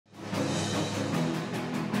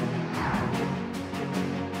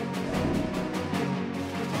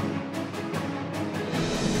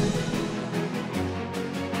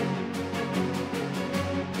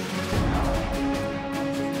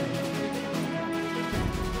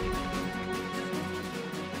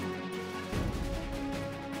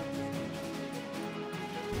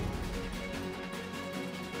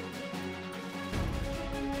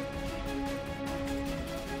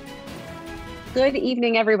Good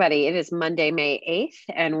evening, everybody. It is Monday, May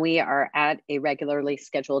 8th, and we are at a regularly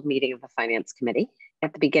scheduled meeting of the Finance Committee.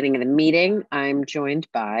 At the beginning of the meeting, I'm joined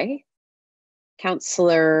by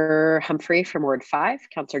Councillor Humphrey from Ward 5,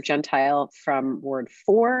 Councillor Gentile from Ward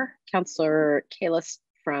 4, Councillor Kalis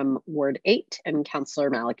from Ward 8, and Councillor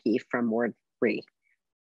Malachy from Ward 3.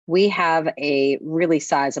 We have a really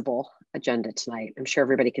sizable agenda tonight. I'm sure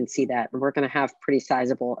everybody can see that. And we're going to have pretty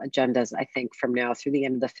sizable agendas, I think, from now through the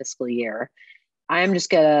end of the fiscal year. I'm just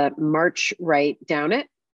going to march right down it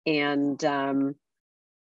and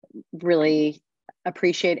really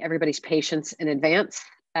appreciate everybody's patience in advance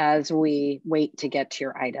as we wait to get to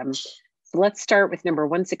your item. So let's start with number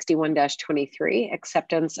 161-23,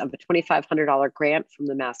 acceptance of a $2,500 grant from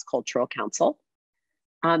the Mass Cultural Council.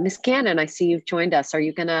 Ms. Gannon, I see you've joined us. Are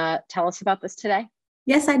you going to tell us about this today?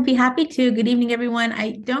 Yes, I'd be happy to. Good evening, everyone.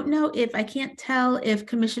 I don't know if I can't tell if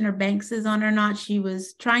Commissioner Banks is on or not. She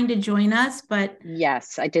was trying to join us, but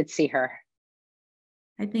yes, I did see her.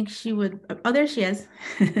 I think she would. Oh, there she is.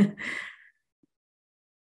 Do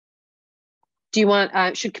you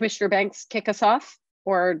want, should Commissioner Banks kick us off,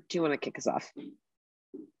 or do you want to kick us off?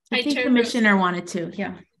 I think Commissioner wanted to,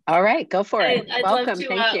 yeah. All right, go for it. I'd welcome, love to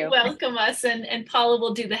thank you. welcome us, and Paula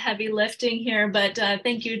will do the heavy lifting here, but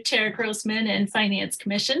thank you, Chair Grossman and Finance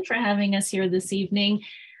Commission for having us here this evening.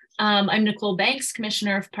 I'm Nicole Banks,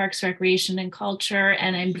 Commissioner of Parks, Recreation, and Culture,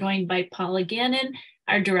 and I'm joined by Paula Gannon,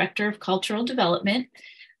 our Director of Cultural Development.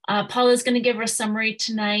 Paula is going to give a summary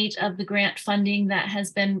tonight of the grant funding that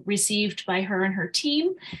has been received by her and her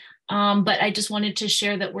team. But I just wanted to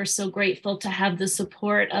share that we're so grateful to have the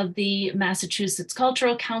support of the Massachusetts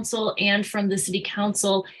Cultural Council and from the City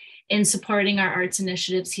Council in supporting our arts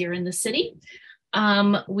initiatives here in the city.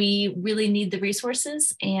 We really need the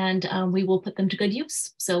resources, and we will put them to good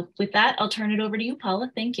use. So with that, I'll turn it over to you, Paula.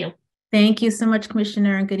 Thank you. Thank you so much,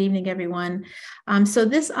 Commissioner, and good evening, everyone. So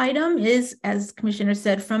this item is, as Commissioner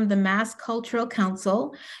said, from the Mass Cultural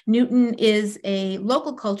Council. Newton is a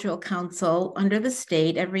local cultural council under the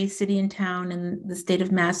state. Every city and town in the state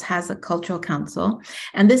of Mass has a cultural council,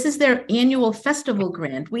 and this is their annual festival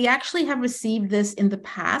grant. We actually have received this in the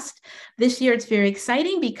past. This year, it's very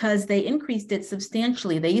exciting because they increased it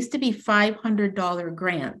substantially. They used to be $500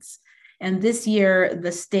 grants. And this year,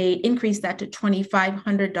 the state increased that to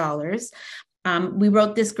 $2,500. We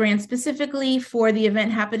wrote this grant specifically for the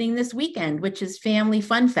event happening this weekend, which is Family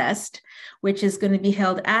Fun Fest, which is going to be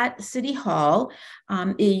held at City Hall.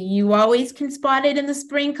 You always can spot it in the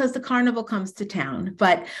spring because the carnival comes to town.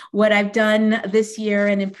 But what I've done this year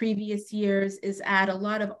and in previous years is add a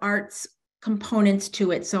lot of arts components to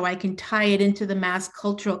it so I can tie it into the Mass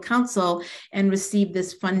Cultural Council and receive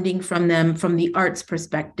this funding from them from the arts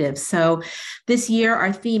perspective. So this year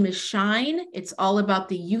our theme is Shine. It's all about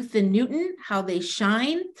the youth in Newton, how they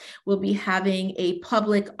shine. We'll be having a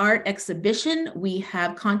public art exhibition. We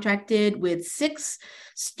have contracted with 6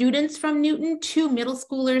 students from Newton, 2 middle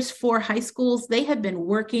schoolers, 4 high schools. They have been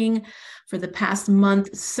working for the past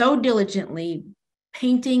month so diligently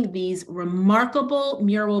painting these remarkable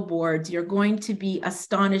mural boards. You're going to be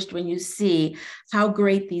astonished when you see how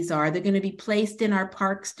great these are. They're going to be placed in our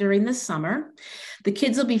parks during the summer. The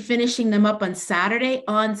kids will be finishing them up on Saturday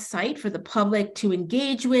on site for the public to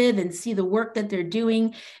engage with and see the work that they're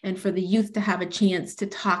doing, and for the youth to have a chance to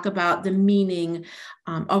talk about the meaning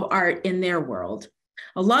of art in their world.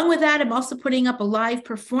 Along with that, I'm also putting up a live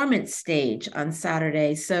performance stage on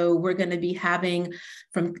Saturday. So we're going to be having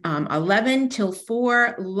from 11 till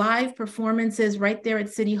 4 live performances right there at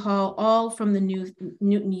City Hall, all from the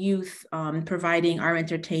Newton Youth providing our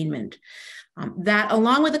entertainment. That,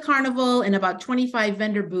 along with the carnival and about 25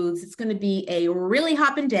 vendor booths, it's going to be a really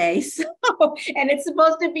hopping day. So, and it's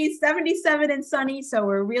supposed to be 77 and sunny, so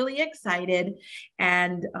we're really excited.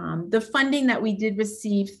 And the funding that we did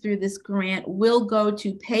receive through this grant will go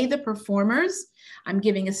to pay the performers. I'm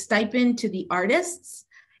giving a stipend to the artists.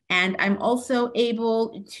 And I'm also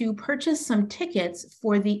able to purchase some tickets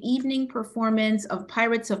for the evening performance of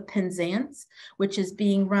Pirates of Penzance, which is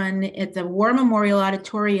being run at the War Memorial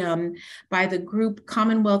Auditorium by the group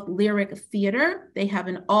Commonwealth Lyric Theater. They have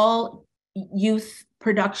an all-youth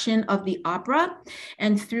production of the opera.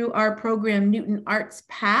 And through our program, Newton Arts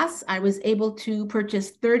Pass, I was able to purchase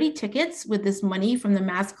 30 tickets with this money from the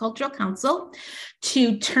Mass Cultural Council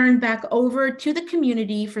to turn back over to the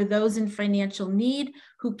community for those in financial need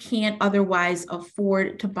who can't otherwise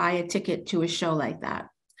afford to buy a ticket to a show like that.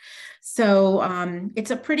 So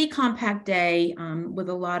it's a pretty compact day with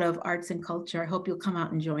a lot of arts and culture. I hope you'll come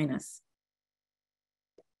out and join us.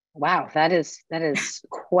 Wow, that is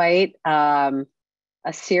quite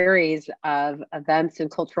a series of events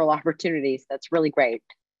and cultural opportunities. That's really great.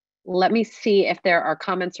 Let me see if there are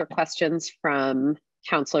comments or questions from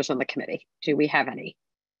counselors on the committee. Do we have any?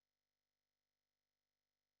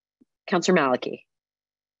 Counselor Maliki.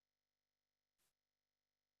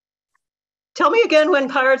 Tell me again when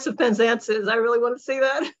Pirates of Penzance is. I really want to see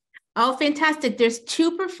that. Oh, fantastic. There's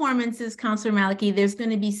 2 performances, Counselor Maliki. There's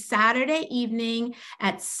going to be Saturday evening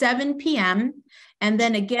at 7 p.m. and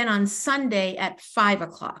then again on Sunday at 5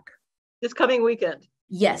 o'clock. This coming weekend?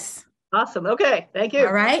 Yes. Awesome. Okay. Thank you.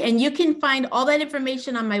 All right. And you can find all that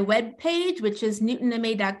information on my webpage, which is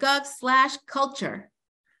newtonma.gov/culture.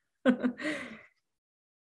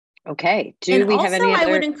 Okay. And we also, have any other?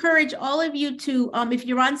 I would encourage all of you to, if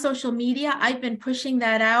you're on social media, I've been pushing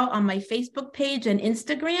that out on my Facebook page and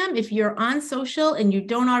Instagram. If you're on social and you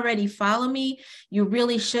don't already follow me, you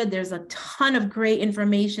really should. There's a ton of great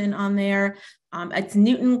information on there. It's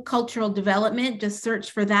Newton Cultural Development. Just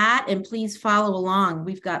search for that and please follow along.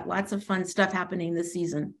 We've got lots of fun stuff happening this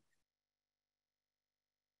season.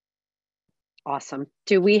 Awesome.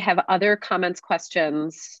 Do we have other comments,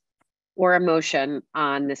 questions, or a motion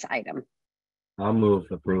on this item? I'll move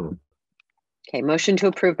approval. Okay, motion to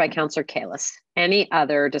approve by Counselor Kalis. Any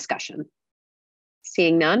other discussion?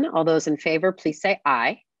 Seeing none, all those in favor, please say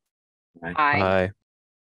aye. Aye. Aye.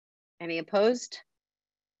 Any opposed?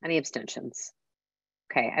 Any abstentions?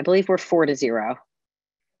 Okay, I believe we're 4-0.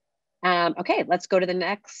 Okay, let's go to the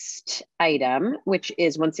next item, which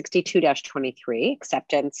is 162-23,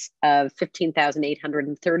 acceptance of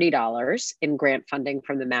 $15,830 in grant funding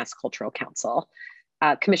from the Mass Cultural Council.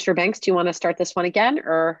 Commissioner Banks, do you want to start this one again,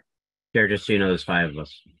 or? Chair, just so you know, there's 5 of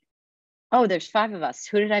us. Oh, there's 5 of us.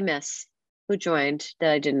 Who did I miss? Who joined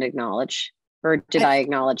that I didn't acknowledge? Or did I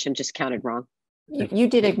acknowledge and just counted wrong? You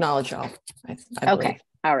did acknowledge all. I okay,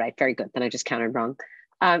 all right, very good. Then I just counted wrong.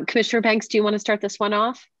 Commissioner Banks, do you want to start this one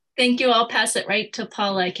off? Thank you. I'll pass it right to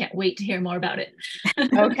Paula. I can't wait to hear more about it.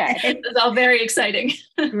 Okay. It's all very exciting.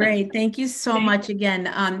 Great. Thank you so much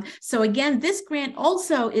again. So again, this grant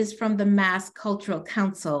also is from the Mass Cultural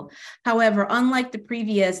Council. However, unlike the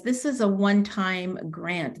previous, this is a one-time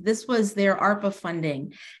grant. This was their ARPA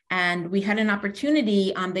funding. And we had an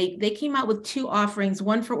opportunity. They came out with 2 offerings,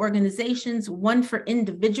 one for organizations, one for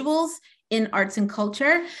individuals in arts and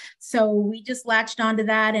culture. So we just latched onto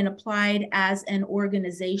that and applied as an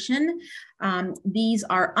organization. These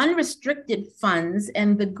are unrestricted funds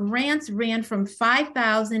and the grants ran from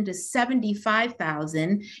 $5,000 to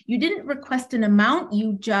 $75,000. You didn't request an amount,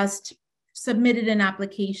 you just submitted an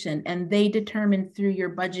application and they determined through your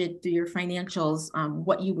budget, through your financials,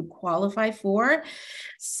 what you would qualify for.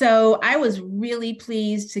 So I was really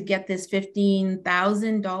pleased to get this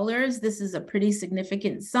 $15,000. This is a pretty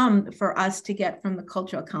significant sum for us to get from the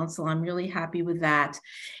Cultural Council. I'm really happy with that.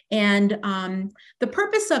 And the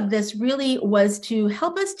purpose of this really was to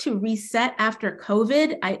help us to reset after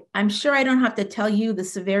COVID. I'm sure I don't have to tell you the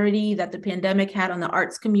severity that the pandemic had on the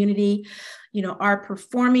arts community. You know, our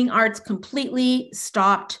performing arts completely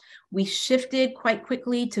stopped. We shifted quite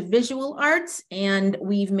quickly to visual arts and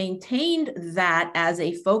we've maintained that as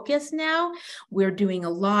a focus now. We're doing a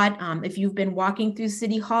lot. If you've been walking through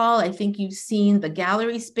City Hall, I think you've seen the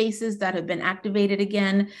gallery spaces that have been activated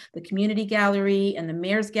again, the community gallery and the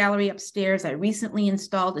mayor's gallery upstairs. I recently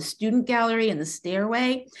installed a student gallery in the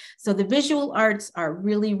stairway. So the visual arts are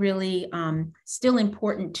really, really still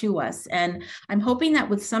important to us. And I'm hoping that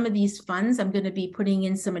with some of these funds, I'm going to be putting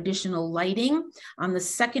in some additional lighting on the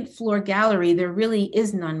second floor gallery. There really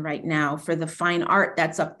is none right now for the fine art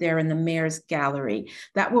that's up there in the mayor's gallery.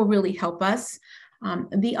 That will really help us.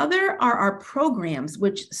 The other are our programs,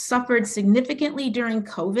 which suffered significantly during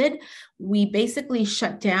COVID. We basically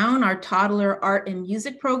shut down our toddler art and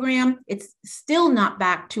music program. It's still not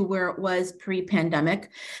back to where it was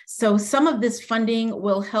pre-pandemic. So some of this funding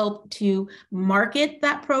will help to market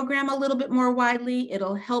that program a little bit more widely.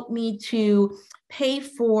 It'll help me to pay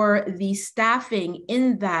for the staffing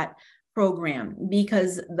in that program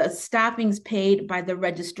because the staffing's paid by the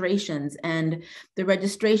registrations and the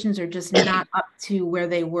registrations are just not up to where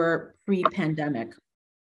they were pre-pandemic.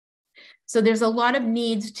 So there's a lot of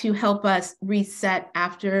needs to help us reset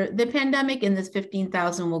after the pandemic and this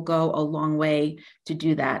 $15,000 will go a long way to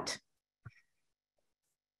do that.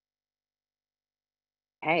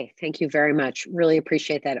 Hey, thank you very much. Really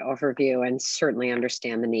appreciate that overview and certainly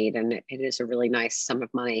understand the need. And it is a really nice sum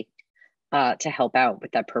of money to help out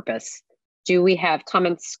with that purpose. Do we have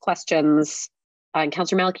comments, questions? And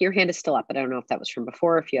Councilor Maliki, your hand is still up, but I don't know if that was from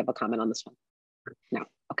before, if you have a comment on this one. No,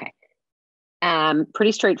 okay.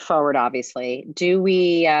 Pretty straightforward, obviously. Do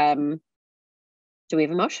we have a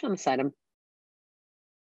motion on this item?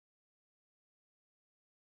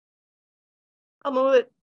 I'll move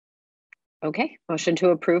it. Okay, motion to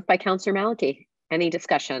approve by Counselor Malachy. Any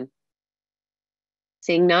discussion?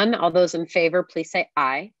 Seeing none, all those in favor, please say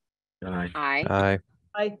aye. Aye. Aye. Aye.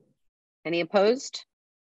 I, Any opposed?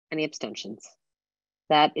 Any abstentions?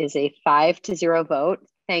 That is a 5-0 vote.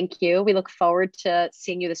 Thank you. We look forward to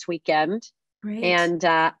seeing you this weekend. Great. And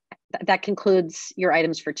that concludes your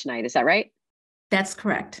items for tonight. Is that right? That's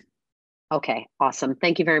correct. Okay, awesome.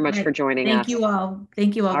 Thank you very much Right. for joining us. Thank you all.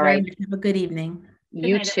 Thank you all All very right. much. Have a good evening. Good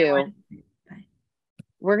You night, too. everyone. Bye.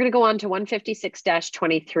 We're going to go on to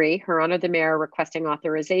 156-23. Her Honor the Mayor requesting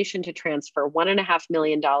authorization to transfer $1.5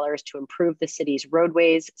 million to improve the city's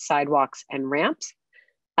roadways, sidewalks, and ramps.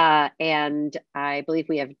 And I believe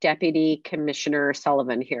we have Deputy Commissioner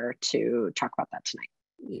Sullivan here to talk about that tonight.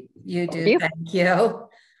 You Over to do, you. thank you.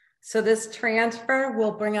 So this transfer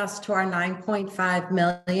will bring us to our 9.5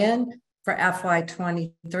 million for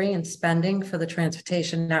FY23 in spending for the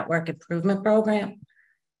Transportation Network Improvement Program.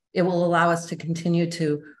 It will allow us to continue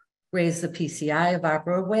to raise the PCI of our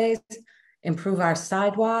roadways, improve our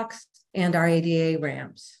sidewalks, and our ADA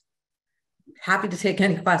ramps. Happy to take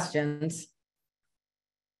any questions.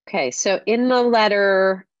 Okay, so in the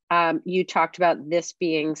letter, you talked about this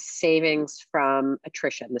being savings from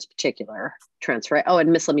attrition, this particular transfer. Oh,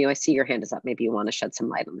 and Ms. Lemieux, I see your hand is up. Maybe you want to shed some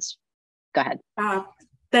light on this. Go ahead.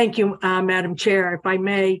 thank you, Madam Chair. If I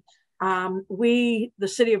may, the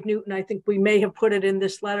city of Newton, I think we may have put it in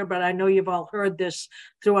this letter, but I know you've all heard this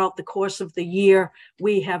throughout the course of the year.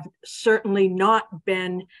 We have certainly not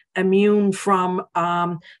been immune from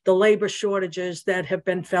the labor shortages that have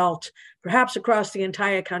been felt perhaps across the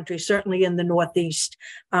entire country, certainly in the Northeast.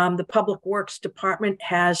 The Public Works Department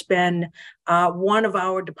has been one of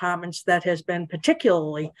our departments that has been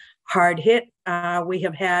particularly hard hit. We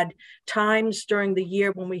have had times during the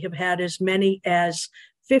year when we have had as many as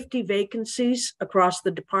 50 vacancies across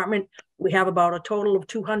the department. We have about a total of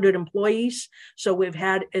 200 employees. So we've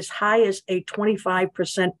had as high as a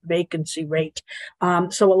 25% vacancy rate.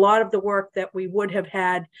 So a lot of the work that we would have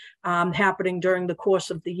had happening during the course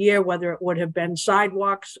of the year, whether it would have been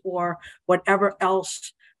sidewalks or whatever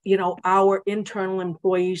else, our internal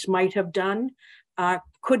employees might have done,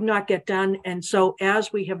 could not get done. And so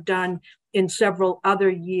as we have done in several other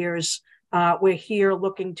years, we're here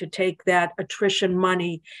looking to take that attrition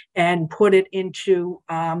money and put it into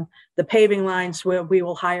the paving lines where we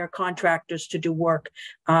will hire contractors to do work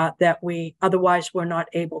that we otherwise were not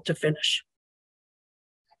able to finish.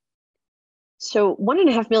 So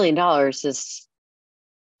 $1.5 million is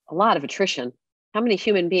a lot of attrition. How many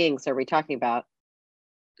human beings are we talking about?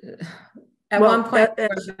 At one point, we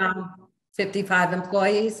were around 55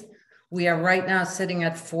 employees. We are right now sitting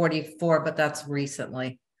at 44, but that's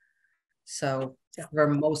recently. So for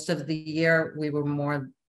most of the year, we were more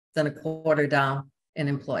than a quarter down in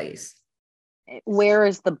employees. Where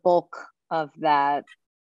is the bulk of that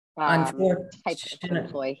type of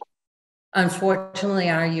employee? Unfortunately,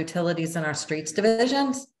 our utilities and our streets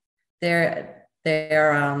divisions, they're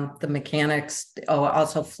the mechanics. Oh,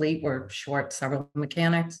 also fleet, we're short several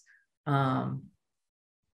mechanics.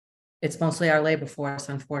 It's mostly our labor force,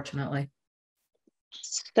 unfortunately.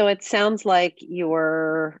 So it sounds like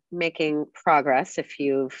you're making progress if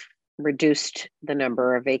you've reduced the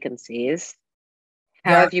number of vacancies.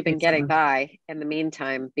 How have you been getting by in the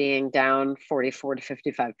meantime, being down 44 to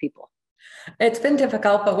 55 people? It's been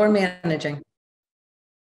difficult, but we're managing.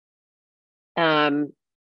 And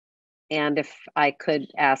if I could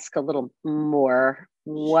ask a little more,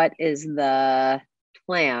 what is the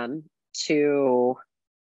plan to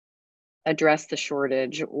address the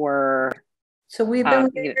shortage? Or so we've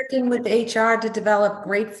been working with HR to develop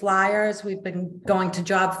great flyers. We've been going to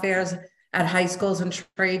job fairs at high schools and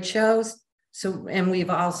trade shows. So, and we've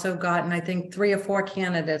also gotten, I think, 3 or 4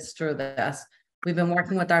 candidates through this. We've been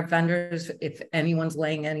working with our vendors. If anyone's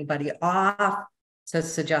laying anybody off, to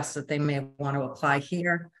suggest that they may want to apply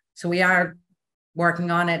here. So we are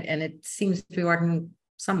working on it, and it seems to be working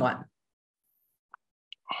somewhat.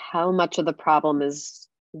 How much of the problem is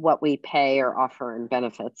what we pay or offer in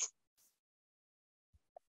benefits?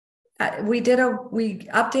 We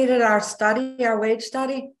updated our wage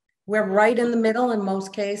study. We're right in the middle in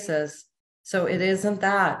most cases. So it isn't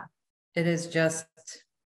that. It is just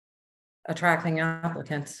attracting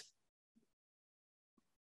applicants.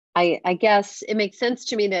 I guess it makes sense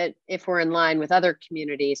to me that if we're in line with other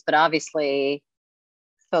communities, but obviously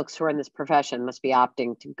folks who are in this profession must be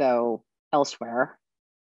opting to go elsewhere.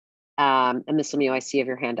 And Ms. Lemieux, I see you have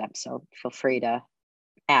your hand up, so feel free to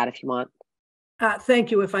add if you want. Thank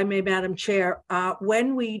you, if I may, Madam Chair.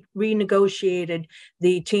 When we renegotiated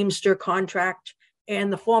the Teamster contract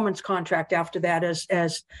and the foreman's contract after that, as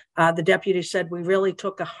the deputy said, we really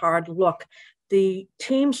took a hard look. The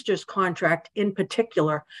Teamsters contract in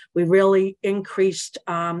particular, we really increased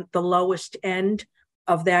the lowest end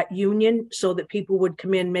of that union so that people would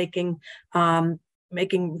come in making a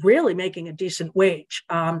decent wage.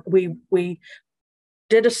 We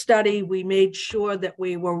did a study. We made sure that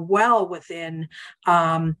we were well within,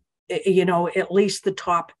 at least the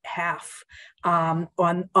top half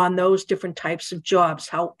on those different types of jobs.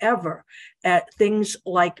 However, at things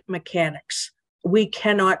like mechanics, we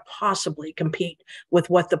cannot possibly compete with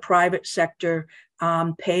what the private sector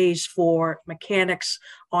pays for mechanics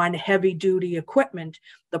on heavy duty equipment.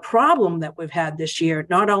 The problem that we've had this year,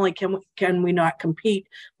 not only can we not compete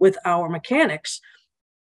with our mechanics,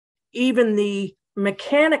 even the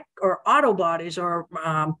mechanic or auto bodies or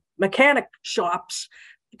mechanic shops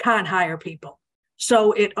can't hire people.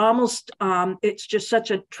 So it almost, it's just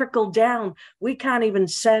such a trickle down. We can't even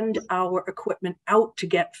send our equipment out to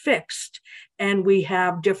get fixed. And we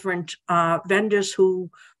have different vendors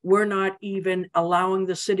who were not even allowing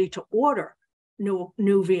the city to order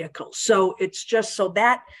new vehicles. So it's just so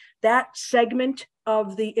that segment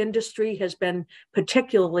of the industry has been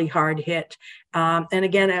particularly hard hit. And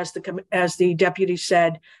again, as the deputy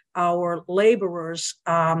said, our laborers,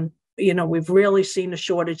 we've really seen a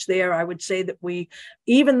shortage there. I would say that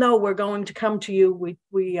even though we're going to come to you,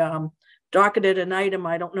 we docketed an item.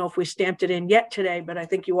 I don't know if we stamped it in yet today, but I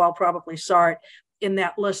think you all probably saw it in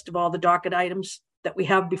that list of all the docket items that we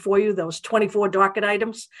have before you, those 24 docket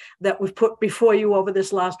items that we've put before you over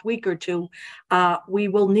this last week or two. We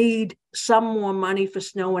will need some more money for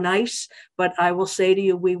snow and ice, but I will say to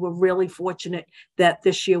you, we were really fortunate that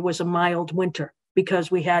this year was a mild winter,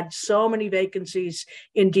 because we had so many vacancies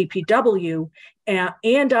in DPW,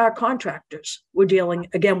 and our contractors were dealing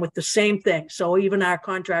again with the same thing. So even our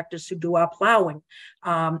contractors who do our plowing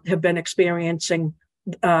have been experiencing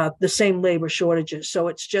the same labor shortages. So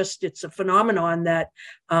it's a phenomenon that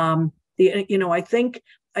I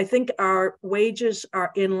think our wages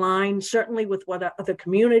are in line, certainly with what other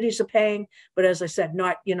communities are paying. But as I said,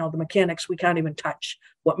 not the mechanics. We can't even touch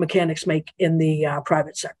what mechanics make in the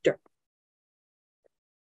private sector.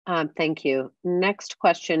 Thank you. Next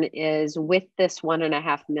question is, with this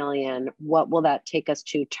 $1.5 million, what will that take us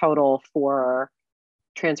to total for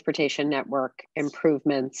transportation network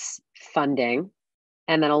improvements funding?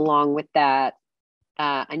 And then along with that,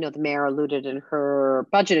 I know the mayor alluded in her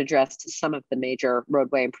budget address to some of the major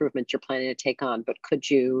roadway improvements you're planning to take on, but could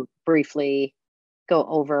you briefly go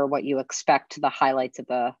over what you expect the highlights of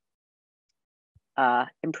the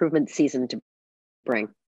improvement season to bring?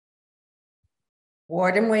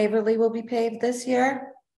 Ward and Waverly will be paved this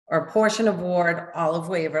year, or a portion of Ward, all of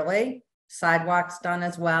Waverly. Sidewalks done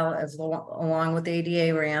as well, as along with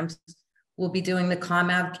ADA ramps. We'll be doing the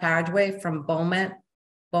ComAv carriageway from Beaumont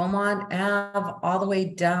Ave all the way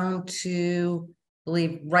down to, I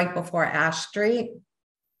believe, right before Ash Street.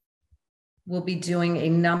 We'll be doing a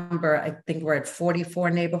number, I think we're at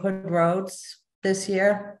 44 neighborhood roads this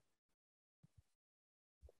year.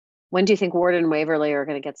 When do you think Ward and Waverly are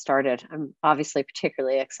going to get started? I'm obviously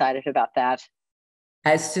particularly excited about that.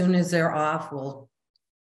 As soon as they're off, we'll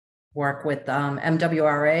work with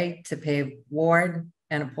MWRA to pave Ward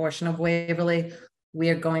and a portion of Waverly.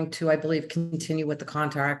 We are going to, I believe, continue with the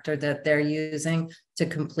contractor that they're using to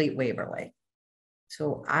complete Waverly.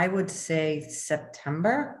 So I would say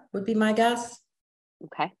September would be my guess.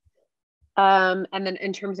 Okay. And then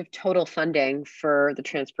in terms of total funding for the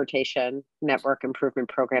transportation network improvement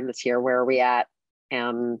program this year, where are we at?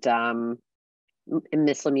 And in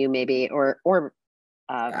Ms. Lemieux maybe, or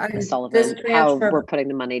Ms. Sullivan, how we're putting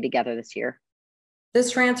the money together this year? This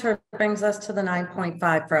transfer brings us to the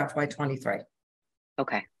 9.5 for FY23.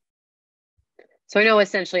 Okay. So I know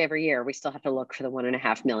essentially every year we still have to look for the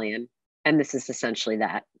 $1.5 million, and this is essentially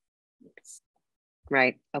that,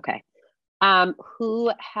 right? Okay.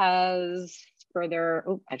 Who has further,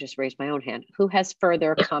 I just raised my own hand. Who has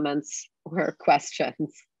further comments or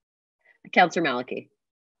questions? Councillor Malachy.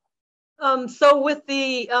 So with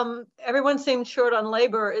the, everyone seems short on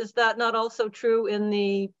labor. Is that not also true in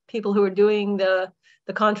the people who are doing the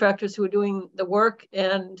contractors who are doing the work?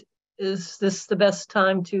 And is this the best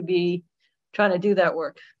time to be trying to do that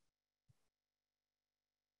work?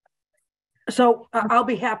 So I'll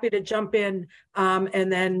be happy to jump in,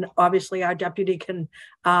 and then obviously our deputy can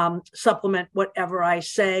supplement whatever I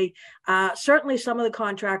say. Certainly some of the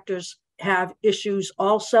contractors have issues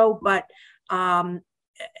also, but they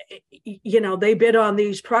bid on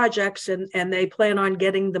these projects and they plan on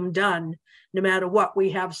getting them done no matter what. We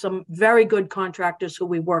have some very good contractors who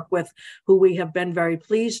we work with, who we have been very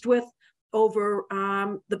pleased with. over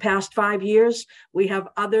the past 5 years. We have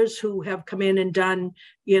others who have come in and done,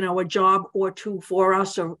 a job or two for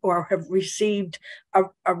us, or have received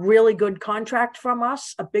a really good contract from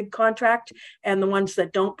us, a big contract, and the ones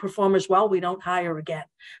that don't perform as well, we don't hire again.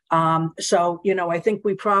 So, I think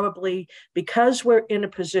we probably, because we're in a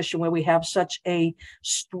position where we have such a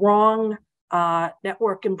strong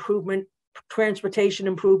network improvement, transportation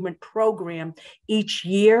improvement program each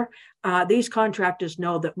year, these contractors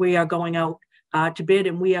know that we are going out to bid,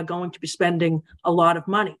 and we are going to be spending a lot of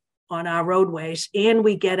money on our roadways, and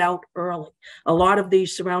we get out early. A lot of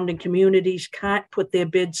these surrounding communities can't put their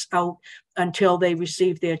bids out until they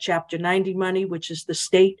receive their Chapter 90 money, which is the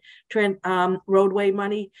state roadway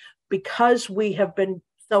money. Because we have been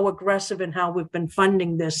so aggressive in how we've been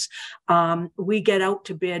funding this, we get out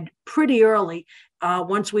to bid pretty early.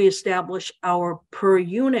 Once we establish our per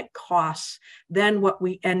unit costs, then what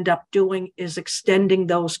we end up doing is extending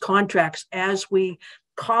those contracts. As we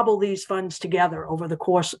cobble these funds together over the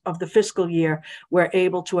course of the fiscal year, we're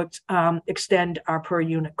able to extend our per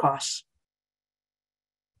unit costs.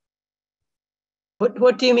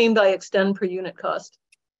 What do you mean by extend per unit cost?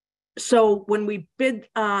 So when we bid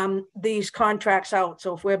these contracts out,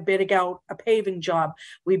 so if we're bidding out a paving job,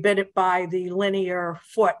 we bid it by the linear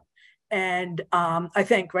foot. And I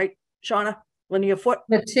think, right, Shauna, linear foot?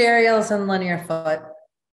 Materials and linear foot.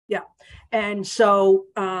 Yeah. And so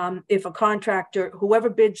if a contractor, whoever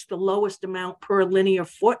bids the lowest amount per linear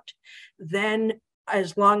foot, then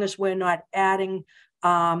as long as we're not adding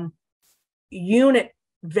unit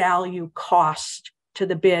value cost to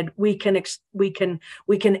the bid, we can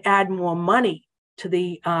add more money to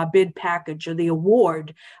the bid package or the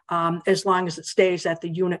award, as long as it stays at the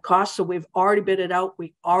unit cost. So we've already bid it out.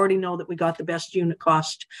 We already know that we got the best unit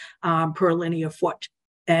cost per linear foot.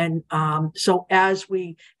 And so as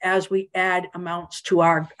we add amounts to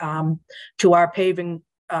our paving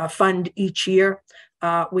fund each year,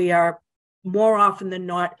 we are more often than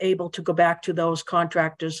not able to go back to those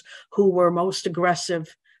contractors who were most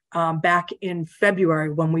aggressive back in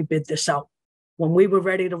February when we bid this out, when we were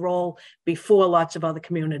ready to roll before lots of other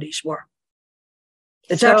communities were.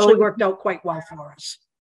 It's actually worked out quite well for us.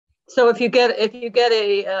 So if you get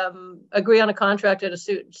a agree on a contract at a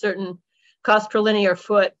certain cost per linear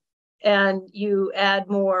foot, and you add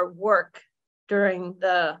more work during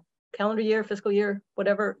the calendar year, fiscal year,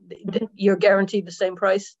 whatever, you're guaranteed the same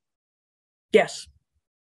price? Yes.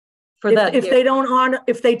 For that, if they don't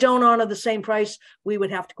honor the same price, we would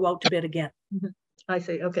have to go out to bid again. I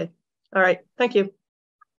see. Okay. All right. Thank you.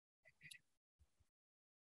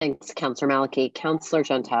 Thanks, Councillor Malachy. Councillor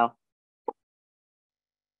Gentile.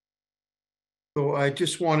 So I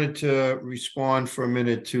just wanted to respond for a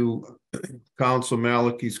minute to Councillor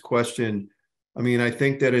Malachy's question. I mean, I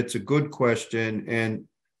think that it's a good question, and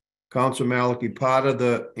Councillor Malachy, part of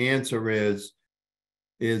the answer is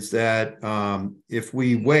that if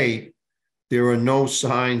we wait, there are no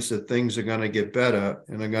signs that things are going to get better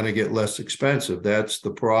and are going to get less expensive. That's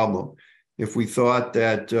the problem. If we thought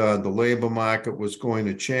that the labor market was going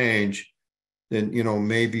to change, then,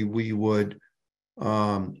 maybe we would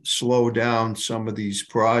slow down some of these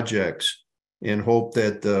projects and hope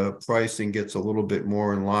that the pricing gets a little bit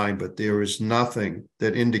more in line. But there is nothing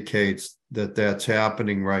that indicates that that's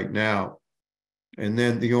happening right now. And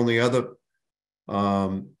then the only other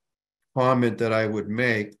comment that I would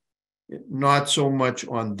make, not so much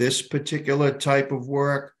on this particular type of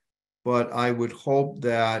work, but I would hope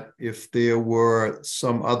that if there were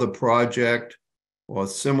some other project or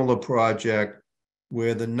similar project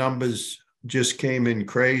where the numbers just came in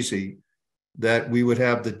crazy, that we would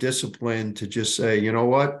have the discipline to just say, you know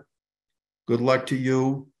what, good luck to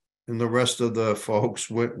you and the rest of the folks.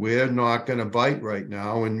 We're not going to bite right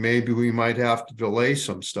now, and maybe we might have to delay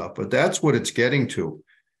some stuff. But that's what it's getting to,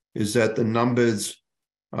 is that the numbers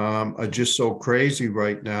are just so crazy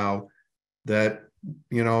right now that,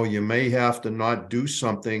 you may have to not do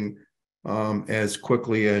something as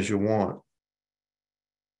quickly as you want.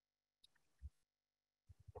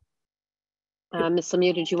 Ms.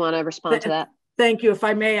 Lemieux, did you want to respond to that? Thank you. If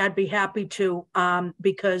I may, I'd be happy to,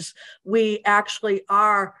 because we actually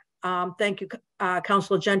are, thank you,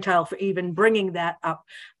 Councillor Gentile, for even bringing that up.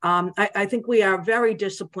 I think we are very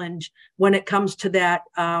disciplined when it comes to that.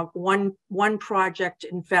 One project,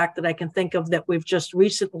 in fact, that I can think of that we've just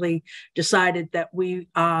recently decided that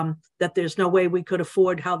that there's no way we could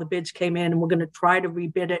afford how the bids came in, and we're going to try to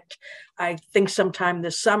rebid it, I think sometime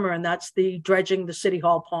this summer, and that's the dredging the City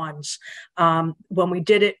Hall ponds. When we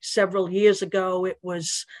did it several years ago, it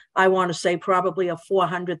was, I want to say, probably a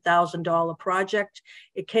 $400,000 project.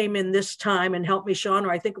 It came in this time and help me, Sean,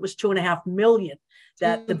 or I think it was 2.5 million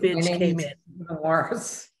that the bids came in.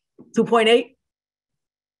 Worse. 2.8.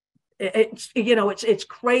 It's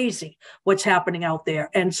crazy what's happening out there.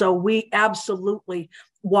 And so we absolutely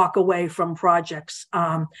walk away from projects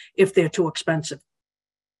if they're too expensive.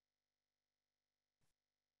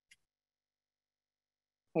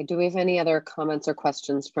 Okay, do we have any other comments or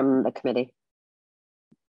questions from the committee?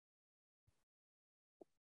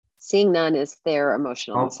 Seeing none, is there a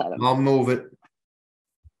motion on this item? I'll move it.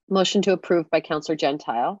 Motion to approve by Councillor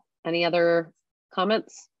Gentile. Any other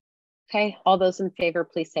comments? Okay, all those in favor,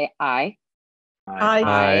 please say aye. Aye.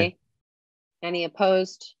 Aye. Any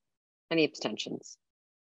opposed? Any abstentions?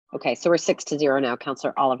 Okay, so we're 6-0 now.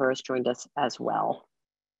 Councillor Oliver has joined us as well.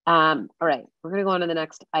 All right, we're going to go on to the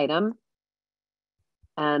next item.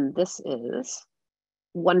 And this is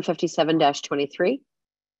 157-23.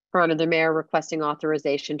 For Honor the Mayor requesting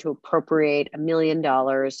authorization to appropriate $1 million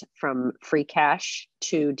from free cash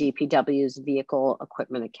to DPW's vehicle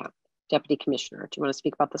equipment account. Deputy Commissioner, do you want to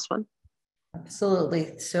speak about this one?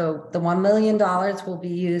 Absolutely. So the $1 million will be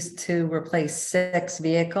used to replace 6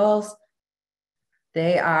 vehicles.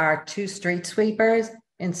 They are 2 street sweepers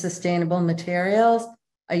in sustainable materials,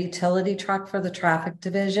 a utility truck for the traffic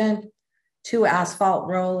division, 2 asphalt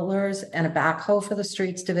rollers and a backhoe for the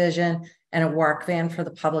streets division, and a work van for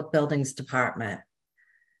the public buildings department.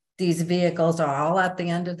 These vehicles are all at the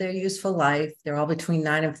end of their useful life. They're all between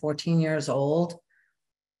 9 and 14 years old.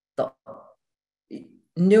 The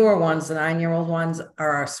newer ones, the 9-year-old ones,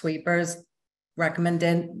 are our sweepers.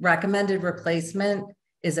 Recommended replacement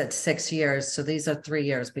is at 6 years. So these are 3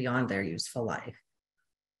 years beyond their useful life.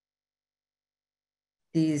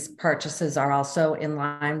 These purchases are also in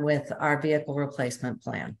line with our vehicle replacement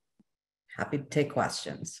plan. Happy to take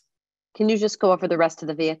questions. Can you just go over the rest of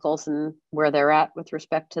the vehicles and where they're at with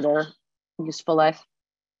respect to their useful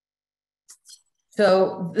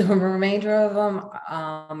So the remainder of them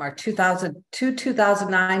are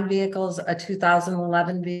 2009 vehicles, a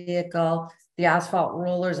 2011 vehicle. The asphalt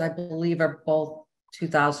rollers, I believe, are both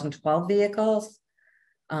 2012 vehicles.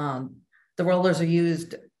 The rollers are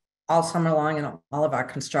used all summer long in all of our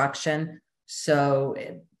construction, so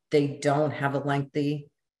they don't have a lengthy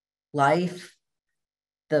life.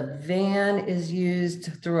 The van is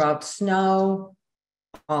used throughout snow,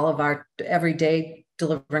 all of our everyday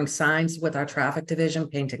delivering signs with our traffic division,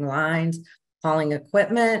 painting lines, hauling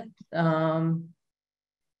equipment, and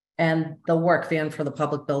the work van for the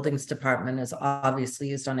public buildings department is obviously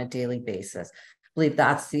used on a daily basis. I believe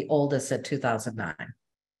that's the oldest at 2009.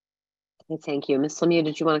 Okay, thank you. Ms. Lemieux,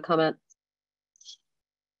 did you want to comment?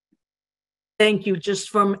 Thank you.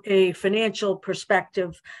 Just from a financial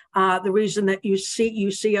perspective, the reason that you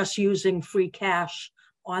see us using free cash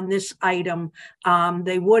on this item,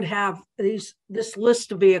 they would have this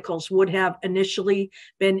list of vehicles would have initially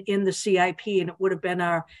been in the CIP, and it would have been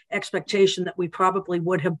our expectation that we probably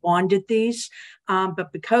would have bonded these.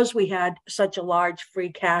 But because we had such a large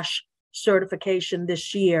free cash certification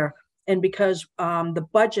this year, and because the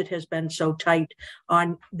budget has been so tight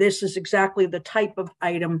on this, is exactly the type of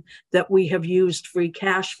item that we have used free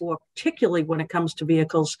cash for, particularly when it comes to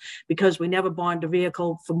vehicles, because we never bond a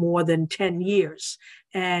vehicle for more than 10 years.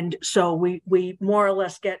 And so we more or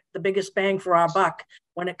less get the biggest bang for our buck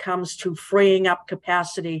when it comes to freeing up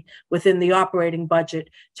capacity within the operating budget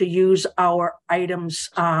to use our items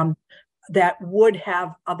that would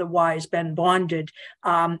have otherwise been bonded.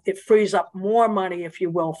 It frees up more money, if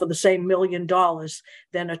you will, for the same $1 million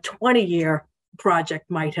than a 20-year project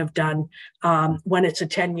might have done when it's a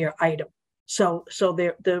 10-year item. So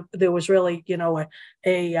there was really, a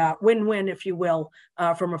win-win, if you will,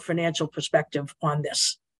 from a financial perspective on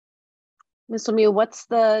this. Ms. Lemieux, what's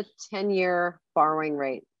the 10-year borrowing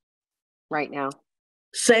rate right now?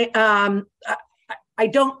 I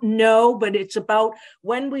don't know, but it's about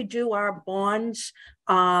when we do our bonds,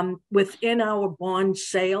 within our bond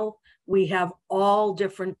sale, we have all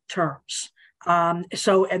different terms. And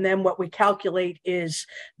then what we calculate is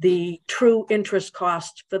the true interest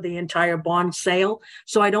cost for the entire bond sale.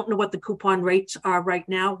 So I don't know what the coupon rates are right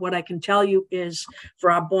now. What I can tell you is for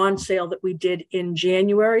our bond sale that we did in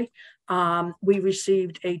January, we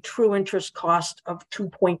received a true interest cost of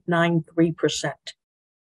 2.93%.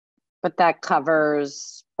 But that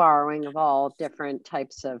covers borrowing of all different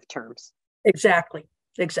types of terms. Exactly.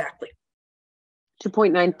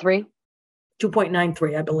 2.93?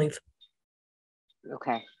 2.93, I believe.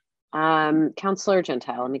 Okay. Councillor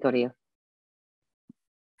Gentile, let me go to you.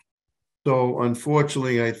 So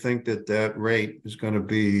unfortunately, I think that rate is going to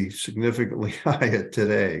be significantly higher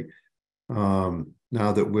today. Now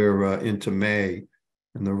that we're into May.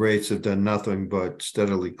 and the rates have done nothing but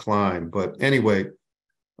steadily climb. But anyway,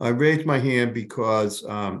 I raised my hand because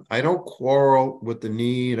I don't quarrel with the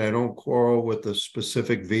need. I don't quarrel with the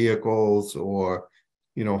specific vehicles or,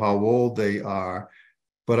 you know, how old they are.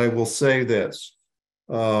 But I will say this,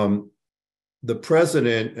 the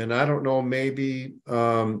president, and I don't know, maybe,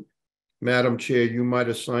 Madam Chair, you might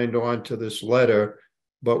have signed on to this letter,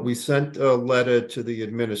 but we sent a letter to the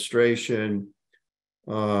administration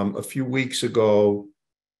a few weeks ago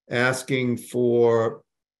asking for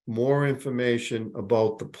more information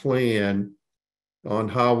about the plan on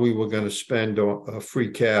how we were going to spend free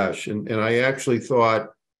cash. And I actually thought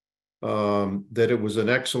that it was an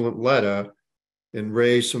excellent letter and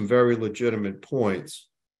raised some very legitimate points.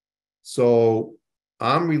 So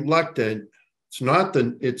I'm reluctant.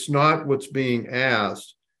 It's not what's being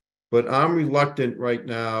asked, but I'm reluctant right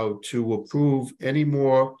now to approve any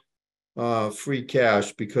more free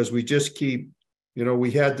cash because we just keep, you know,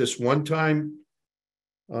 we had this one-time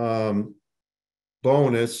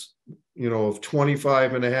bonus, you know, of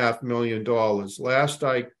 $25.5 million. Last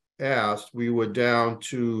I asked, we were down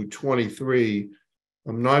to 23.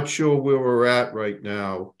 I'm not sure where we're at right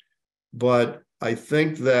now, but I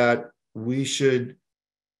think that we should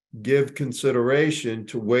give consideration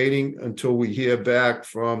to waiting until we hear back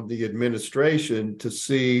from the administration to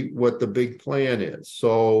see what the big plan is.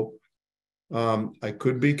 So I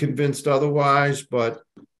could be convinced otherwise, but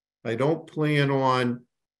I don't plan on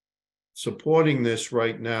supporting this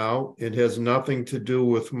right now. It has nothing to do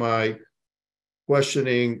with my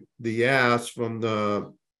questioning the ask from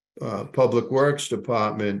the Public Works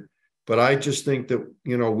Department, but I just think that,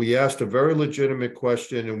 you know, we asked a very legitimate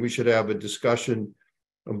question and we should have a discussion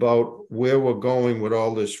about where we're going with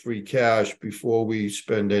all this free cash before we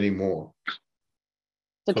spend any more.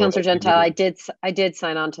 So Councillor Gentile, I did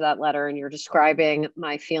sign on to that letter, and you're describing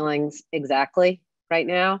my feelings exactly right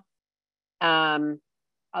now.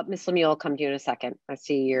 Ms. Lemieux, I'll come to you in a second. I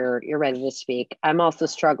see you're ready to speak. I'm also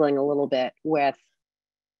struggling a little bit with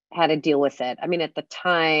how to deal with it. I mean, at the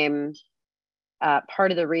time,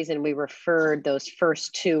 part of the reason we referred those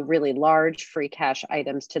first two really large free cash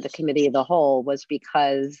items to the committee of the whole was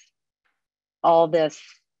because all these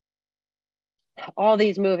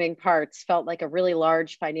moving parts felt like a really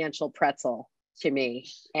large financial pretzel to me.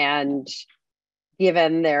 And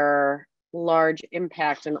given their large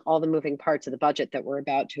impact on all the moving parts of the budget that we're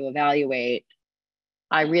about to evaluate,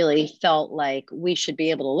 I really felt like we should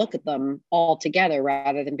be able to look at them all together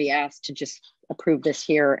rather than be asked to just approve this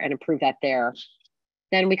here and approve that there.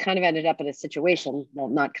 Then we kind of ended up in a situation, well,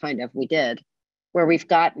 not kind of, we did, where we've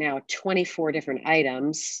got now 24 different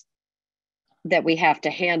items that we have to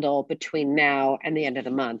handle between now and the end of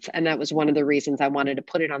the month. And that was one of the reasons I wanted to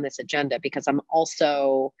put it on this agenda, because I'm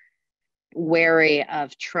also wary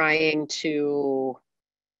of trying to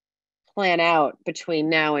plan out between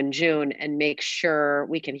now and June and make sure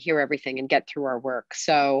we can hear everything and get through our work.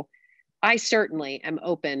 So I certainly am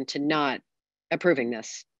open to not approving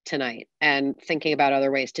this tonight and thinking about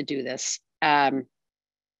other ways to do this.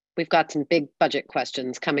 We've got some big budget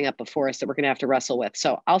questions coming up before us that we're going to have to wrestle with.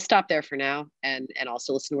 So I'll stop there for now and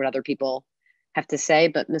also listen to what other people have to say.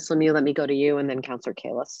 But Ms. Lemieux, let me go to you and then Councillor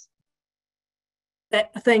Kalis.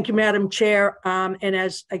 Thank you, Madam Chair. And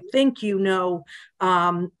as I think you know,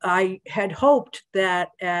 I had hoped that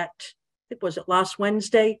was it last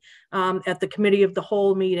Wednesday, at the Committee of the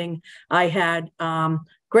Whole meeting, I had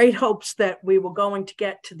great hopes that we were going to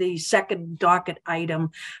get to the second docket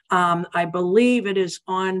item. I believe it is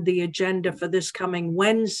on the agenda for this coming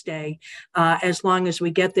Wednesday. As long as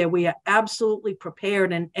we get there, we are absolutely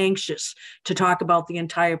prepared and anxious to talk about the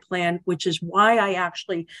entire plan, which is why I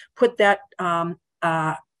actually put that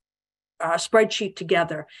spreadsheet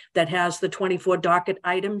together that has the 24 docket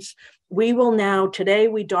items. We will now, today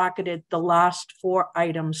we docketed the last 4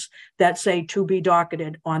 items that say to be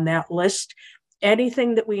docketed on that list.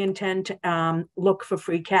 Anything that we intend to look for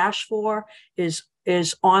free cash for is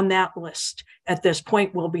on that list. At this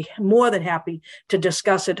point, we'll be more than happy to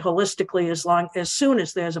discuss it holistically as soon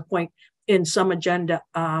as there's a point in some agenda,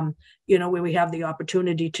 where we have the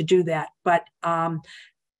opportunity to do that. But I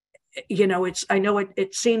know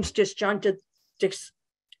it seems disjointed.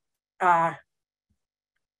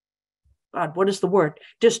 God, what is the word?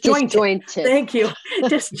 Disjointed. Thank you.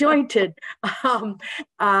 Disjointed.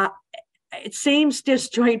 it seems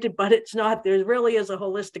disjointed, but it's not. There really is a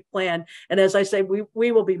holistic plan. And as I say,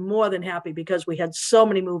 we will be more than happy because we had so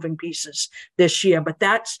many moving pieces this year. But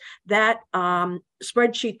that's that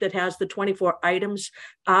spreadsheet that has the 24 items,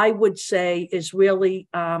 I would say is really,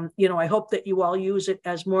 I hope that you all use it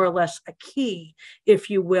as more or less a key, if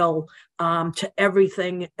you will, to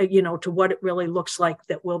everything, to what it really looks like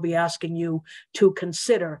that we'll be asking you to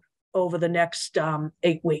consider over the next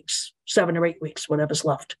 8 weeks, 7 or 8 weeks, whatever's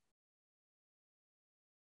left.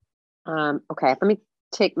 Okay, let me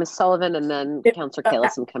take Ms. Sullivan and then Councillor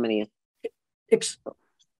Kalis and coming in.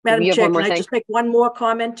 Madam Chair, can I just make one more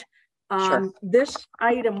comment? Sure. This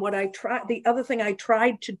item, the other thing I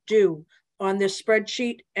tried to do on this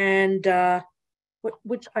spreadsheet, and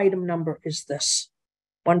which item number is this?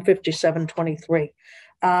 15723.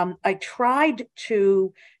 I tried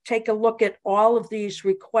to take a look at all of these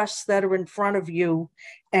requests that are in front of you.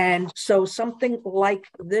 And so something like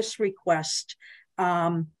this request,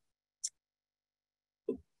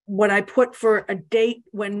 what I put for a date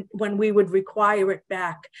when we would require it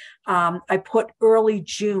back, I put early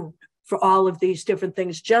June for all of these different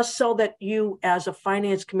things, just so that you as a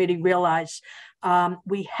finance committee realize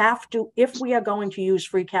we have to, if we are going to use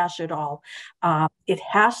free cash at all, it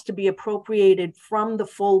has to be appropriated from the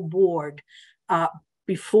full board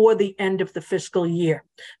before the end of the fiscal year.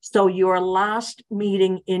 So your last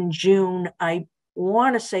meeting in June, I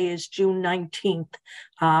want to say is June 19th,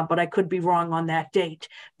 but I could be wrong on that date.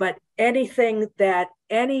 But anything that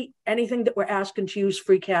we're asking to use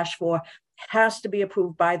free cash for has to be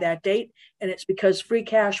approved by that date. And it's because free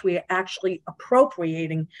cash, we are actually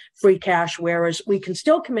appropriating free cash, whereas we can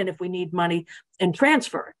still come in if we need money and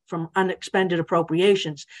transfer it from unexpended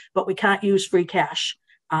appropriations, but we can't use free cash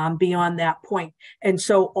beyond that point. And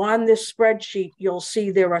so on this spreadsheet, you'll see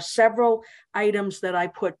there are several items that I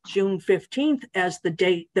put June 15th as the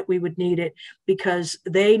date that we would need it, because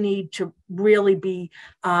they need to really be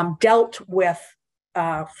dealt with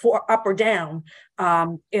for up or down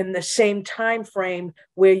in the same time frame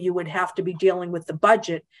where you would have to be dealing with the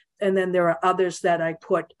budget. And then there are others that I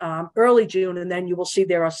put early June, and then you will see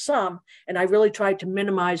there are some, and I really tried to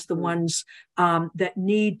minimize the ones that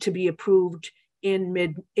need to be approved in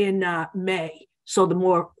May. So the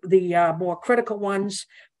more critical ones,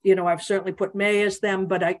 I've certainly put May as them,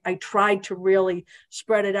 but I tried to really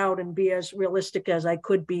spread it out and be as realistic as I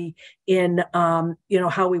could be in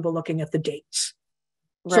how we were looking at the dates.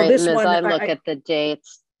 Right, so this and as one, I look at the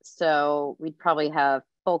dates, so we'd probably have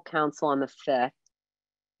full council on the 5th,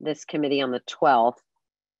 this committee on the 12th,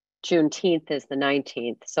 Juneteenth is the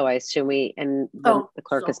 19th. So I assume the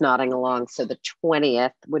clerk is nodding along. So the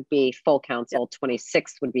 20th would be full council,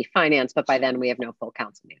 26th would be finance, but by then we have no full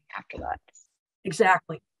council meeting after that.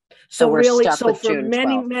 Exactly. So we're really, stuck with for June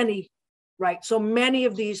 12th. Right. So many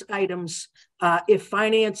of these items, if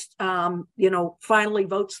finance, finally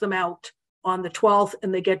votes them out on the 12th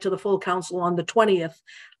and they get to the full council on the 20th,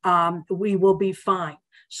 we will be fine.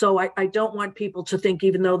 So I don't want people to think,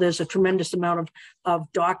 even though there's a tremendous amount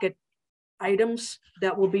of docket items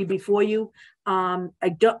that will be before you,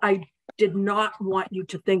 I did not want you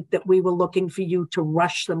to think that we were looking for you to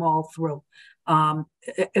rush them all through,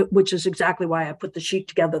 which is exactly why I put the sheet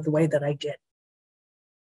together the way that I did.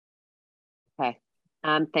 Okay,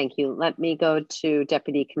 thank you. Let me go to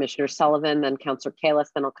Deputy Commissioner Sullivan, then Councillor Kalis,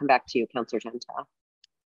 then I'll come back to you, Councillor Gentile.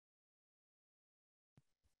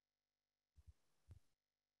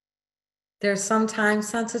 There's some time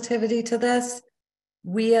sensitivity to this.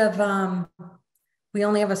 We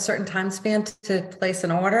only have a certain time span to place an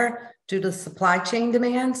order due to supply chain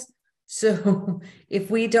demands. So if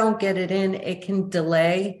we don't get it in, it can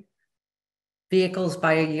delay vehicles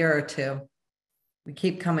by a year or two. We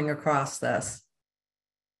keep coming across this.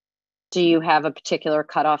 Do you have a particular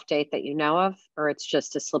cutoff date that you know of, or it's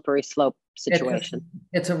just a slippery slope situation?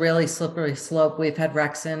 It's a really slippery slope. We've had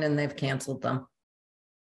wrecks in and they've canceled them.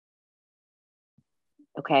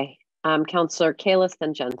 Okay, Councillor Kalis,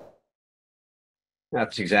 then Jen.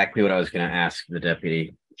 That's exactly what I was going to ask the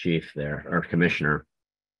deputy chief there, or commissioner.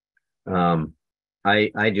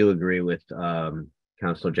 I do agree with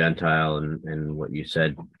Councillor Gentile and what you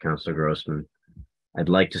said, Councillor Grossman. I'd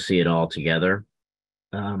like to see it all together.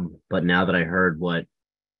 But now that I heard what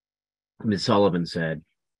Ms. Sullivan said,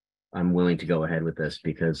 I'm willing to go ahead with this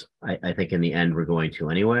because I think in the end we're going to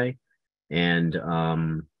anyway. And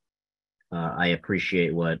I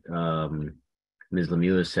appreciate what Ms.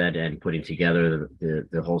 Lemieux has said and putting together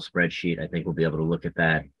the whole spreadsheet. I think we'll be able to look at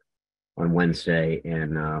that on Wednesday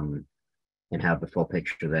and have the full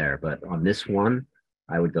picture there. But on this one,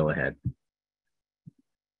 I would go ahead.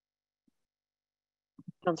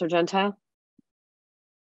 Councillor Gentile?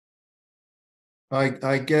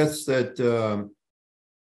 I guess that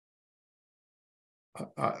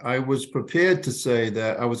I was prepared to say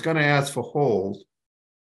that I was going to ask for hold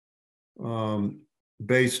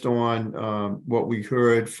based on what we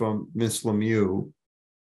heard from Ms. Lemieux,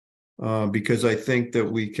 because I think that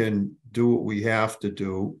we can do what we have to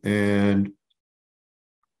do. And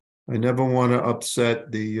I never want to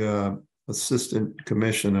upset the assistant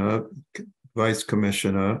commissioner, vice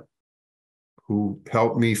commissioner, who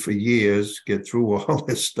helped me for years get through all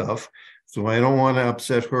this stuff. So I don't want to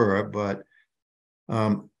upset her, but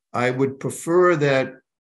I would prefer that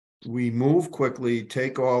we move quickly,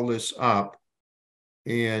 take all this up,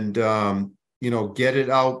 and get it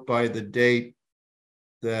out by the date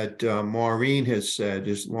that Maureen has said,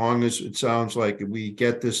 as long as it sounds like we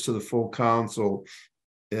get this to the full council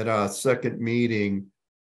at our second meeting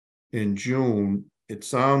in June. It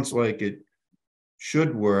sounds like it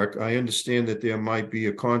should work. I understand that there might be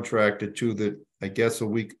a contract or two that I guess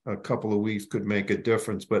a couple of weeks could make a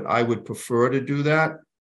difference, but I would prefer to do that.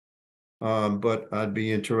 But I'd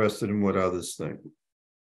be interested in what others think.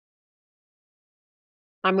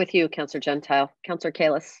 I'm with you, Councillor Gentile. Councillor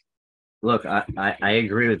Kalis. Look, I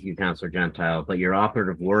agree with you, Councillor Gentile, but your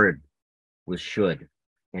operative word was should.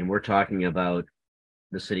 And we're talking about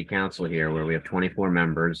the city council here, where we have 24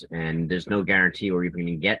 members, and there's no guarantee we're even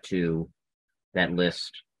going to get to that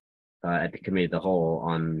list at the committee of the whole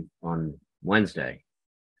on Wednesday,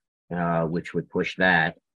 which would push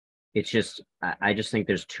that. It's just, I just think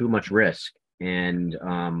there's too much risk, and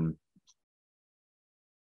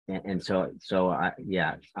so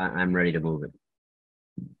I'm ready to move it.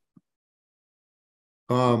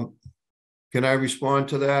 Can I respond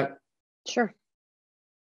to that? Sure.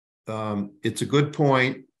 It's a good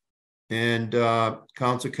point. And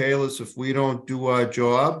Councilor Kalis, if we don't do our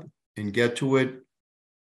job and get to it,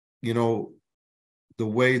 the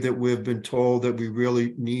way that we've been told that we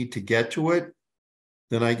really need to get to it,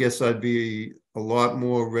 then I guess I'd be a lot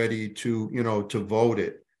more ready to, to vote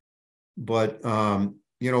it. But,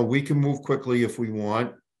 we can move quickly if we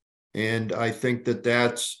want. And I think that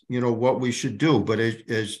that's, what we should do. But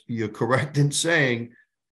as you're correct in saying,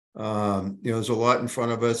 there's a lot in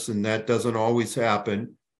front of us, and that doesn't always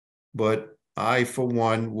happen. But I, for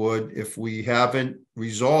one, would, if we haven't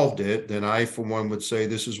resolved it, then I, for one, would say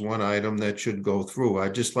this is one item that should go through.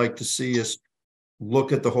 I'd just like to see us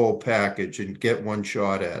look at the whole package and get one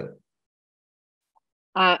shot at it.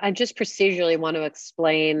 I just procedurally want to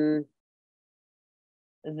explain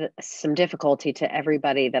some difficulty to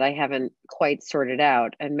everybody that I haven't quite sorted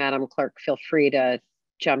out. And Madam Clerk, feel free to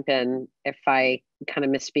jump in if I kind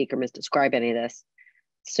of misspeak or misdescribe any of this.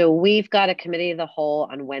 So we've got a committee of the whole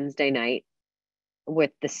on Wednesday night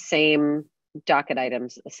with the same docket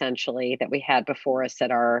items, essentially, that we had before us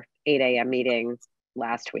at our 8 a.m. meeting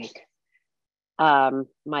last week.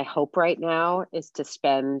 My hope right now is to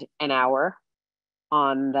spend an hour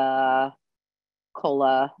on the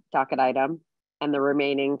COLA docket item and the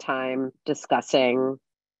remaining time discussing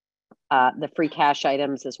the free cash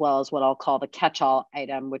items, as well as what I'll call the catch-all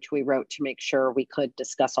item, which we wrote to make sure we could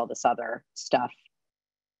discuss all this other stuff.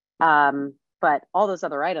 But all those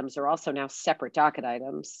other items are also now separate docket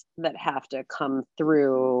items that have to come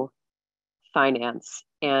through finance.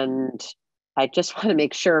 And I just want to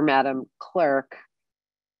make sure, Madam Clerk,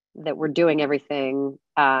 that we're doing everything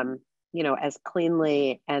as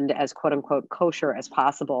cleanly and as quote unquote kosher as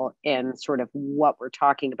possible in sort of what we're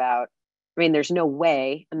talking about. I mean, there's no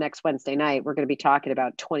way next Wednesday night we're going to be talking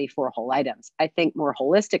about 24 whole items. I think more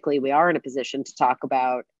holistically, we are in a position to talk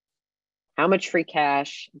about how much free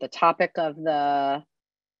cash, the topic of the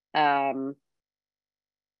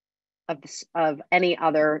of any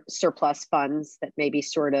other surplus funds that may be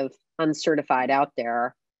sort of uncertified out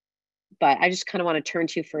there. But I just kind of want to turn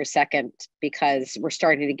to you for a second, because we're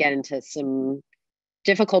starting to get into some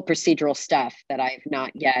difficult procedural stuff that I've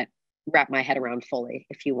not yet wrapped my head around fully,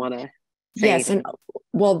 if you want to say yes, anything. and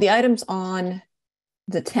well, the items on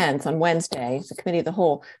the 10th, on Wednesday, the committee of the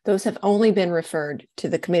whole, those have only been referred to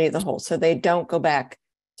the committee of the whole, so they don't go back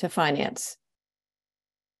to finance.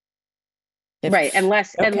 Right,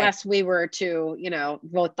 unless we were to,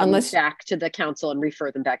 vote them back to the council and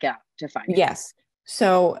refer them back out to finance. Yes.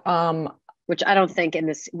 So, which I don't think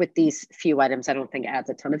with these few items, I don't think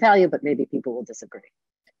adds a ton of value, but maybe people will disagree.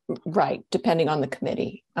 Right, depending on the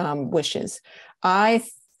committee wishes. I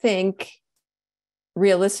think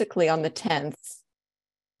realistically on the 10th,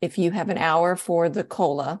 if you have an hour for the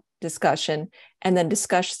COLA discussion and then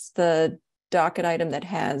discuss the docket item that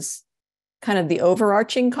has kind of the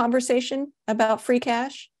overarching conversation about free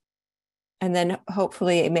cash, and then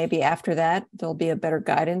hopefully maybe after that, there'll be a better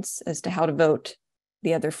guidance as to how to vote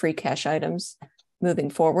the other free cash items. moving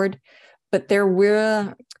forward. But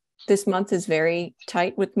this month is very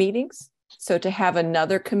tight with meetings. So to have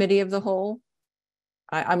another committee of the whole,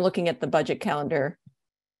 I'm looking at the budget calendar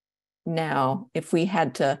now. If we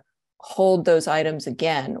had to hold those items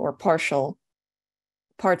again or partial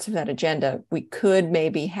parts of that agenda, we could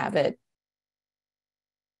maybe have it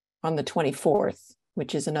on the 24th,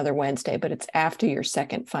 which is another Wednesday, but it's after your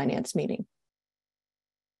second finance meeting.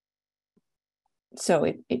 So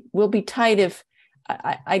it will be tight if,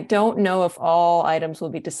 I don't know if all items will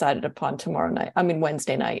be decided upon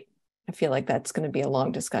Wednesday night. I feel like that's going to be a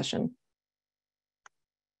long discussion.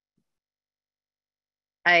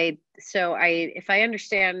 If I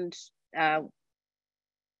understand, I'm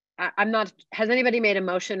not, has anybody made a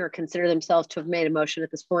motion or consider themselves to have made a motion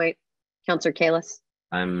at this point? Councillor Kalis?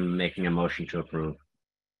 I'm making a motion to approve.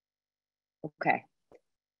 Okay.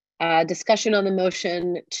 Discussion on the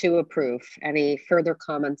motion to approve. Any further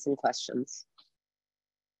comments and questions?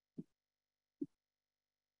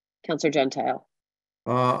 Councillor Gentile.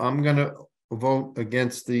 I'm going to vote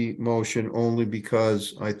against the motion only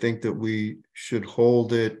because I think that we should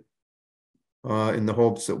hold it in the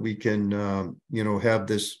hopes that we can, have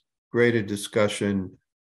this greater discussion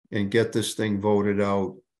and get this thing voted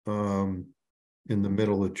out in the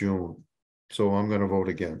middle of June. So I'm going to vote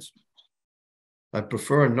against. I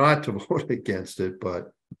prefer not to vote against it,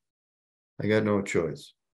 but I got no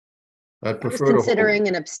choice. I prefer I was considering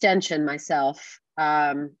an abstention myself,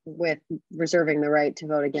 with reserving the right to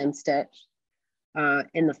vote against it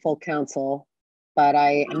in the full council, but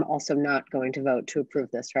I am also not going to vote to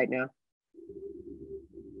approve this right now.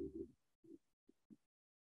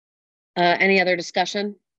 Any other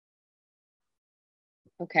discussion?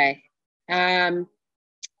 Okay. Councillor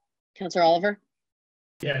Oliver?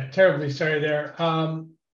 Yeah, terribly sorry there.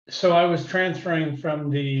 So I was transferring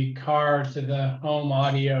from the car to the home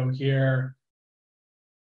audio here.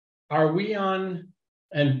 Are we on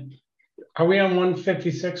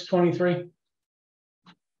 156.23?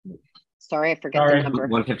 Sorry, I forget the number.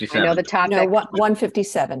 157. I know the topic. No,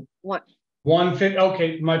 157. 150.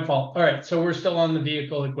 Okay, my fault. All right, so we're still on the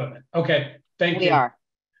vehicle equipment. Okay, thank you. We are.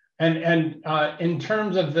 And in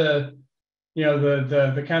terms of the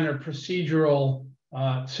kind of procedural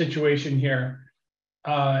situation here,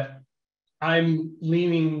 I'm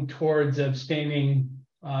leaning towards abstaining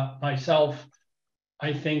myself.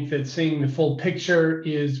 I think that seeing the full picture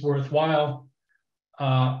is worthwhile.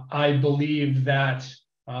 I believe that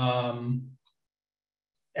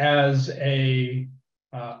as a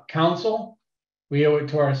council, we owe it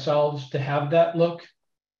to ourselves to have that look.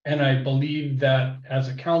 And I believe that as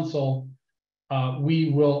a council, we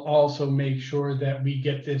will also make sure that we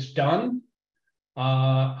get this done.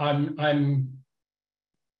 I'm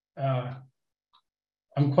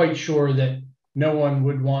quite sure that no one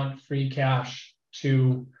would want free cash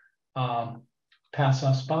to pass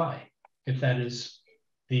us by, if that is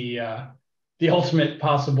the ultimate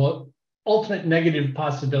negative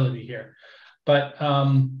possibility here. But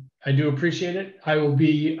I do appreciate it. I will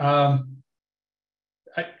be.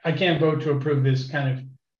 I can't vote to approve this kind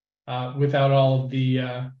of without all of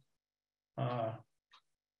the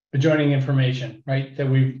adjoining information, right? That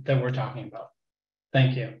we're talking about.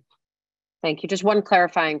 Thank you. Thank you. Just one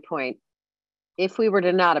clarifying point. If we were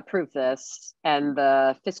to not approve this and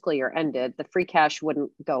the fiscal year ended, the free cash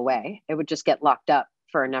wouldn't go away. It would just get locked up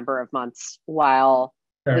for a number of months while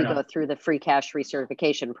we go through the free cash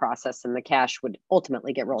recertification process, and the cash would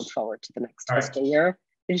ultimately get rolled forward to the next fiscal year.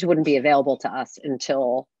 It just wouldn't be available to us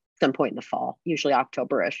until some point in the fall, usually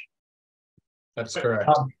October-ish. That's correct.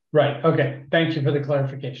 Right. Okay. Thank you for the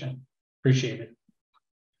clarification. Appreciate it.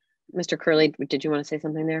 Mr. Curley, did you want to say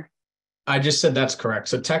something there? I just said that's correct.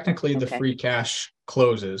 So technically the free cash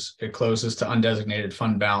closes. It closes to undesignated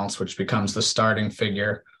fund balance, which becomes the starting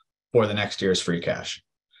figure for the next year's free cash.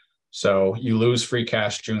 So you lose free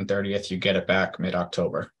cash June 30th, you get it back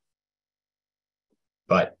mid-October.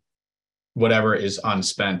 But whatever is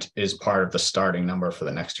unspent is part of the starting number for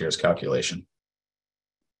the next year's calculation.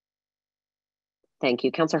 Thank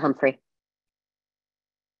you. Councillor Humphrey.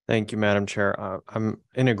 Thank you, Madam Chair. I'm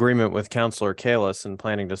in agreement with Councillor Kalis and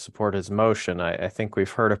planning to support his motion. I think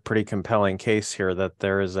we've heard a pretty compelling case here that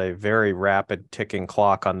there is a very rapid ticking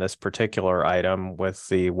clock on this particular item with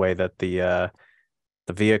the way that the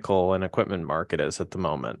vehicle and equipment market is at the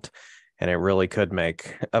moment. And it really could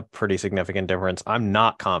make a pretty significant difference. I'm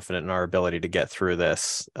not confident in our ability to get through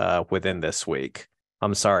this within this week.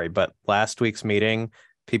 I'm sorry, but last week's meeting,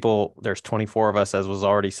 there's 24 of us, as was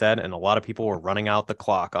already said, and a lot of people were running out the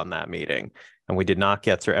clock on that meeting, and we did not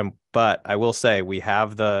get through. But I will say we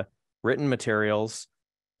have the written materials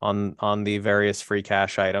on the various free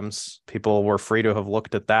cash items. People were free to have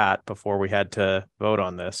looked at that before we had to vote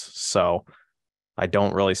on this. So I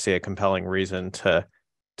don't really see a compelling reason to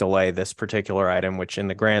delay this particular item, which in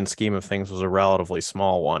the grand scheme of things was a relatively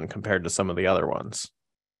small one compared to some of the other ones.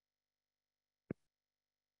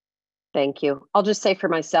 Thank you. I'll just say for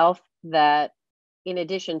myself that in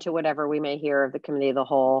addition to whatever we may hear of the committee of the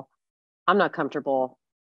whole, I'm not comfortable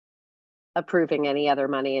approving any other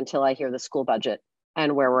money until I hear the school budget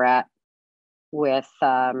and where we're at with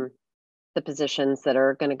the positions that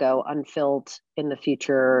are going to go unfilled in the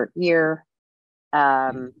future year.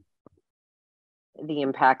 The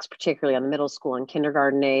impacts, particularly on the middle school and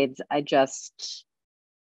kindergarten aides.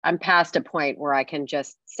 I'm past a point where I can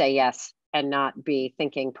just say yes and not be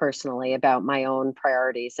thinking personally about my own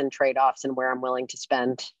priorities and trade-offs and where I'm willing to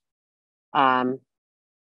spend our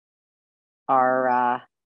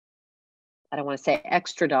I don't want to say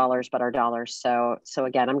extra dollars, but our dollars. So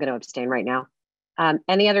again, I'm going to abstain right now.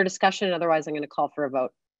 Any other discussion? Otherwise, I'm going to call for a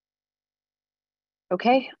vote.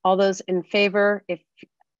 Okay, all those in favor, if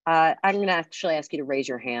I'm going to actually ask you to raise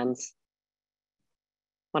your hands.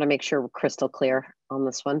 I want to make sure we're crystal clear on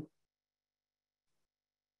this one.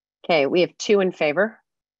 Okay, we have 2 in favor.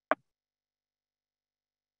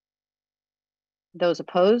 Those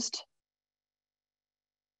opposed?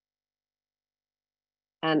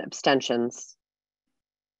 And abstentions.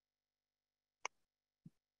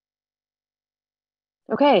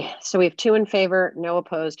 Okay, so we have 2 in favor, no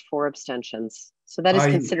opposed, 4 abstentions. So that is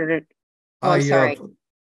considered. I'm sorry.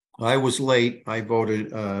 I was late. I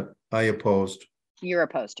voted. I opposed. You're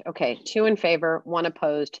opposed. Okay, 2 in favor, 1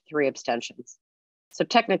 opposed, 3 abstentions. So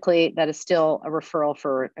technically, that is still a referral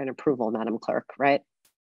for an approval, Madam Clerk, right?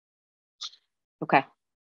 Okay.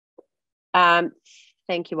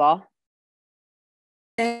 Thank you all.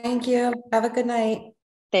 Thank you. Have a good night.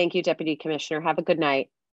 Thank you, Deputy Commissioner. Have a good night.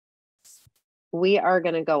 We are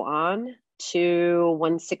going to go on to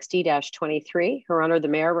 160-23. Her Honor, the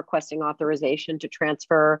Mayor requesting authorization to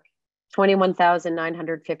transfer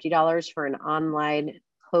 $21,950 for an online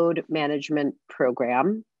code management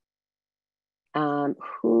program.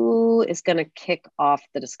 Who is going to kick off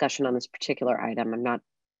the discussion on this particular item? I'm not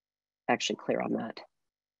actually clear on that.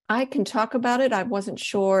 I can talk about it. I wasn't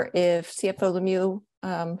sure if CFO Lemieux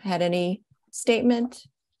had any statement.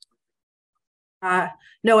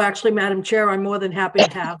 No, actually, Madam Chair, I'm more than happy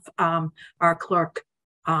to have our clerk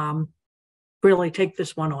really take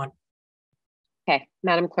this one on. Okay,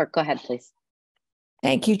 Madam Clerk, go ahead, please.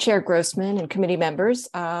 Thank you, Chair Grossman and committee members.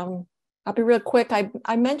 I'll be real quick.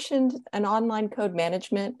 I mentioned an online code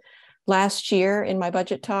management last year in my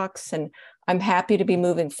budget talks, and I'm happy to be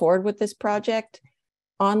moving forward with this project.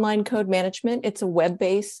 Online code management, it's a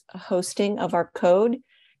web-based hosting of our code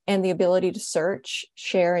and the ability to search,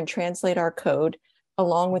 share, and translate our code,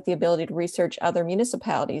 along with the ability to research other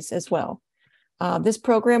municipalities as well. This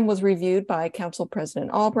program was reviewed by Council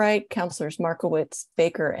President Albright, Councilors Markowitz,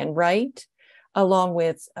 Baker, and Wright, along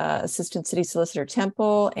with Assistant City Solicitor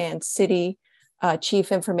Temple and City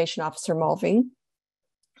Chief Information Officer Mulvey.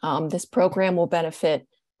 This program will benefit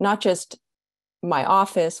not just my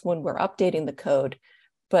office when we're updating the code,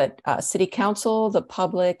 but City Council, the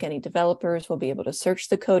public, any developers will be able to search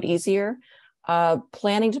the code easier.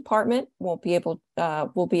 Planning Department will be able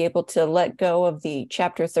to let go of the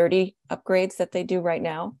Chapter 30 upgrades that they do right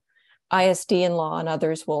now. ISD and law and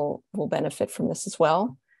others will benefit from this as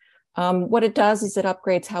well. What it does is it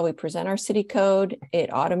upgrades how we present our city code. It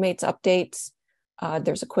automates updates.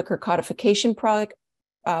 There's a quicker codification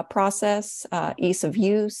process, ease of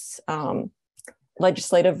use,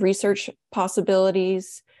 legislative research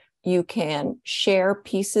possibilities. You can share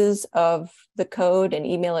pieces of the code and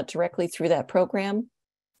email it directly through that program.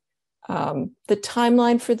 The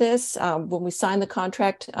timeline for this, when we sign the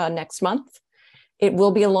contract next month, it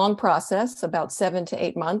will be a long process, about 7 to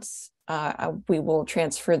 8 months. We will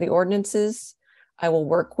transfer the ordinances. I will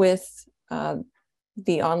work with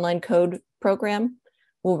the online code program.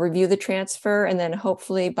 We'll review the transfer, and then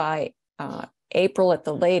hopefully by April at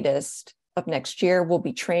the latest of next year, we'll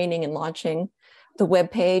be training and launching the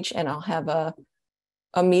webpage, and I'll have a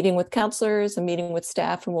meeting with counselors, a meeting with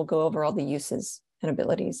staff, and we'll go over all the uses and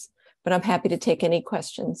abilities. But I'm happy to take any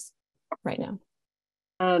questions right now.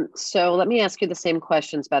 So let me ask you the same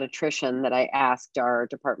questions about attrition that I asked our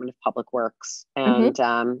Department of Public Works. And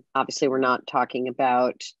obviously we're not talking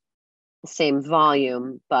about the same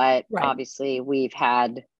volume, but obviously we've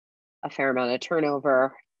had a fair amount of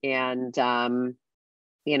turnover and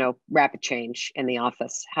rapid change in the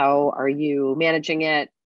office. How are you managing it?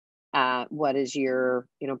 What is your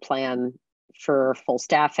plan for full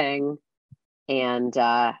staffing? And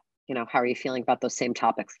how are you feeling about those same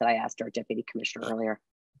topics that I asked our deputy commissioner earlier?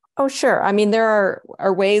 Oh, sure. I mean, there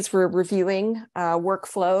are ways we're reviewing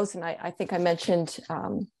workflows. And I think I mentioned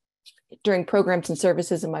during programs and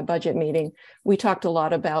services in my budget meeting, we talked a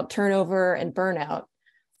lot about turnover and burnout.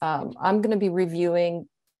 I'm going to be reviewing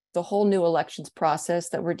the whole new elections process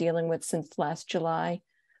that we're dealing with since last July,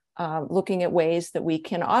 looking at ways that we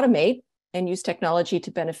can automate and use technology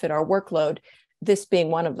to benefit our workload, this being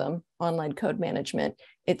one of them, online code management.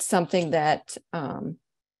 It's something that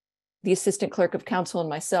the assistant clerk of council and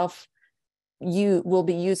myself will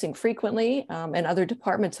be using frequently, and other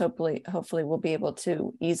departments hopefully will be able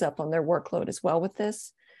to ease up on their workload as well with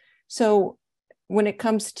this. So when it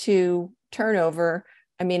comes to turnover,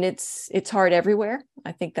 I mean, it's hard everywhere.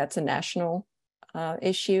 I think that's a national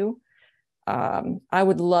issue. I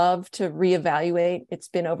would love to reevaluate. It's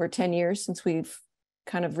been over 10 years since we've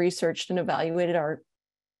kind of researched and evaluated our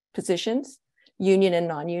positions, union and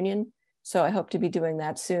non-union. So I hope to be doing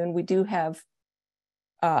that soon. We do have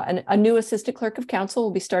a new assistant clerk of council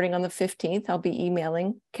will be starting on the 15th. I'll be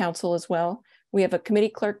emailing council as well. We have a committee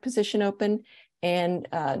clerk position open, and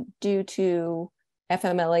due to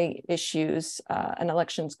FMLA issues, an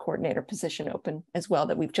elections coordinator position open as well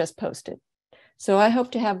that we've just posted. So I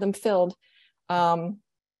hope to have them filled.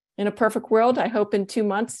 In a perfect world, I hope in 2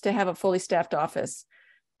 months to have a fully staffed office.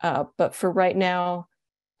 But for right now,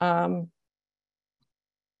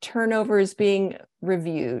 turnover is being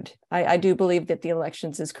reviewed. I do believe that the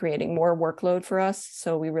elections is creating more workload for us.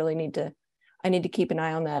 So we really I need to keep an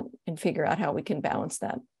eye on that and figure out how we can balance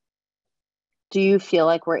that. Do you feel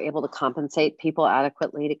like we're able to compensate people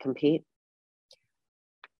adequately to compete?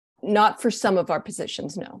 Not for some of our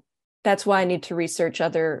positions, no. That's why I need to research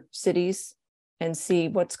other cities and see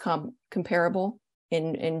what's comparable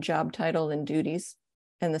in job title and duties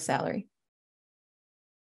and the salary.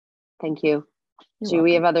 Thank you. You're Do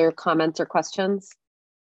we welcome. have other comments or questions?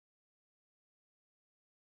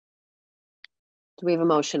 Do we have a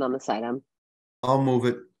motion on this item? I'll move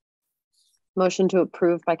it. Motion to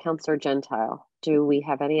approve by Councillor Gentile. Do we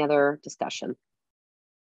have any other discussion?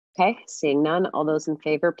 Okay, seeing none, all those in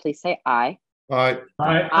favor, please say aye. Aye.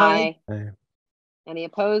 Aye. Aye. Any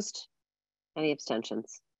opposed? Any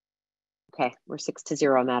abstentions? Okay, we're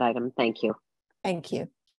 6-0 on that item. Thank you. Thank you.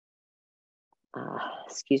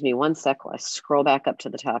 Excuse me 1 sec while I scroll back up to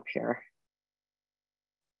the top here.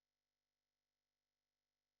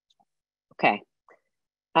 Okay.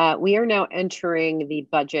 We are now entering the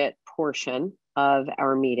budget portion of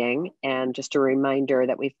our meeting. And just a reminder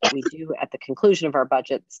that we do at the conclusion of our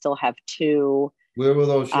budget still have two. Where were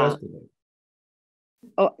those yesterday?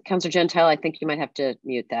 Oh, Councillor Gentile, I think you might have to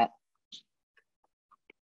mute that.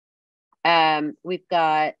 We've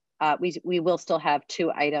got, we will still have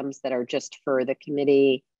 2 items that are just for the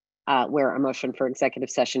committee where a motion for executive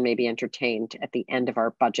session may be entertained at the end of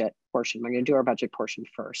our budget portion. We're going to do our budget portion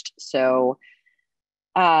first. So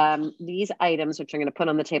these items, which I'm going to put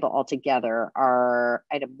on the table all together, are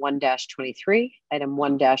item 1-23, item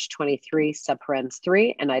 1-23 subparens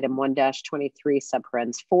 3, and item 1-23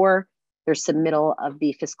 subparens 4. There's submittal of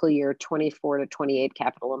the fiscal year 24 to 28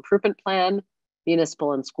 capital improvement plan,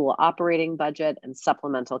 municipal and school operating budget, and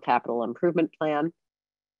supplemental capital improvement plan.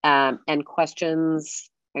 And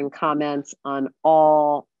questions and comments on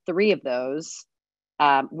all 3 of those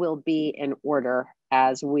will be in order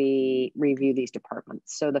as we review these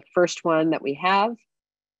departments. So the first one that we have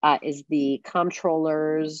is the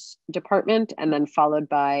comptroller's department, and then followed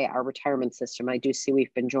by our retirement system. I do see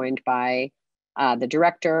we've been joined by the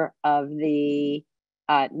director of the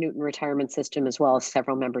Newton retirement system, as well as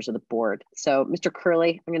several members of the board. So Mr.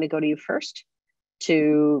 Curley, I'm going to go to you first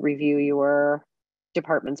to review your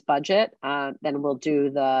department's budget. Then we'll do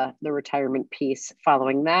the retirement piece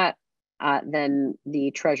following that. Then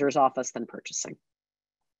the treasurer's office, then purchasing.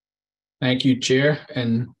 Thank you, Chair,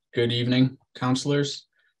 and good evening, councilors.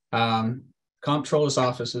 Comptroller's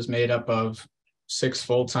office is made up of 6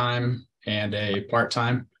 full-time and a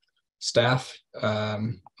part-time staff.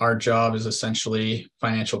 Our job is essentially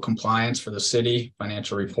financial compliance for the city,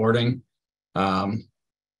 financial reporting, the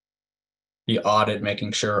audit,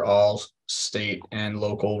 making sure all state and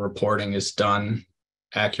local reporting is done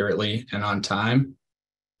accurately and on time.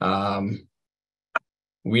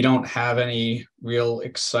 We don't have any real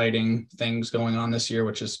exciting things going on this year,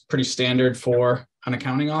 which is pretty standard for an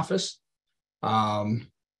accounting office.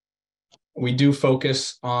 We do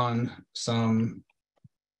focus on some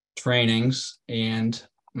trainings, and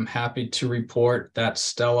I'm happy to report that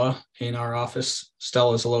Stella in our office,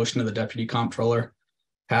 Stella Zaloshina, the Deputy Comptroller,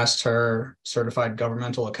 passed her Certified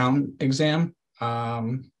Governmental Accountant exam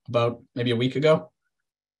about maybe a week ago.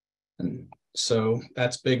 And So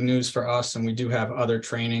that's big news for us. And we do have other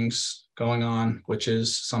trainings going on, which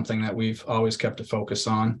is something that we've always kept a focus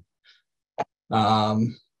on.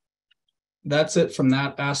 That's it from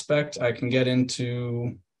that aspect. I can get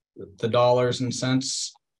into the dollars and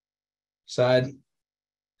cents side.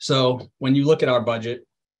 So when you look at our budget,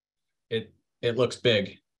 it looks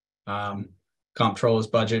big. Comptroller's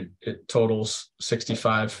budget, it totals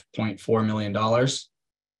 $65.4 million.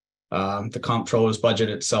 The comptroller's budget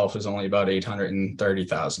itself is only about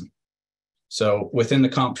 $830,000. So within the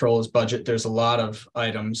comptroller's budget, there's a lot of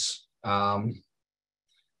items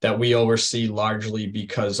that we oversee largely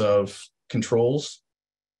because of controls.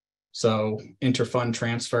 So interfund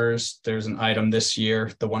transfers, there's an item this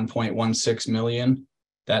year, the 1.16 million,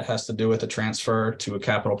 that has to do with a transfer to a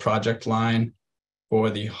capital project line for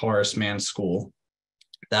the Horace Mann School.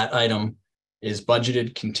 That item is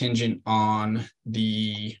budgeted contingent on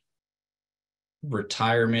the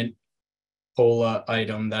retirement COLA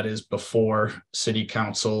item that is before City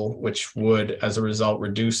Council, which would, as a result,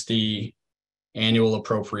 reduce the annual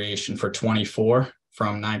appropriation for 24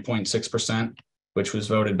 from 9.6%, which was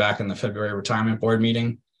voted back in the February Retirement Board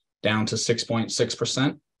meeting, down to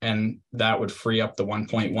 6.6%. And that would free up the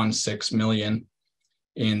 1.16 million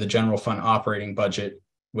in the general fund operating budget,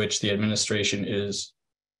 which the administration is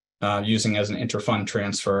using as an interfund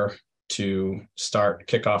transfer to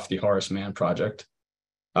kick off the Horace Mann project.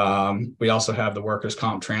 We also have the workers'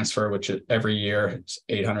 comp transfer, which every year it's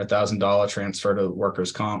 $800,000 transfer to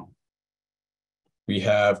workers' comp. We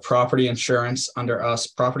have property insurance under us.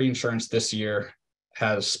 Property insurance this year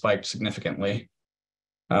has spiked significantly.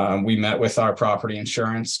 We met with our property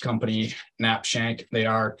insurance company, Knapshank. They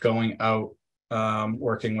are going out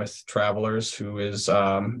working with Travelers, who is,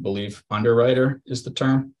 I believe, underwriter is the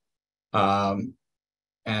term.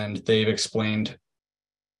 And they've explained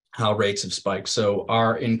how rates have spiked. So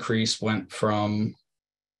our increase went from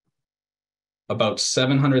about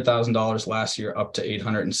 $700,000 last year up to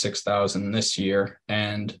 $806,000 this year.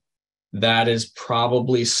 And that is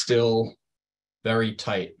probably still very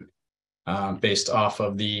tight based off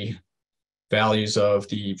of the values of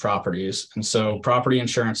the properties. And so property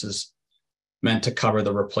insurance is meant to cover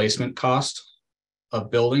the replacement cost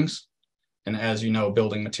of buildings. And as you know,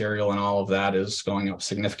 building material and all of that is going up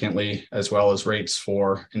significantly, as well as rates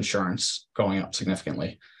for insurance going up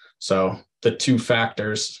significantly. So the two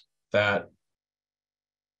factors that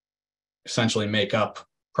essentially make up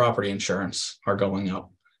property insurance are going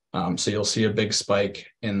up. So you'll see a big spike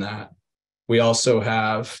in that. We also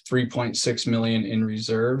have 3.6 million in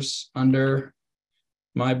reserves under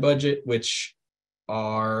my budget, which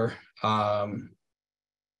are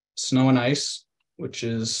snow and ice, which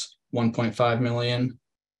is 1.5 million,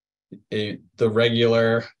 the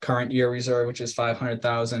regular current year reserve, which is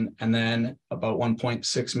 500,000, and then about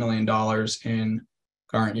 $1.6 million in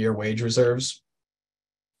current year wage reserves.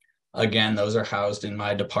 Again, those are housed in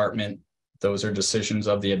my department. Those are decisions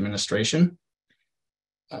of the administration.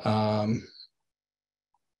 And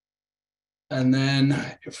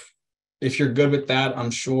then if you're good with that,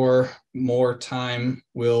 I'm sure more time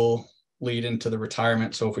will lead into the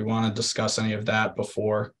retirement. So if we want to discuss any of that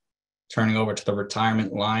before turning over to the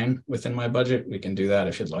retirement line within my budget, we can do that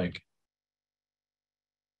if you'd like.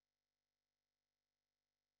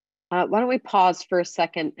 Why don't we pause for a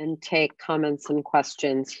second and take comments and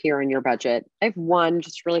questions here on your budget? I have one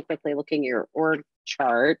just really quickly looking at your org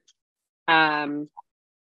chart.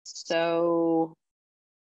 So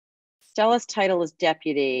Stella's title is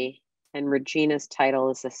deputy and Regina's title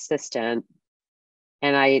is assistant.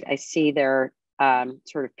 And I see they're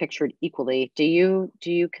sort of pictured equally. Do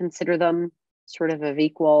you consider them sort of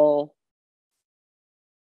equal?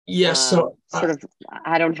 Yes. So sort of,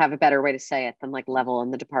 I don't have a better way to say it than like level in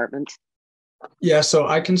the department. Yeah. So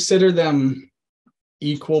I consider them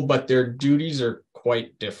equal, but their duties are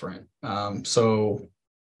quite different. So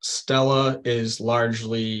Stella is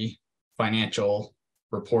largely financial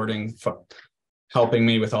reporting, helping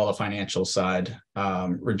me with all the financial side.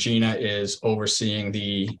 Regina is overseeing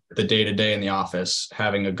the day-to-day in the office,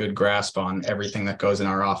 having a good grasp on everything that goes in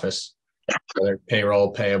our office, whether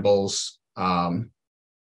payroll, payables,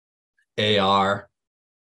 AR,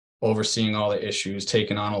 overseeing all the issues,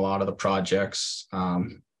 taking on a lot of the projects,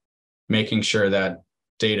 making sure that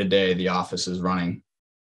day-to-day the office is running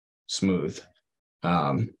smooth.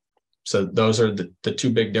 So those are the two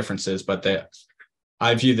big differences, but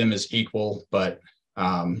I view them as equal, but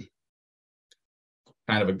kind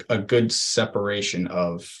of a good separation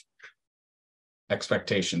of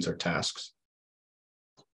expectations or tasks.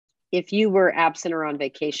 If you were absent or on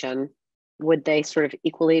vacation, would they sort of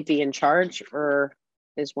equally be in charge, or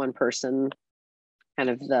is one person kind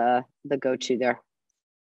of the go-to there?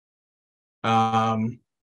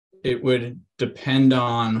 It would depend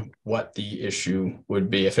on what the issue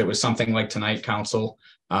would be. If it was something like tonight, council,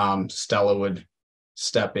 Stella would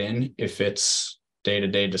step in. If it's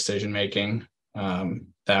day-to-day decision-making,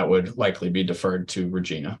 that would likely be deferred to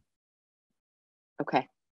Regina. Okay.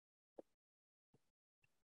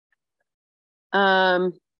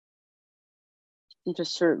 I'm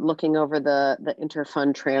just sort of looking over the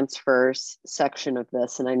interfund transfers section of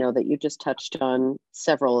this, and I know that you just touched on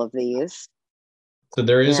several of these. So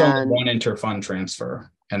there is only one interfund transfer,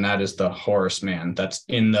 and that is the Horace Mann. That's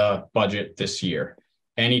in the budget this year.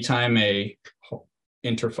 Anytime a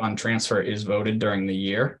interfund transfer is voted during the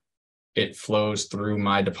year, it flows through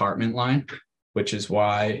my department line, which is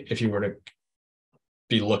why if you were to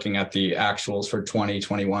be looking at the actuals for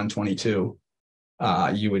 2021, 22,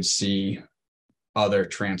 you would see other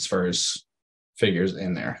transfers figures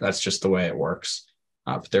in there. That's just the way it works.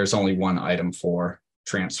 But there's only one item for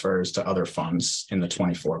transfers to other funds in the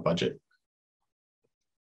 24 budget.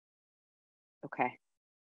 Okay.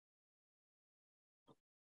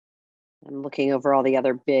 I'm looking over all the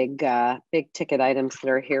other big ticket items that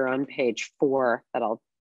are here on page 4 that I'll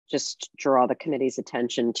just draw the committee's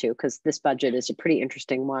attention to, because this budget is a pretty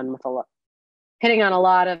interesting one with a lot hitting on a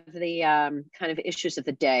lot of the kind of issues of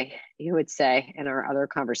the day, you would say, in our other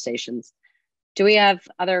conversations. Do we have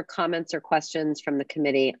other comments or questions from the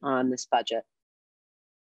committee on this budget?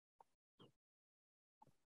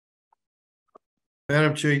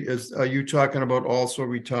 Madam Chair, are you talking about also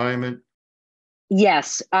retirement?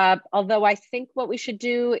 Yes, although I think what we should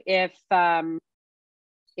do if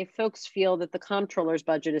folks feel that the comptroller's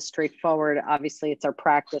budget is straightforward, obviously it's our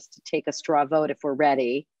practice to take a straw vote if we're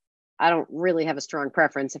ready. I don't really have a strong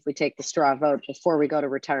preference if we take the straw vote before we go to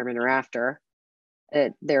retirement or after.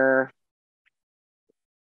 I'll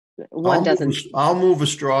move a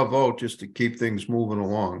straw vote just to keep things moving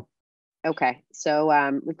along. Okay, so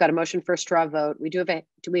we've got a motion for a straw vote. We do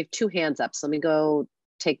we have 2 hands up? So let me go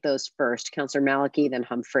take those first. Councillor Malachy, then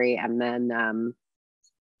Humphrey, and then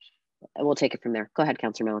we'll take it from there. Go ahead,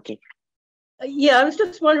 Councillor Malachy. Yeah, I was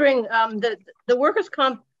just wondering, the workers'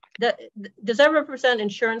 comp, does that represent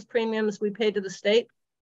insurance premiums we pay to the state?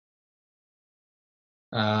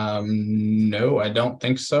 No, I don't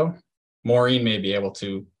think so. Maureen may be able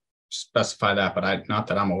to specify that, but not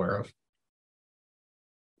that I'm aware of.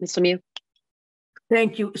 Ms. Lemieux?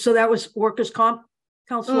 Thank you. So that was workers' comp,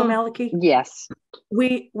 Councilor Malachy? Yes.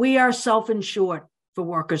 We are self-insured for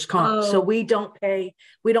workers' comp, so we don't pay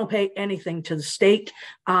anything to the state.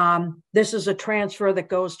 This is a transfer that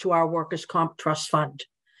goes to our workers' comp trust fund.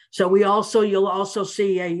 So you'll also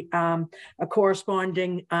see a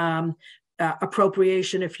corresponding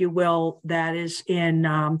appropriation, if you will, that is in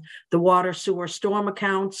the water, sewer, storm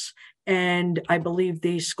accounts, and I believe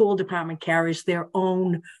the school department carries their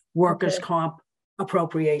own workers' comp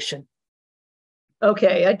appropriation.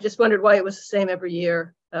 Okay, I just wondered why it was the same every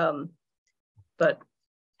year. But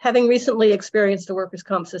having recently experienced the workers'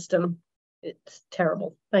 comp system, it's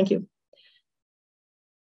terrible. Thank you.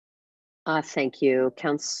 Thank you.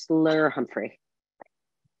 Councillor Humphrey.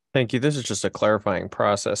 Thank you. This is just a clarifying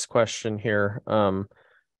process question here.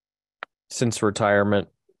 Since retirement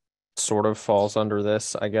sort of falls under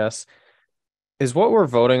this, I guess, is what we're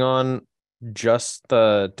voting on just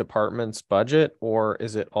the department's budget, or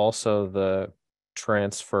is it also the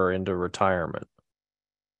transfer into retirement?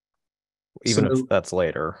 Even if that's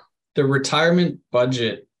later. The retirement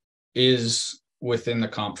budget is within the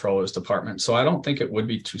comptroller's department, so I don't think it would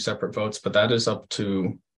be 2 separate votes, but that is up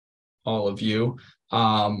to all of you.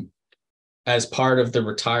 As part of the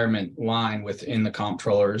retirement line within the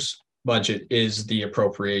comptroller's budget is the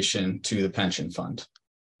appropriation to the pension fund,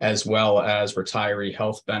 as well as retiree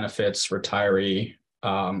health benefits, retiree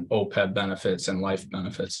OPEB benefits, and life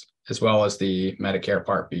benefits, as well as the Medicare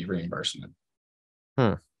Part B reimbursement.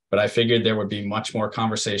 But I figured there would be much more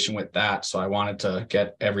conversation with that, so I wanted to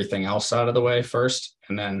get everything else out of the way first,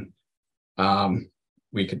 and then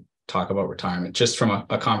we could talk about retirement, just from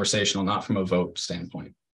a conversational, not from a vote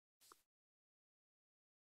standpoint.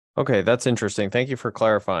 Okay, that's interesting. Thank you for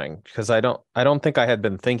clarifying, because I don't think I had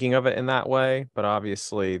been thinking of it in that way, but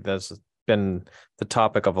obviously that's been the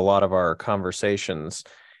topic of a lot of our conversations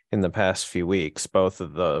in the past few weeks, both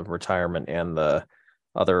of the retirement and the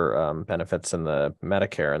other benefits in the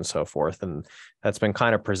Medicare and so forth. And that's been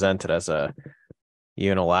kind of presented as a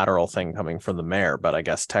unilateral thing coming from the mayor, but I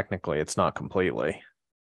guess technically it's not completely.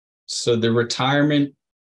 So the retirement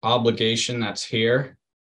obligation that's here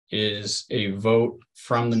is a vote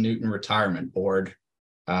from the Newton Retirement Board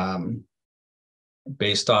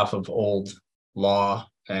based off of old law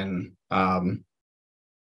and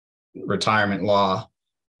retirement law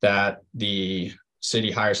that the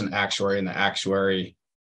city hires an actuary, and the actuary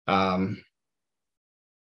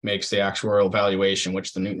makes the actuarial valuation,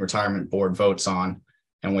 which the Newton Retirement Board votes on.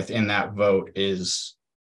 And within that vote is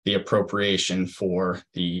the appropriation for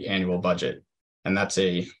the annual budget. And that's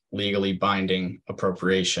a legally binding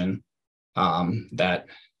appropriation that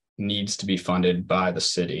needs to be funded by the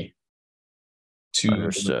city to the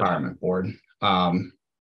retirement board.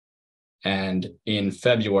 And in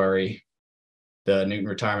February, the Newton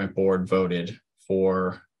Retirement Board voted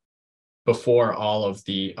for, before all of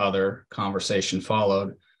the other conversation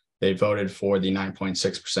followed, they voted for the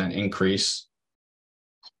 9.6% increase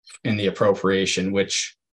in the appropriation,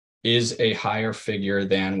 which is a higher figure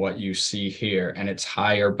than what you see here. And it's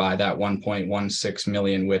higher by that 1.16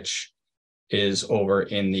 million, which is over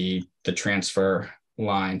in the transfer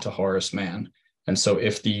line to Horace Mann. And so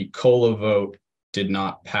if the COLA vote did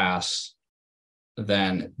not pass,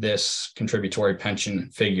 then this contributory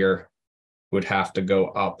pension figure would have to go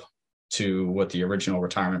up to what the original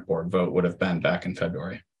retirement board vote would have been back in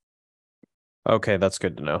February. Okay, that's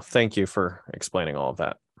good to know. Thank you for explaining all of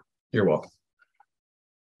that. You're welcome.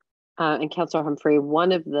 And Councilor Humphrey,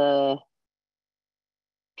 one of the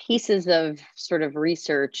pieces of sort of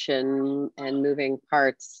research and moving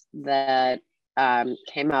parts that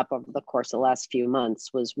came up over the course of the last few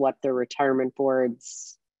months was what the retirement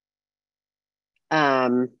board's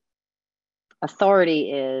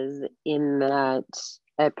authority is, in that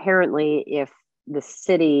apparently if the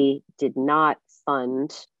city did not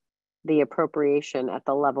fund the appropriation at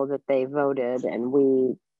the level that they voted, and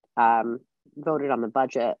we voted on the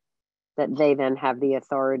budget, that they then have the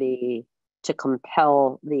authority to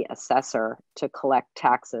compel the assessor to collect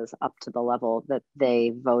taxes up to the level that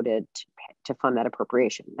they voted to fund that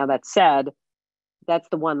appropriation. Now, that said, that's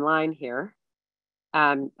the one line here.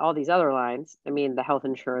 All these other lines, I mean, the health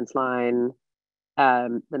insurance line,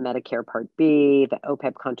 the Medicare Part B, the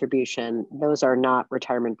OPEB contribution, those are not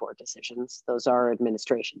retirement board decisions. Those are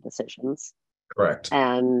administration decisions. Correct.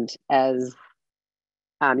 And as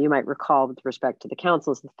you might recall, with respect to the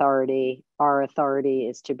council's authority, our authority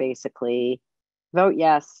is to basically vote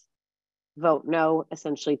yes, vote no,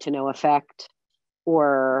 essentially to no effect,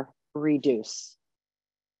 or reduce,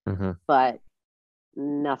 but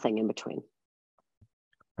nothing in between.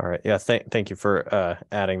 All right. Yeah. Thank you for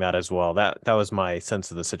adding that as well. That was my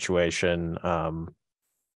sense of the situation.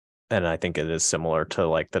 And I think it is similar to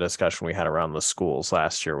like the discussion we had around the schools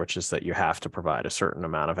last year, which is that you have to provide a certain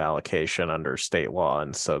amount of allocation under state law.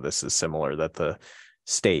 And so this is similar, that the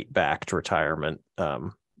state backed retirement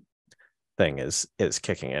thing is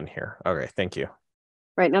kicking in here. Okay. Thank you.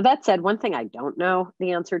 Right. Now, that said, one thing I don't know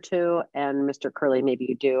the answer to, and Mr. Curley, maybe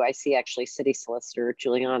you do. I see actually City Solicitor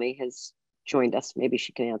Giuliani has joined us. Maybe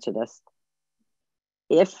she can answer this.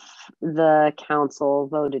 If the council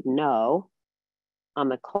voted no on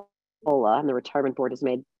the COLA, and the retirement board has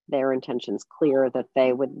made their intentions clear that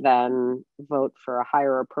they would then vote for a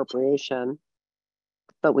higher appropriation,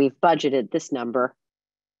 but we've budgeted this number,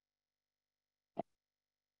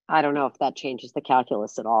 I don't know if that changes the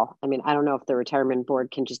calculus at all. I mean, I don't know if the retirement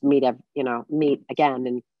board can just meet again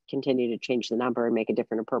and continue to change the number and make a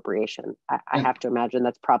different appropriation. I have to imagine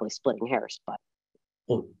that's probably splitting hairs, but.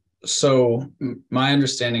 Well, so my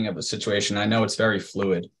understanding of the situation, I know it's very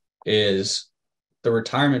fluid, is the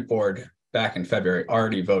retirement board back in February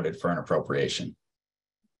already voted for an appropriation.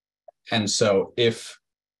 And so if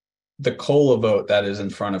the COLA vote that is in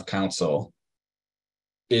front of council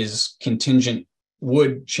is contingent,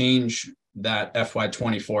 would change that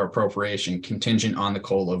FY24 appropriation contingent on the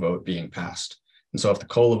COLA vote being passed. And so if the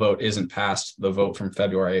COLA vote isn't passed, the vote from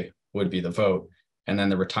February would be the vote. And then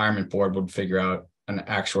the retirement board would figure out an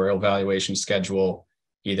actuarial valuation schedule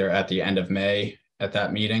either at the end of May at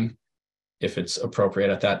that meeting, if it's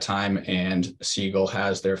appropriate at that time, and Siegel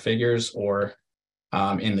has their figures, or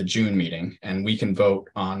in the June meeting. And we can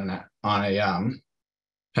vote on a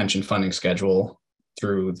pension funding schedule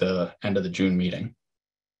through the end of the June meeting.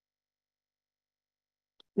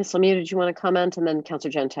 Ms. Lemieux, did you want to comment? And then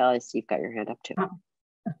Councilor Gentile, I see you've got your hand up too.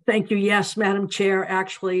 Thank you. Yes, Madam Chair.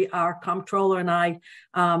 Actually, our comptroller and I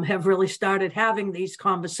have really started having these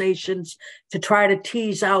conversations to try to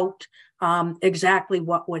tease out exactly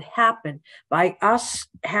what would happen. By us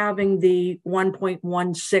having the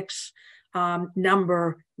 1.16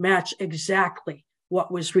 number match exactly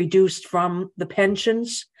what was reduced from the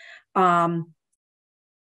pensions,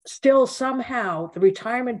 still somehow the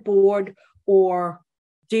retirement board or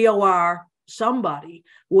DOR, somebody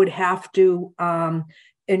would have to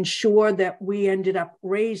ensure that we ended up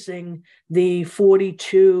raising the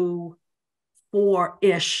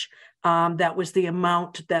 42.4-ish That was the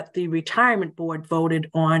amount that the retirement board voted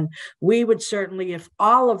on. We would certainly, if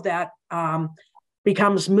all of that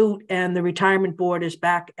becomes moot and the retirement board is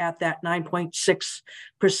back at that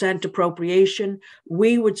 9.6% appropriation,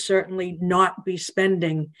 we would certainly not be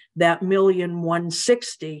spending that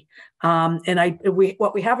 $1,160,000. And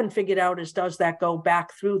what we haven't figured out is, does that go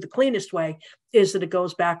back through? The cleanest way is that it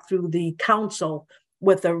goes back through the council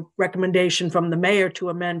with a recommendation from the mayor to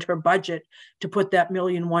amend her budget to put that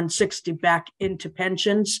 $1,160,000 back into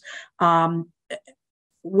pensions.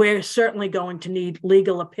 We're certainly going to need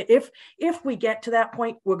legal opinion. If we get to that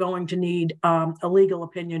point, we're going to need a legal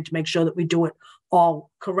opinion to make sure that we do it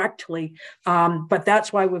all correctly. But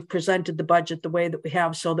that's why we've presented the budget the way that we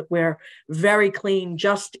have, so that we're very clean,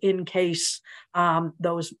 just in case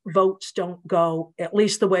those votes don't go at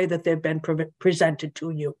least the way that they've been presented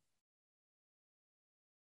to you.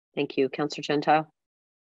 Thank you, Councillor Gentile.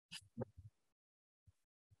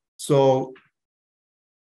 So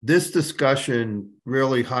this discussion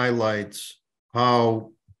really highlights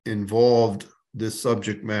how involved this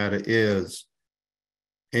subject matter is.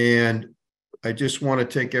 And I just want to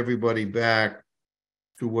take everybody back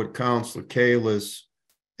to what Councillor Kalis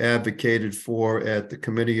advocated for at the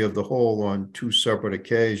Committee of the Whole on 2 separate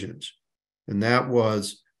occasions. And that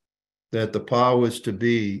was that the powers to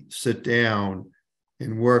be sit down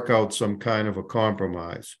and work out some kind of a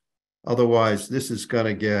compromise. Otherwise, this is going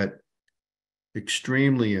to get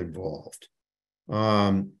extremely involved.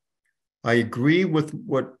 I agree with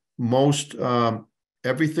what most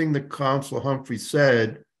everything that Councillor Humphrey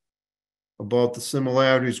said about the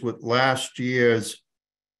similarities with last year's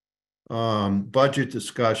budget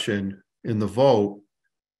discussion in the vote.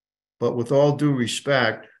 But with all due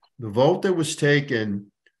respect, the vote that was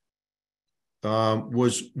taken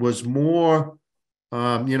was more,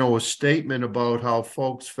 a statement about how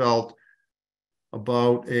folks felt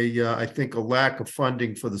about I think, a lack of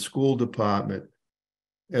funding for the school department.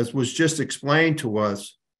 As was just explained to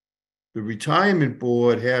us, the retirement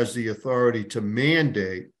board has the authority to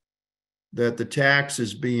mandate that the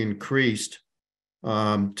taxes be increased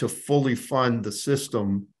to fully fund the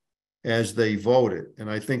system as they voted. And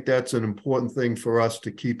I think that's an important thing for us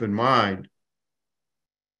to keep in mind.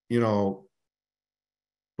 But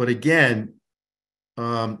again,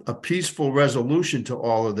 a peaceful resolution to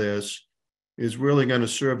all of this is really going to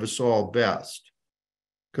serve us all best.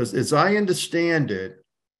 Because as I understand it,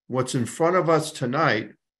 what's in front of us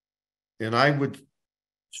tonight, and I would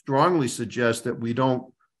strongly suggest that we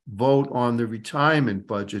don't vote on the retirement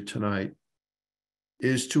budget tonight,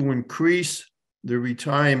 is to increase the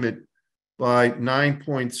retirement by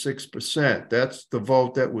 9.6%. That's the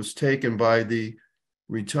vote that was taken by the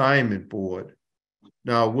retirement board.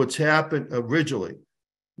 Now, what's happened originally?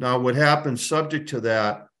 Now, what happened subject to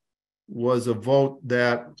that was a vote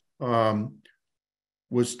that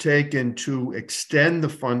was taken to extend the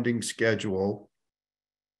funding schedule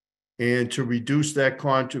and to reduce that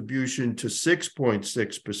contribution to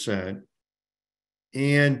 6.6%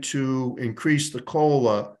 and to increase the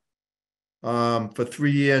COLA for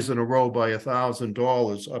 3 years in a row by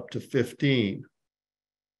 $1,000 up to 15.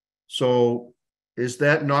 So is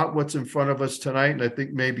that not what's in front of us tonight? And I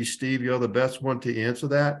think maybe, Steve, you're the best one to answer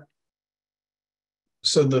that.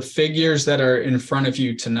 So the figures that are in front of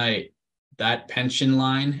you tonight, that pension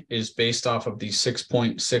line is based off of the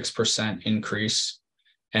 6.6% increase.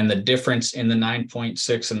 And the difference in the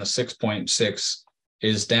 9.6 and the 6.6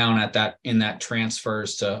 is down at that, in that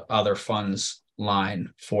transfers to other funds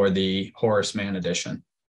line for the Horace Mann addition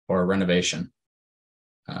or renovation.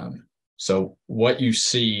 So what you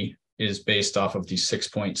see is based off of the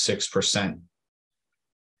 6.6%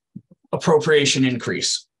 appropriation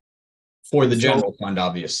increase for the general fund,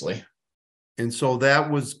 obviously. And so that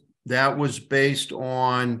was based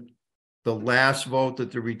on the last vote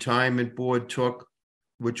that the retirement board took,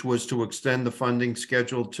 which was to extend the funding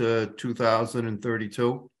schedule to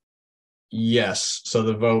 2032? Yes. So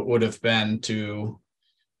the vote would have been to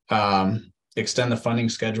extend the funding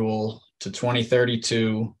schedule to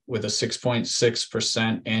 2032 with a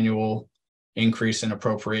 6.6% annual increase in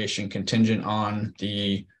appropriation contingent on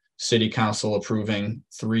the City Council approving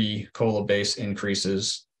 3 COLA base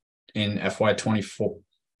increases in FY 24,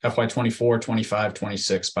 25,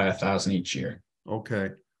 26 by 1,000 each year.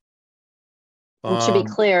 Okay. And to be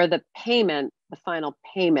clear, the final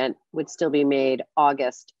payment would still be made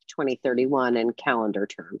August 2031 in calendar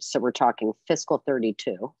terms. So we're talking fiscal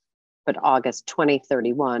 32, but August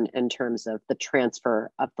 2031 in terms of the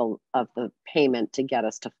transfer of the payment to get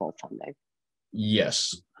us to full funding.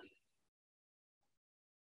 Yes.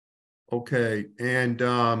 Okay, and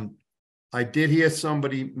I did hear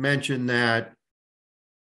somebody mention that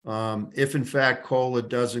if in fact COLA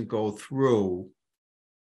doesn't go through,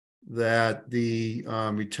 that the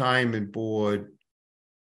retirement board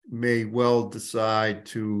may well decide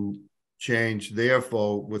to change their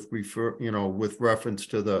vote with reference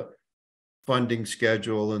to the funding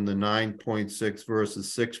schedule in the 9.6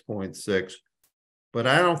 versus 6.6. But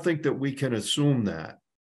I don't think that we can assume that.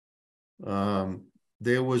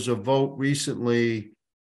 There was a vote recently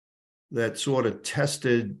that sort of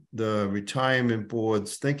tested the retirement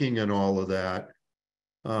board's thinking and all of that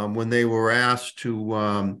when they were asked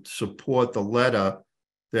to support the letter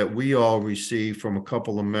that we all received from a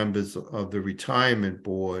couple of members of the retirement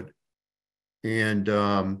board. And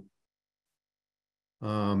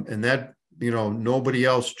that, nobody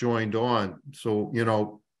else joined on. So,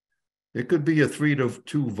 it could be a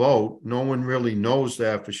 3-2 vote. No one really knows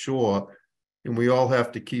that for sure. And we all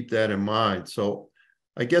have to keep that in mind. So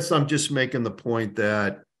I guess I'm just making the point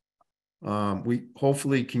that we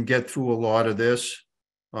hopefully can get through a lot of this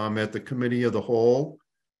at the committee of the whole.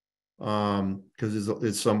 Because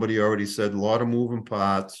as somebody already said, a lot of moving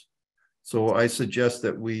parts. So I suggest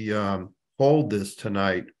that we hold this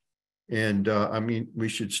tonight. And we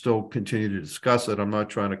should still continue to discuss it. I'm not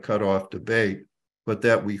trying to cut off debate, but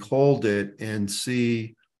that we hold it and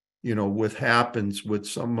see, what happens with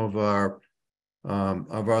some of our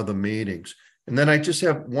other meetings. And then I just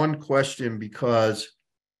have one question, because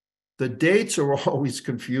the dates are always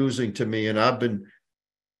confusing to me, and I've been,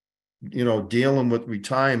 dealing with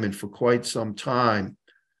retirement for quite some time.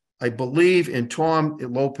 I believe, and Tom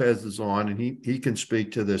Lopez is on, and he can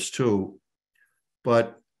speak to this too,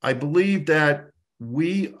 but I believe that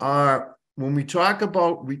when we talk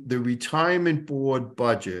about the retirement board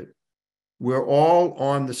budget, we're all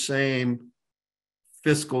on the same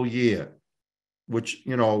fiscal year, which,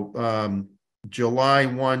 July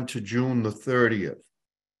 1 to June the 30th.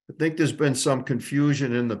 I think there's been some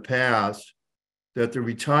confusion in the past that the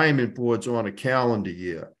retirement board's on a calendar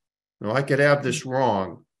year. Now, I could have this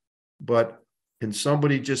wrong, but can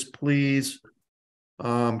somebody just please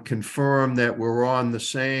confirm that we're on the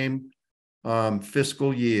same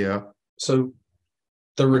fiscal year? So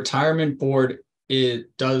the retirement board,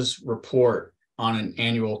 it does report on an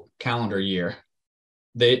annual calendar year.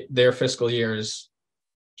 Their fiscal year is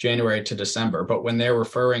January to December, but when they're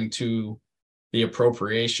referring to the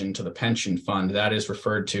appropriation to the pension fund, that is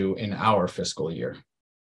referred to in our fiscal year.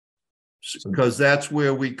 Because that's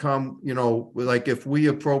where we come, like if we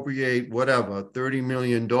appropriate whatever, $30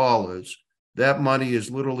 million, that money is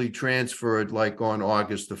literally transferred like on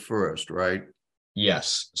August the 1st, right?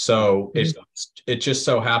 Yes. So it just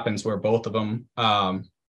so happens where both of them,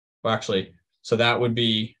 so that would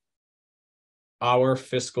be our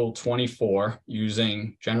fiscal 24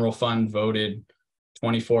 using general fund voted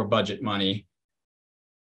 24 budget money.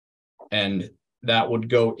 And that would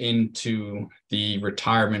go into the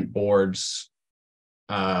retirement boards,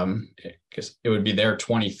 because it would be their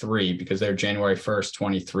 23, because they're January 1st,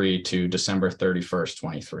 23 to December 31st,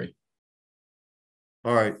 23.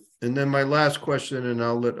 All right. And then my last question, and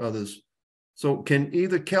I'll let others. So can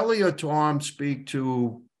either Kelly or Tom speak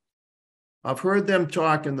to, I've heard them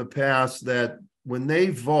talk in the past that when they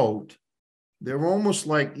vote, they're almost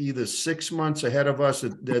like either 6 months ahead of us,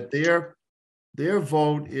 that their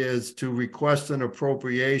vote is to request an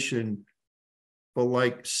appropriation for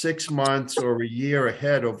like 6 months or a year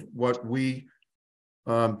ahead of what we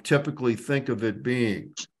typically think of it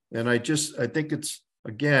being. And I think it's,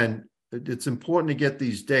 again, it's important to get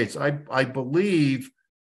these dates. I believe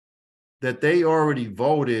that they already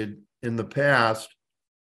voted in the past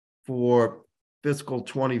for fiscal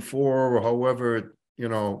 24 or however,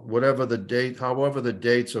 whatever the date, however the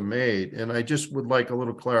dates are made. And I just would like a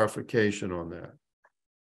little clarification on that.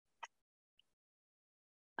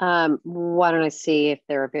 Why don't I see if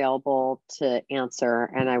they're available to answer?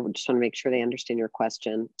 And I just want to make sure they understand your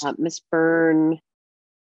question. Ms. Byrne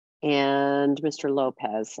and Mr.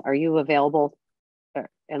 Lopez, are you available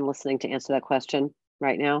and listening to answer that question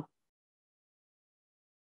right now?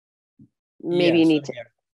 Maybe yes, you need to.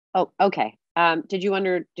 Oh, okay. Did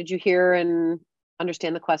you hear and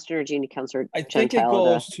understand the question, or do you need Councilor Gentile? I think it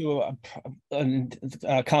goes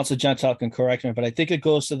to Councilor Gentile can correct me, but I think it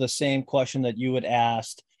goes to the same question that you had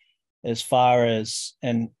asked, as far as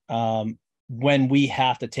when we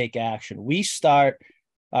have to take action. We start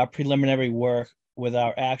our preliminary work with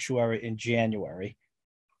our actuary in January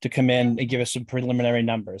to come in and give us some preliminary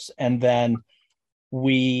numbers, and then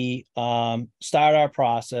we start our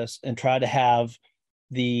process and try to have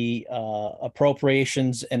the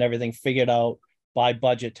appropriations and everything figured out by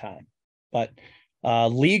budget time. But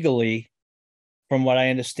legally, from what I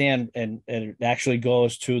understand, and it actually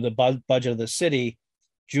goes to the budget of the city,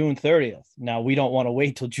 June 30th. Now, we don't want to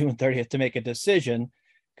wait till June 30th to make a decision,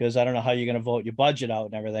 because I don't know how you're going to vote your budget out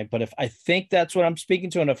and everything. But if I think that's what I'm speaking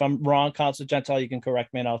to, and if I'm wrong, Councilor Gentile, you can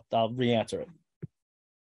correct me and I'll re-answer it.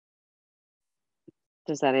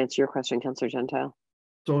 Does that answer your question, Councilor Gentile?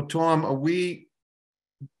 So Tom,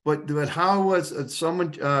 but how was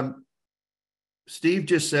someone, Steve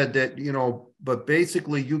just said that, but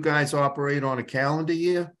basically you guys operate on a calendar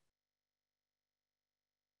year?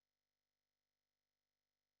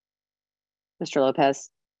 Mr.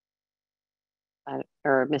 Lopez?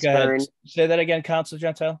 Or Ms. Go ahead. Byrne? Say that again, Councilor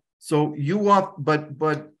Gentile. So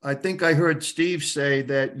but I think I heard Steve say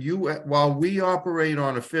that while we operate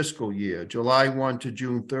on a fiscal year, July 1 to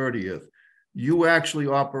June 30th, you actually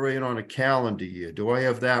operate on a calendar year. Do I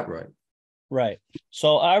have that right? Right.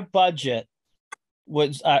 So our budget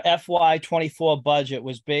was, our FY24 budget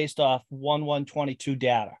was based off 1/1/22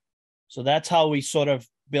 data. So that's how we sort of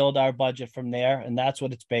build our budget from there, and that's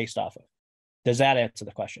what it's based off of. Does that answer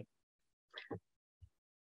the question?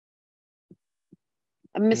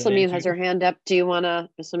 Ms. Lemieux has her hand up.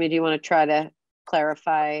 Ms. Lemieux, do you want to try to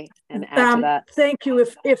clarify and add to that? Thank you.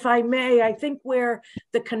 If I may, I think where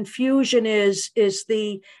the confusion is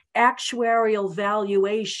the actuarial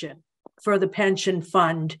valuation for the pension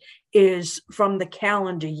fund is from the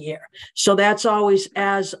calendar year. So that's always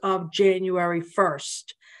as of January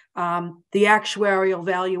 1st. The actuarial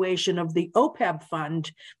valuation of the OPEB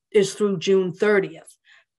fund is through June 30th.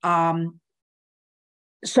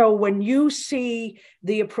 So when you see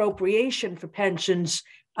the appropriation for pensions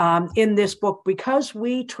in this book, because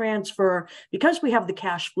we have the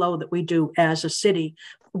cash flow that we do as a city,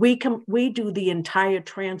 we do the entire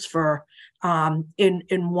transfer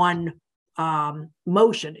in one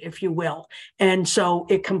motion, if you will. And so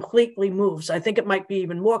it completely moves. I think it might be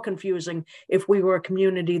even more confusing if we were a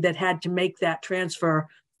community that had to make that transfer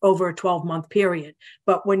over a 12-month period.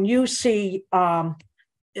 But when you see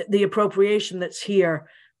the appropriation that's here,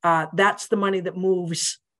 that's the money that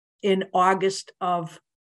moves in August of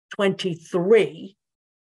 23.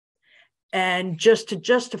 And just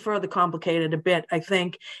to further complicate it a bit, I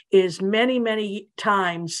think is many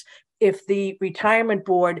times, if the retirement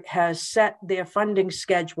board has set their funding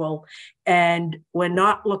schedule and we're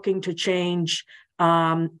not looking to change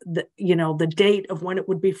the date of when it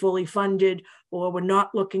would be fully funded, or we're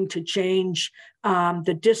not looking to change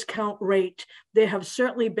the discount rate. There have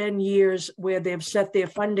certainly been years where they've set their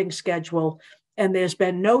funding schedule and there's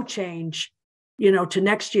been no change, to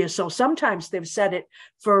next year. So sometimes they've set it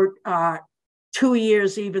for 2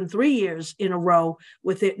 years, even 3 years in a row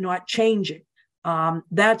with it not changing.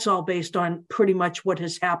 That's all based on pretty much what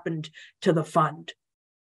has happened to the fund.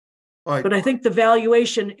 Right. But I think the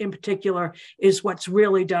valuation in particular is what's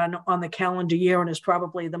really done on the calendar year and is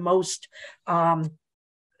probably the most,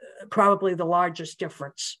 probably the largest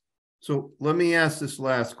difference. So let me ask this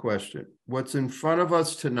last question. What's in front of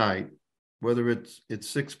us tonight, whether it's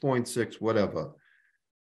 6.6, whatever,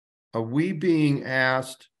 are we being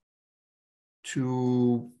asked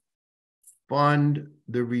to fund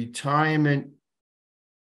the retirement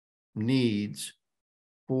needs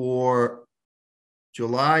for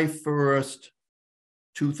July 1st,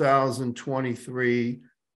 2023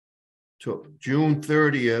 to June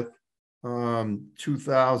 30th,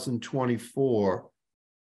 2024,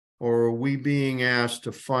 or are we being asked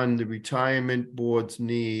to fund the retirement board's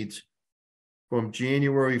needs from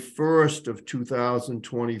January 1st of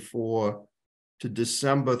 2024 to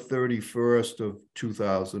December 31st of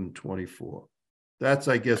 2024? That's,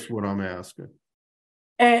 I guess, what I'm asking.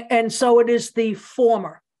 And so it is the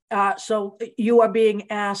former. So you are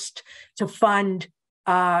being asked to fund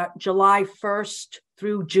July 1st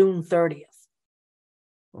through June 30th.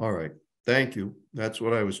 All right. Thank you. That's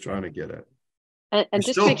what I was trying to get at. And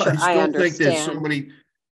just to make sure I understand. Think there's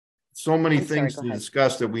so many things to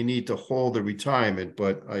discuss that we need to hold the retirement,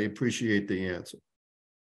 but I appreciate the answer.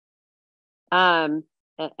 And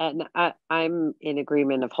I'm in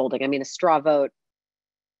agreement of holding. I mean, a straw vote.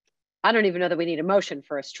 I don't even know that we need a motion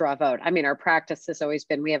for a straw vote. I mean, our practice has always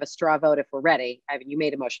been we have a straw vote if we're ready. I mean, you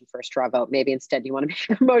made a motion for a straw vote. Maybe instead you want to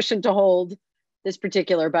make a motion to hold this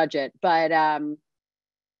particular budget. But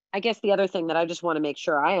I guess the other thing that I just want to make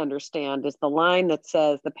sure I understand is the line that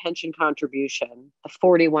says the pension contribution, the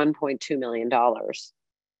 $41.2 million.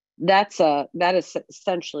 That is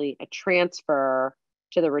essentially a transfer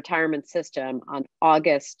to the retirement system on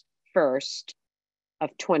August 1st of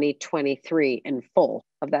 2023 in full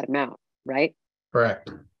of that amount, right? Correct.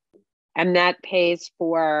 And that pays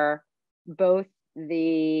for both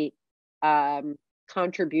the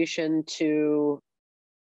contribution to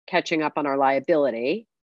catching up on our liability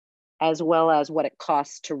as well as what it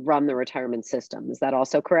costs to run the retirement system. Is that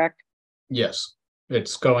also correct? Yes,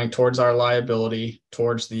 it's going towards our liability,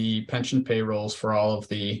 towards the pension payrolls for all of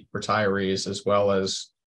the retirees, as well as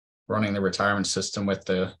running the retirement system with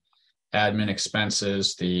the admin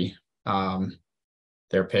expenses, the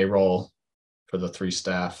their payroll for the 3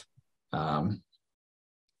 staff,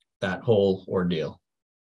 that whole ordeal.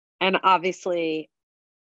 And obviously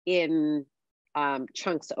in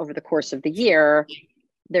chunks over the course of the year,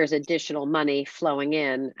 there's additional money flowing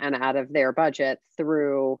in and out of their budget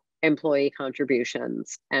through employee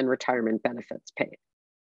contributions and retirement benefits paid.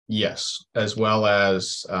 Yes, as well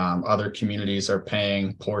as other communities are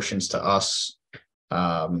paying portions to us.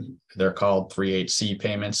 They're called 3/8C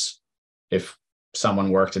payments. If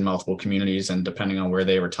someone worked in multiple communities and depending on where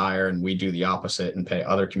they retire, and we do the opposite and pay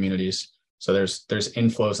other communities. So there's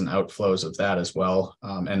inflows and outflows of that as well,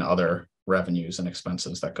 and other revenues and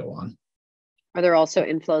expenses that go on. Are there also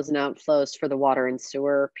inflows and outflows for the water and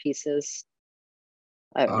sewer pieces?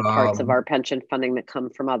 The parts of our pension funding that come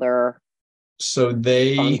from other funds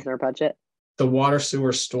in our budget? The water,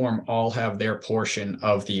 sewer, storm all have their portion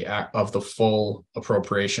of the full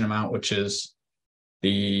appropriation amount, which is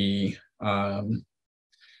the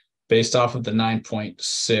based off of the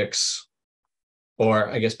 9.6, or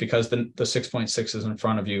I guess because the 6.6 is in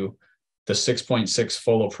front of you, the 6.6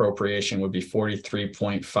 full appropriation would be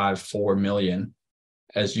 43.54 million.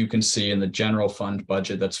 As you can see in the general fund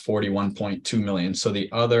budget, that's 41.2 million. So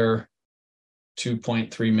the other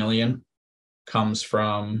 2.3 million comes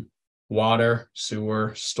from water,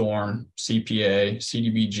 sewer, storm, CPA,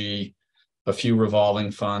 CDBG, a few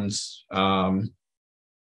revolving funds,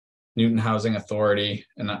 Newton Housing Authority,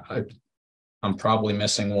 and I'm probably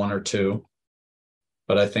missing 1 or 2,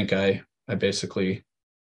 but I think I basically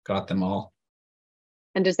got them all.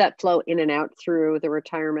 And does that flow in and out through the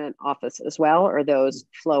retirement office as well, or those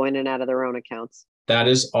flow in and out of their own accounts? That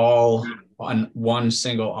is all on one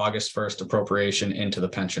single August 1st appropriation into the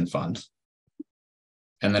pension fund.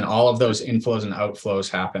 And then all of those inflows and outflows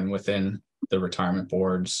happen within the retirement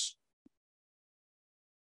boards,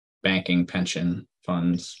 banking, pension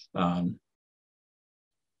funds.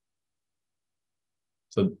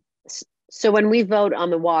 So when we vote on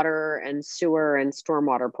the water and sewer and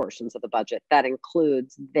stormwater portions of the budget, that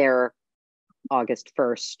includes their August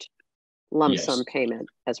 1st lump sum payment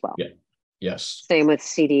as well. Yeah. Yes. Same with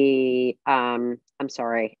CDBG,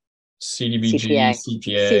 CPA.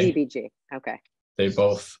 CDBG. Okay. They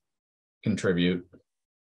both contribute.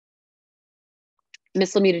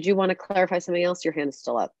 Ms. Lemieux, did you want to clarify something else? Your hand is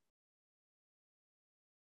still up.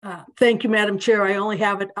 Thank you, Madam Chair. I only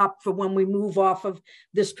have it up for when we move off of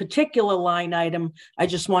this particular line item. I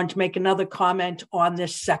just wanted to make another comment on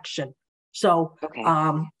this section. So okay.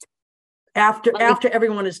 After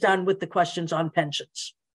everyone is done with the questions on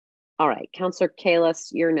pensions. All right, Councillor Kalis,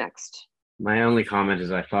 you're next. My only comment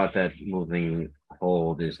is I thought that moving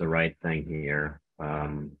hold is the right thing here. I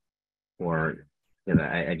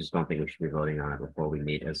just don't think we should be voting on it before we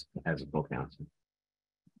meet as a full council.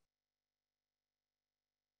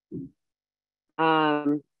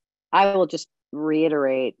 I will just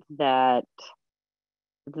reiterate that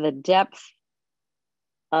the depth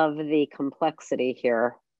of the complexity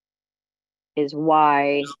here is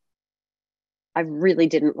why I really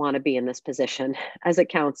didn't want to be in this position as a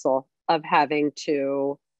council of having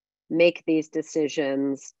to make these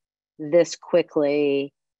decisions this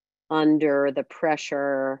quickly under the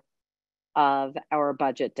pressure of our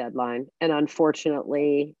budget deadline. And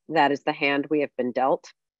unfortunately, that is the hand we have been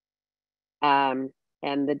dealt.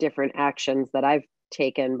 And the different actions that I've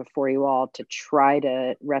taken before you all to try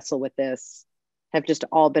to wrestle with this have just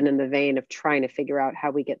all been in the vein of trying to figure out how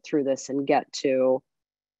we get through this and get to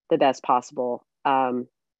the best possible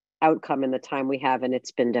outcome in the time we have, and it's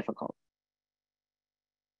been difficult.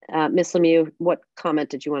 Ms. Lemieux, what comment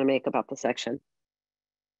did you want to make about the section?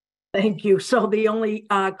 Thank you. So the only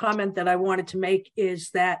comment that I wanted to make is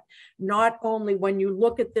that not only when you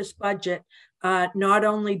look at this budget, not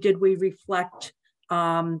only did we reflect,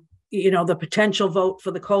 the potential vote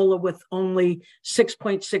for the COLA with only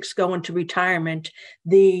 6.6 going to retirement,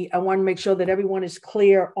 I want to make sure that everyone is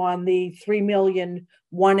clear on the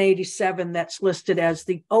 3,187,000 that's listed as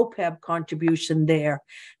the OPEB contribution there.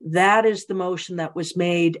 That is the motion that was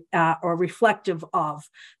made or reflective of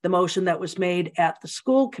the motion that was made at the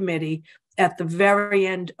school committee at the very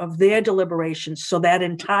end of their deliberations. So that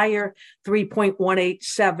entire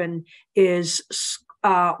 3.187 is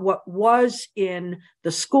what was in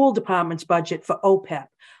the school department's budget for OPEB.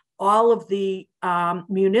 All of the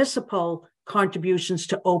municipal contributions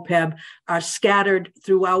to OPEB are scattered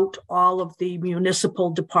throughout all of the municipal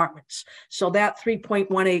departments. So that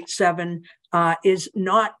 3.187 is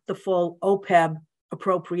not the full OPEB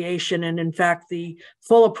appropriation. And in fact, the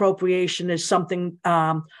full appropriation is something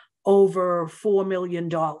over $4 million,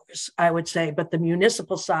 I would say, but the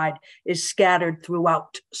municipal side is scattered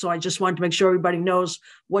throughout. So I just wanted to make sure everybody knows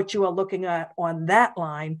what you are looking at on that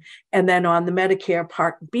line. And then on the Medicare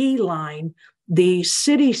Part B line, the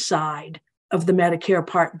city side of the Medicare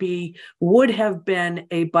Part B would have been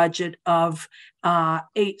a budget of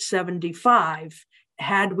 $875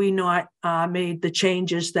 had we not made the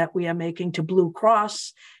changes that we are making to Blue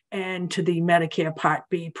Cross and to the Medicare Part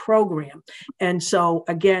B program. And so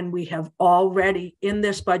again, we have already, in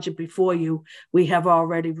this budget before you, we have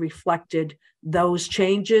already reflected those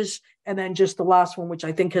changes. And then just the last one, which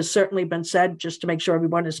I think has certainly been said, just to make sure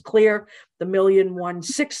everyone is clear, the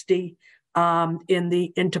 $1,160,000 in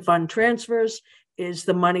the interfund transfers is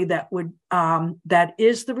the money that would, that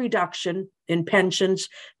is the reduction in pensions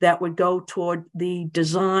that would go toward the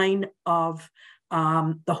design of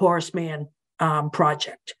the Horace Mann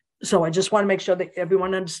project. So I just want to make sure that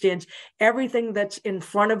everyone understands everything that's in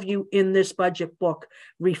front of you in this budget book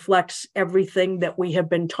reflects everything that we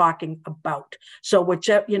have been talking about. So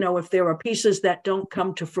whichever, you know, if there are pieces that don't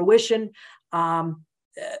come to fruition,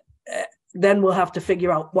 then we'll have to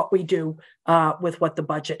figure out what we do with what the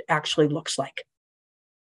budget actually looks like.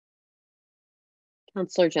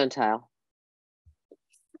 Councillor Gentile.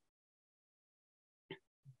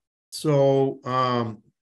 So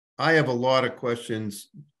I have a lot of questions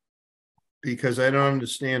because I don't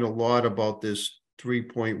understand a lot about this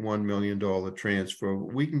 $3.1 million transfer.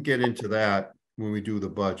 We can get into that when we do the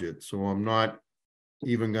budget, so I'm not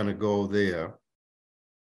even going to go there.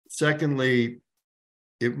 Secondly,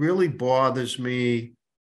 it really bothers me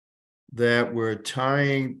that we're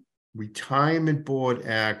tying retirement board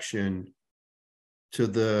action to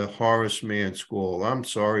the Horace Mann School. I'm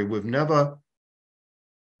sorry, we've never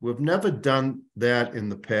done that in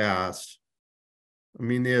the past. I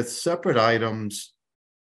mean, they're separate items.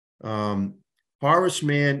 Horace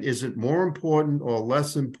Mann isn't more important or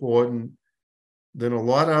less important than a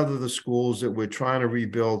lot of other schools that we're trying to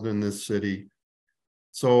rebuild in this city.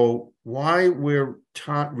 So why we're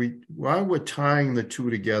tying the two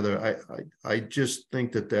together, I just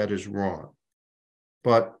think that is wrong.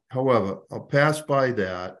 But however, I'll pass by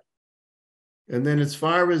that. And then as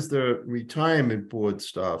far as the retirement board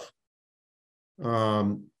stuff,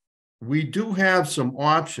 we do have some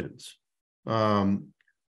options.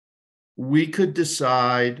 We could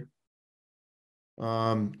decide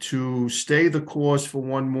to stay the course for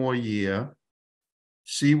one more year,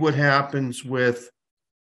 see what happens with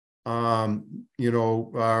our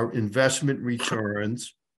investment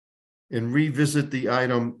returns, and revisit the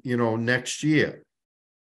item, next year.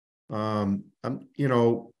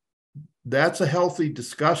 That's a healthy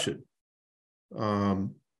discussion.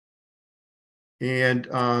 The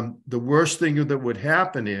worst thing that would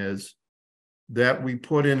happen is that we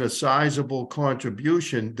put in a sizable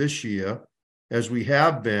contribution this year, as we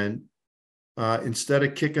have been, instead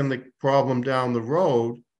of kicking the problem down the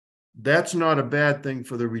road. That's not a bad thing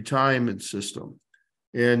for the retirement system.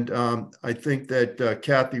 And I think that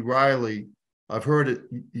Kathy Riley, I've heard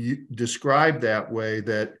it described that way,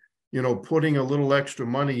 that putting a little extra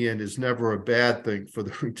money in is never a bad thing for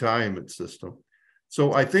the retirement system.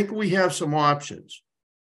 So I think we have some options.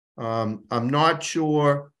 I'm not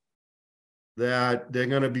sure that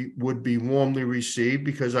they're would be warmly received,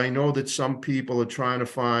 because I know that some people are trying to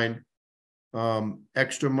find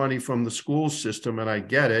extra money from the school system, and I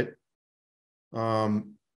get it.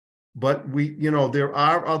 But there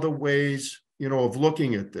are other ways, of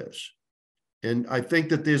looking at this. And I think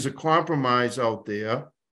that there's a compromise out there,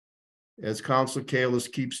 as Councilor Kalus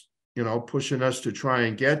keeps, pushing us to try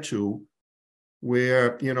and get to,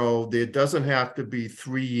 where, there doesn't have to be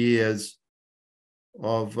 3 years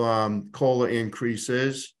of COLA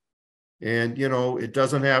increases. And, it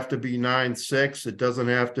doesn't have to be 9.6. It doesn't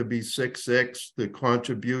have to be 6.6, the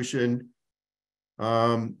contribution.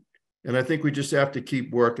 And I think we just have to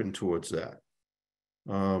keep working towards that.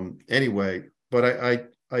 Anyway, but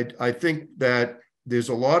I think that there's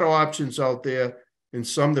a lot of options out there, and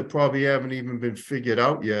some that probably haven't even been figured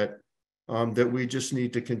out yet, that we just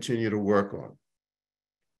need to continue to work on.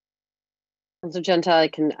 Councilor Gentile,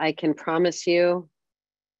 I can promise you,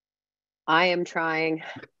 I am trying,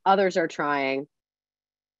 others are trying.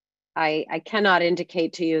 I cannot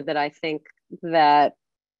indicate to you that I think that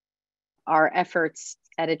our efforts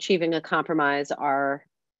at achieving a compromise are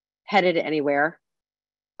headed anywhere.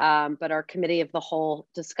 But our committee of the whole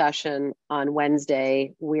discussion on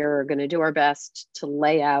Wednesday, we're going to do our best to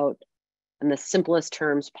lay out in the simplest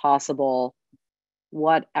terms possible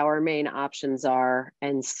what our main options are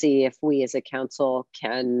and see if we as a council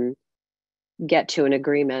can get to an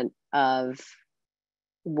agreement of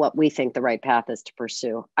what we think the right path is to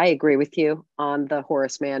pursue. I agree with you on the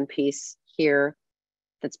Horace Mann piece here.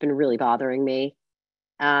 That's been really bothering me.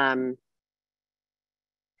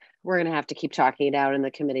 We're going to have to keep talking it out in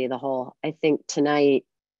the committee of the whole. I think tonight,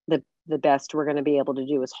 the best we're going to be able to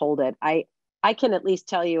do is hold it. I can at least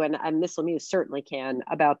tell you, and Ms. Lemieux certainly can,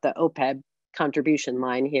 about the OPEB contribution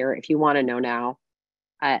line here, if you want to know now.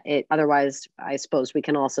 Otherwise, I suppose we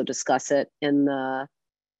can also discuss it in the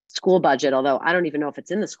school budget, although I don't even know if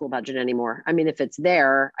it's in the school budget anymore. I mean, if it's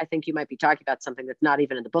there, I think you might be talking about something that's not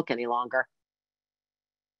even in the book any longer.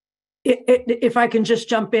 If I can just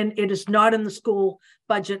jump in, it is not in the school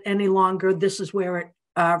budget any longer. This is where it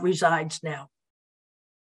resides now.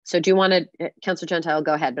 So do you want to, Councilor Gentile,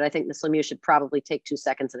 go ahead, but I think Ms. Lemieux should probably take 2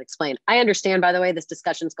 seconds and explain. I understand, by the way, this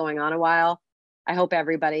discussion's going on a while. I hope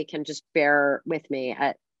everybody can just bear with me.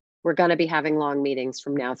 We're going to be having long meetings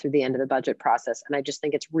from now through the end of the budget process. And I just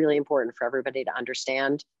think it's really important for everybody to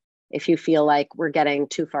understand. If you feel like we're getting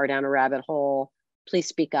too far down a rabbit hole, please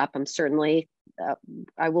speak up. I'm certainly,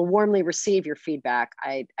 I will warmly receive your feedback.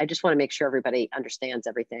 I just want to make sure everybody understands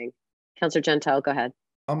everything. Councilor Gentile, go ahead.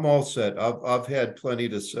 I'm all set. I've had plenty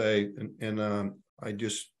to say, and I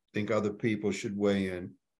just think other people should weigh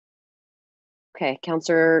in. Okay,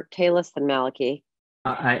 Councilor Kalus, then Malachy.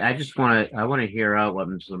 I just want to hear out what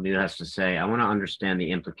Ms. Lemieux has to say. I want to understand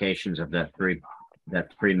the implications of that $3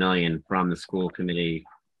 million from the school committee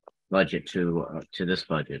budget to this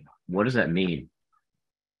budget. What does that mean?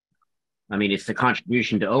 I mean, it's the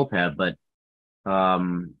contribution to OPEB, but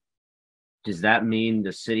does that mean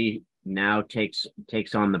the city now takes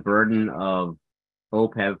on the burden of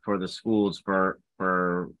OPEB for the schools for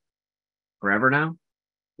forever now?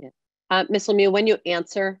 Yeah. Ms. Lemieux, when you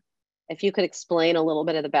answer, if you could explain a little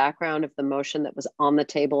bit of the background of the motion that was on the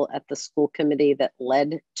table at the school committee that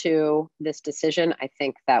led to this decision, I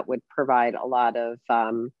think that would provide a lot of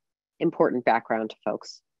important background to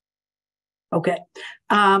folks. Okay.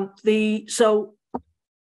 So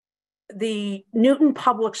the Newton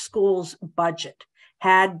Public Schools budget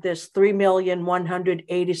had this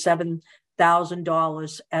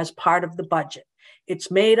 $3,187,000 as part of the budget.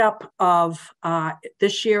 It's made up of,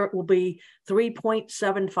 this year it will be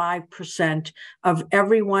 3.75% of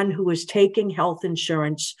everyone who is taking health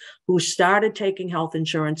insurance, who started taking health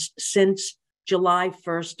insurance since July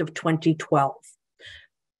 1st of 2012.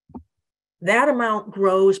 That amount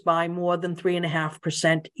grows by more than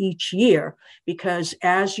 3.5% each year, because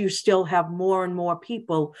as you still have more and more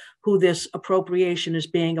people who this appropriation is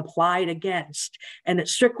being applied against, and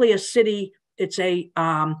it's strictly a city, it's a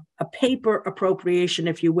paper appropriation,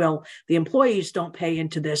 if you will. The employees don't pay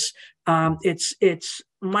into this. It's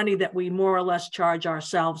money that we more or less charge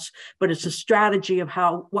ourselves, but it's a strategy of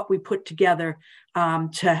what we put together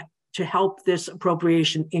to help this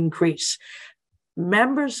appropriation increase.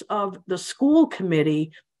 Members of the school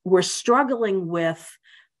committee were struggling with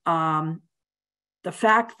the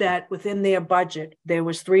fact that within their budget, there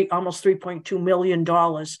was almost $3.2 million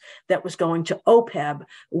that was going to OPEB,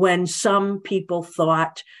 when some people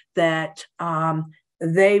thought that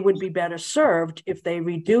they would be better served if they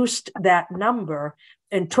reduced that number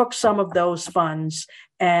and took some of those funds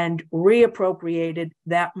and reappropriated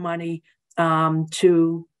that money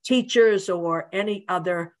to teachers or any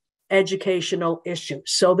other educational issues.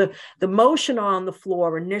 So the motion on the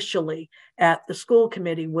floor initially at the school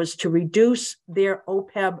committee was to reduce their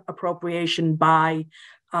OPEB appropriation by,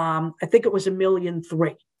 I think it was $1.3 million.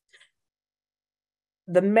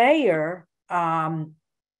 The mayor, I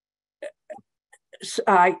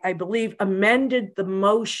believe, amended the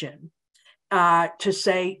motion to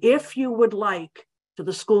say, if you would like, to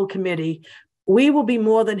the school committee, we will be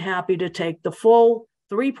more than happy to take the full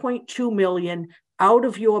 $3.2 million out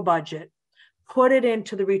of your budget, put it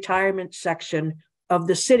into the retirement section of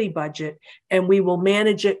the city budget, and we will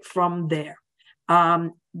manage it from there.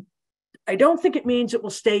 I don't think it means it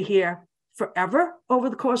will stay here forever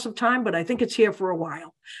over the course of time, but I think it's here for a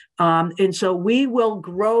while. And so we will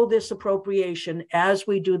grow this appropriation as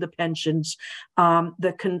we do the pensions.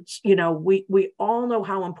 We all know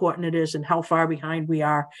how important it is and how far behind we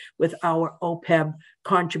are with our OPEB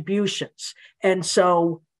contributions. And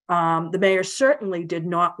so the mayor certainly did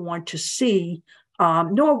not want to see,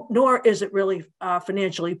 nor is it really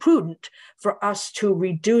financially prudent for us to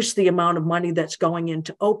reduce the amount of money that's going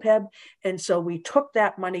into OPEB. And so we took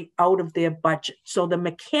that money out of their budget. So the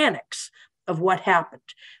mechanics of what happened.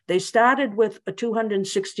 They started with a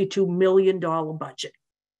 $262 million budget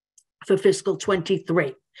for fiscal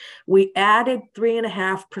 23. We added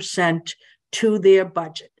 3.5% to their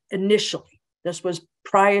budget initially. This was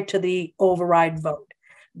prior to the override vote.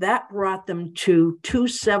 That brought them to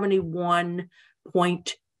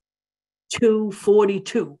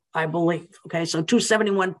 271.242, I believe. Okay, so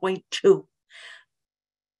 271.2.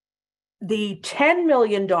 The $10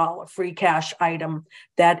 million free cash item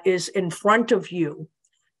that is in front of you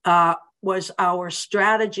was our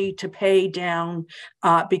strategy to pay down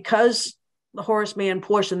because the Horace Mann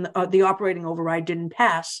portion of the operating override didn't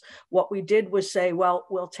pass. What we did was say, well,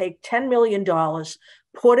 we'll take $10 million,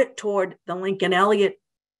 put it toward the Lincoln Elliott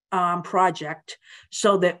project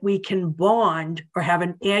so that we can bond or have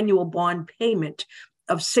an annual bond payment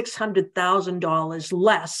of $600,000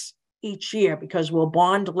 less each year because we'll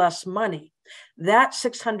bond less money. That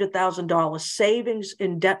 $600,000 savings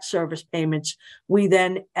in debt service payments, we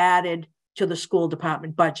then added to the school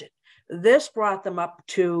department budget. This brought them up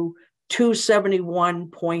to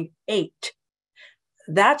 271.8.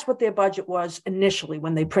 That's what their budget was initially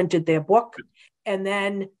when they printed their book. And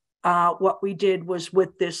then what we did was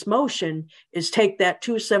with this motion is take that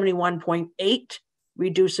 271.8,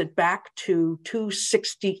 reduce it back to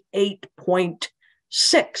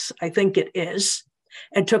 268.6, I think it is,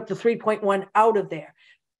 and took the 3.1 out of there.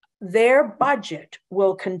 Their budget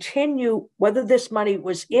will continue, whether this money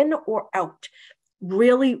was in or out,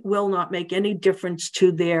 really will not make any difference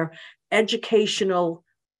to their educational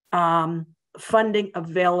funding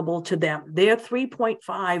available to them. Their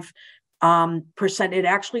 3.5%, it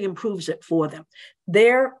actually improves it for them.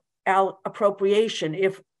 Their appropriation,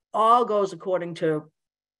 if all goes according to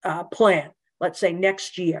plan, let's say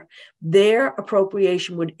next year, their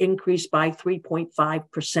appropriation would increase by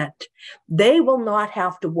 3.5%. They will not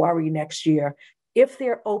have to worry next year if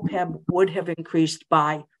their OPEB would have increased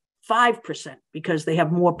by 5% because they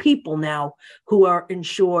have more people now who are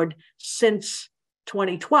insured since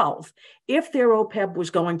 2012. If their OPEB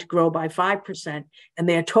was going to grow by 5% and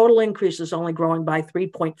their total increase is only growing by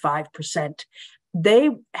 3.5%,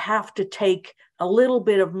 they have to take a little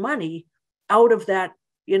bit of money out of that,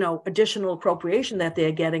 additional appropriation that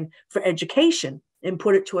they're getting for education and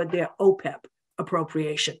put it toward their OPEB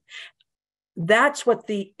appropriation. That's what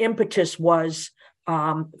the impetus was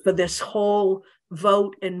for this whole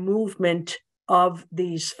vote and movement of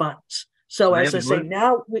these funds. So as I say,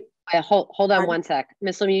 now hold on one sec.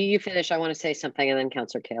 Ms. Lim, you finish. I want to say something, and then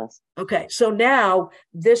Councillor Kalus. Okay, so now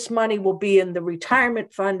this money will be in the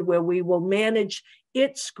retirement fund where we will manage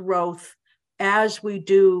its growth as we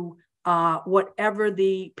do whatever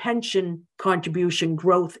the pension contribution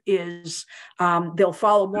growth is. They'll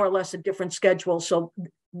follow more or less a different schedule. So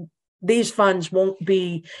these funds won't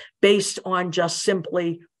be based on just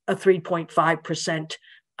simply a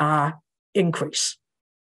 3.5% increase.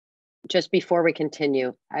 Just before we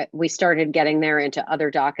continue, we started getting there into other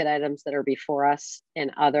docket items that are before us in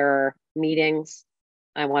other meetings.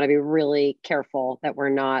 I want to be really careful that we're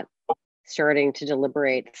not starting to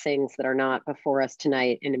deliberate things that are not before us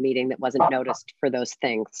tonight in a meeting that wasn't noticed for those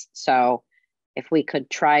things. So if we could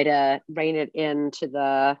try to rein it into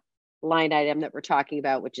the line item that we're talking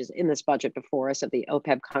about, which is in this budget before us of the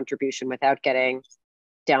OPEB contribution without getting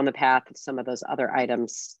down the path of some of those other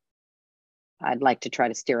items, I'd like to try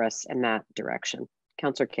to steer us in that direction.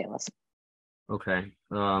 Councillor Kalus. Okay,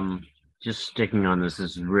 just sticking on this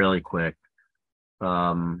is really quick.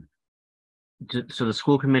 So the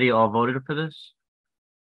school committee all voted for this?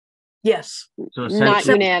 Yes. So not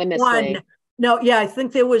unanimously. I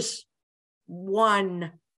think there was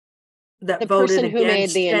one that the voted person who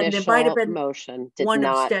against, made the and initial there might have been motion did one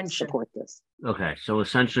not abstention. support this. Okay, so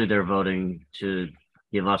essentially they're voting to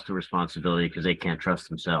give us the responsibility because they can't trust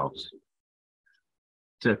themselves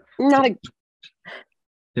to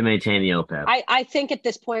maintain the OPEB. I think at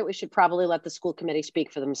this point we should probably let the school committee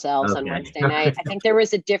speak for themselves on Wednesday night. I think there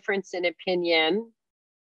was a difference in opinion,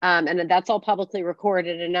 and that's all publicly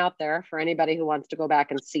recorded and out there for anybody who wants to go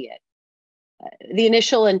back and see it. The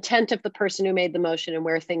initial intent of the person who made the motion and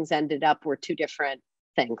where things ended up were two different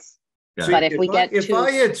things. See, but if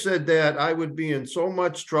I had said that, I would be in so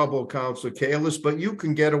much trouble, Councillor Kalus, but you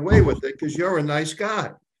can get away with it because you're a nice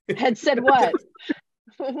guy. Had said what?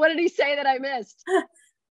 What did he say that I missed?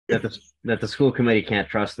 That the school committee can't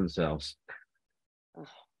trust themselves. Oh,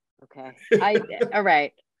 okay. All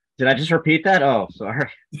right. Did I just repeat that? Oh,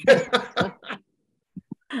 sorry.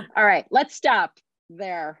 All right. Let's stop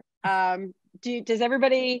there. Do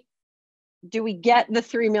we get the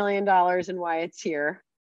 $3 million and why it's here?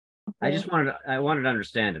 I wanted to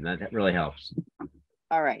understand it. That really helps.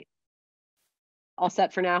 All right. All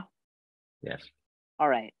set for now? Yes. All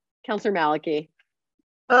right. Councillor Malachy.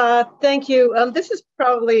 Thank you. This is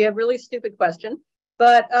probably a really stupid question,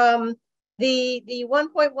 but the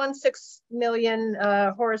 1.16 million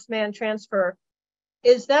Horace Mann transfer,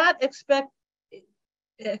 is that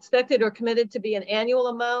expected or committed to be an annual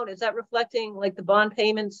amount? Is that reflecting like the bond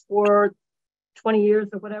payments for 20 years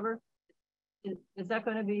or whatever? Is that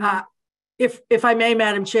going to be? If I may,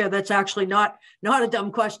 Madam Chair, that's actually not a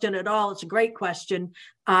dumb question at all. It's a great question.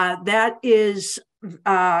 That is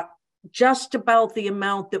just about the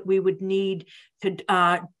amount that we would need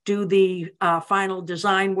to do the final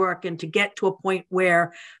design work and to get to a point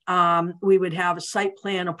where we would have a site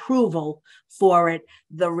plan approval for it.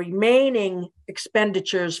 The remaining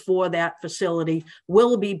expenditures for that facility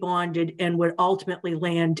will be bonded and would ultimately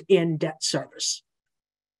land in debt service.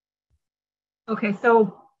 Okay,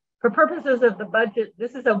 so for purposes of the budget,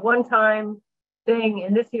 this is a one-time thing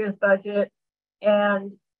in this year's budget,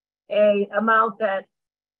 and a amount that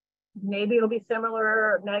maybe it'll be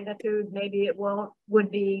similar magnitude, maybe it won't, would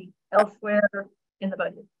be elsewhere in the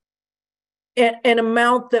budget. An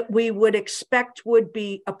amount that we would expect would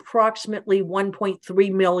be approximately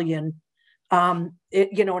 1.3 million.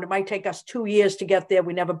 It might take us 2 years to get there.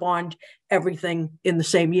 We never bond everything in the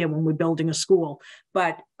same year when we're building a school.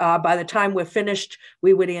 But by the time we're finished,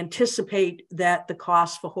 we would anticipate that the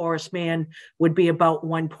cost for Horace Mann would be about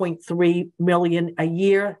 1.3 million a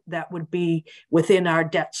year. That would be within our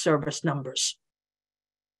debt service numbers.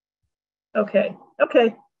 Okay,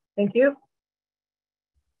 thank you.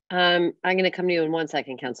 I'm going to come to you in 1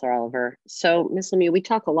 second, Councillor Oliver. So, Ms. Lemieux, we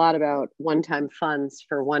talk a lot about one-time funds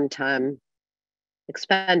for one-time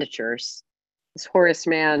expenditures. This Horace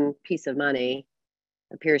Mann piece of money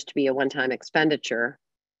appears to be a one-time expenditure,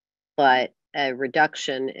 but a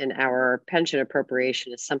reduction in our pension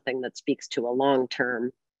appropriation is something that speaks to a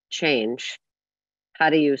long-term change. How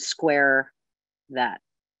do you square that?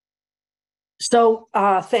 So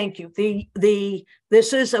thank you.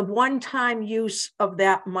 This is a one-time use of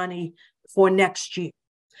that money for next year.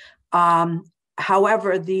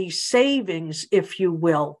 However, the savings, if you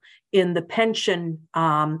will, in the pension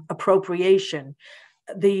appropriation,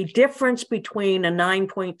 the difference between a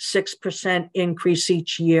 9.6% increase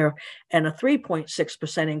each year and a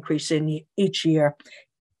 3.6% increase in each year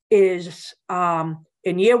is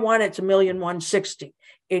in year one, it's $1,160,000.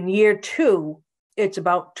 In year two, it's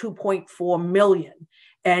about 2.4 million.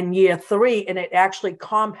 And year three, and it actually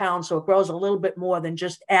compounds, so it grows a little bit more than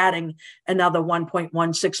just adding another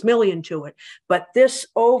 1.16 million to it. But this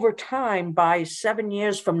over time, by 7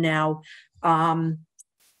 years from now, I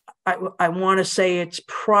want to say it's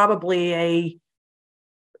probably a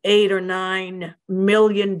 $8 or $9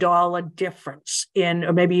 million difference in,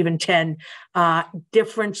 or maybe even 10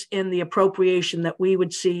 difference in the appropriation that we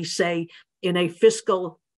would see, say, in a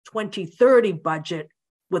fiscal 2030 budget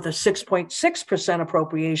with a 6.6%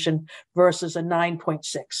 appropriation versus a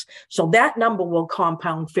 9.6. So that number will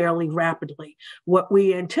compound fairly rapidly. What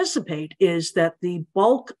we anticipate is that the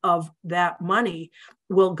bulk of that money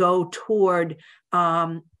will go toward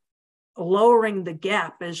lowering the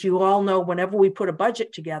gap. As you all know, whenever we put a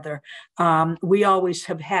budget together, we always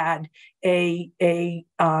have had a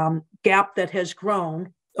gap that has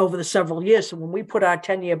grown over the several years. So when we put our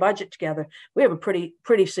 10-year budget together, we have a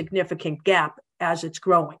pretty significant gap as it's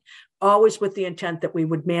growing, always with the intent that we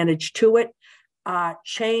would manage to it.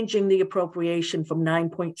 Changing the appropriation from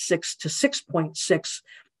 9.6 to 6.6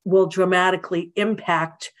 will dramatically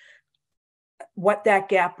impact what that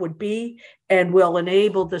gap would be and will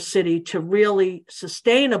enable the city to really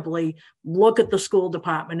sustainably look at the school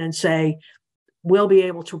department and say, we'll be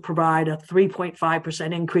able to provide a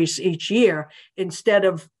 3.5% increase each year instead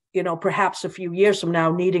of, perhaps a few years from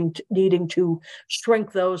now needing to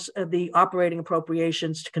shrink those the operating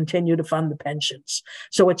appropriations to continue to fund the pensions.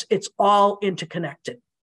 So it's all interconnected.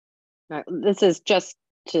 Right. This is just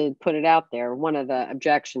to put it out there. One of the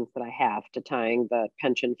objections that I have to tying the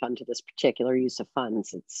pension fund to this particular use of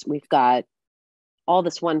funds, we've got all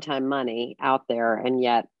this one-time money out there, and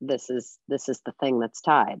yet this is the thing that's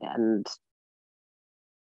tied. And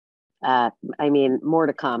more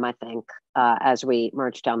to come, I think, as we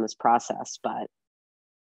march down this process, but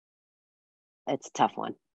it's a tough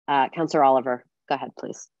one. Councillor Oliver, go ahead,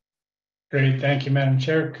 please. Great, thank you, Madam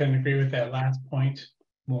Chair. Couldn't agree with that last point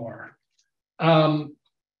more. I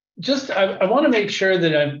want to make sure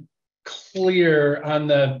that I'm clear on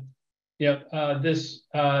the, the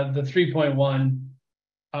 3.1.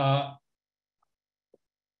 I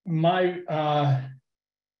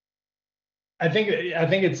think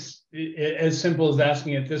it's as simple as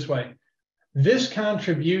asking it this way. This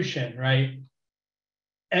contribution, right,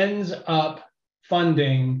 ends up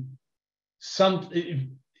funding it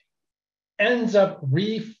ends up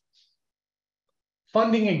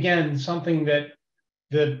funding again something that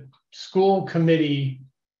the school committee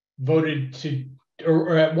voted to,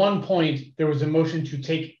 or at one point there was a motion to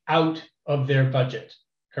take out of their budget,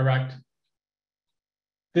 correct?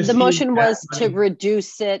 The motion was to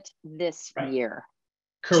reduce it this year.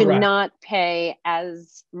 Correct. To not pay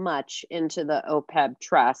as much into the OPEB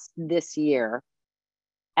trust this year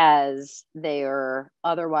as they are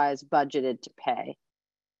otherwise budgeted to pay. I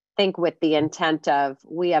think with the intent of,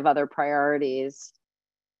 we have other priorities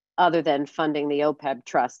other than funding the OPEB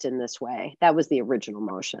trust in this way. That was the original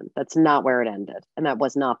motion. That's not where it ended. And that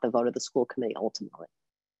was not the vote of the school committee ultimately.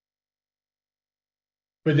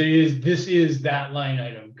 But this is that line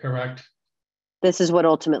item, correct? This is what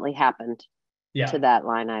ultimately happened to that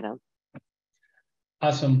line item.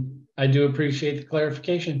 Awesome. I do appreciate the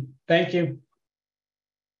clarification. Thank you.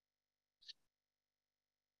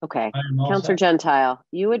 Okay, Councillor Gentile,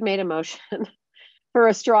 you had made a motion for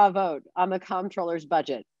a straw vote on the comptroller's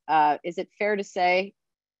budget. Is it fair to say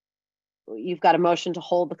you've got a motion to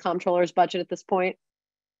hold the comptroller's budget at this point?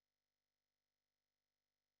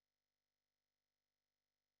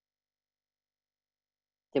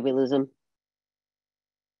 Did we lose him?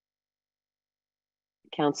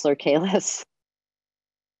 Councillor Kalis.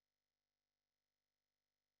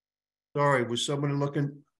 Sorry, was someone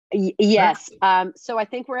looking? Yes. So I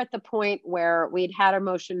think we're at the point where we'd had a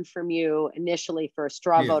motion from you initially for a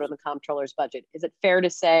straw vote on the comptroller's budget. Is it fair to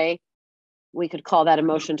say we could call that a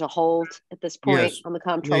motion to hold at this point on the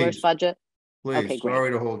comptroller's budget? Please, okay, great.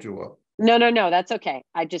 Sorry to hold you up. No, that's okay.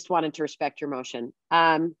 I just wanted to respect your motion.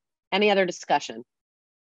 Any other discussion?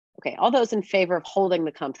 Okay, all those in favor of holding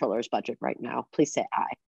the comptroller's budget right now, please say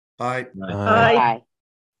aye. Aye. Aye.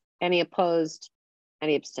 Any opposed?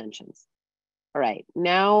 Any abstentions? All right,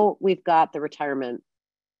 now we've got the retirement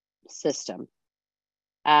system.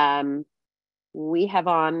 We have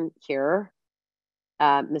on here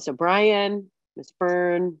Ms. O'Brien, Ms.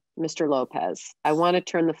 Byrne, Mr. Lopez. I want to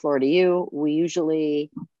turn the floor to you. We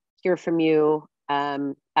usually hear from you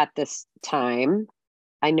at this time.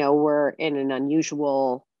 I know we're in an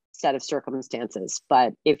unusual set of circumstances,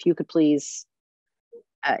 but if you could please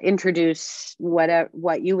introduce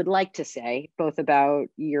what you would like to say, both about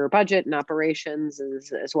your budget and operations,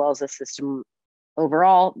 as well as the system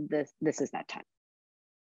overall. This is that time.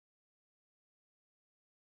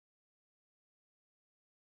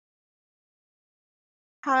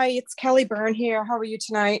 Hi, it's Kelly Byrne here. How are you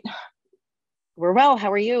tonight? We're well.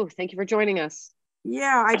 How are you? Thank you for joining us.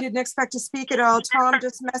 Yeah, I didn't expect to speak at all. Tom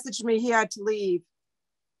just messaged me he had to leave.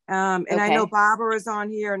 And I know Barbara is on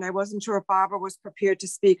here, and I wasn't sure if Barbara was prepared to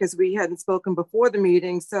speak as we hadn't spoken before the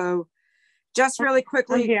meeting. So just really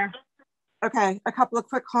quickly, here. Okay, a couple of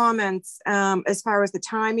quick comments as far as the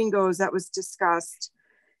timing goes that was discussed.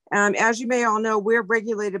 As you may all know, we're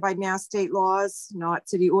regulated by Mass state laws, not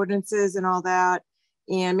city ordinances and all that.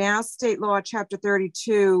 And Mass state law chapter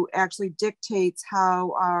 32 actually dictates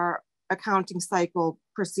how our accounting cycle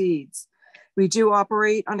proceeds. We do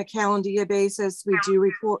operate on a calendar year basis. We do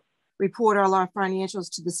report all our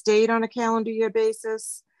financials to the state on a calendar year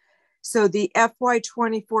basis. So the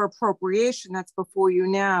FY24 appropriation that's before you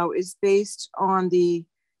now is based on the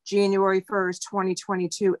January 1st,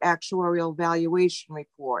 2022 actuarial valuation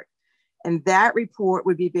report. And that report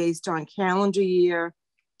would be based on calendar year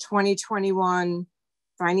 2021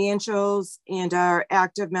 financials and our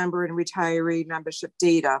active member and retiree membership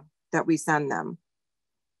data that we send them.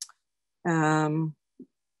 Tom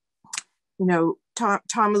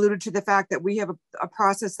alluded to the fact that we have a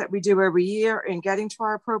process that we do every year in getting to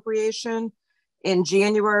our appropriation. In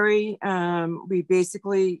January, we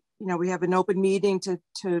basically, we have an open meeting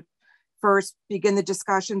to first begin the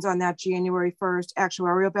discussions on that January 1st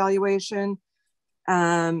actuarial valuation.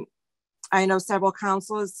 I know several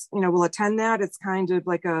councilors, will attend that. It's kind of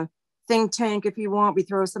like a think tank, if you want. We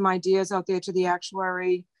throw some ideas out there to the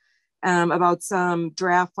actuary about some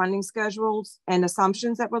draft funding schedules and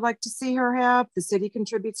assumptions that we'd like to see her have. The city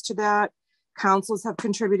contributes to that. Councils have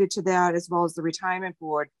contributed to that, as well as the retirement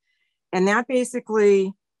board. And that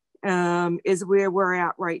basically is where we're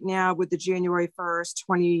at right now with the January 1st,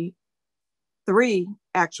 23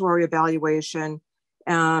 actuary evaluation.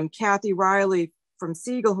 Kathy Riley from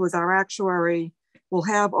Siegel, who is our actuary, will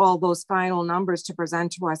have all those final numbers to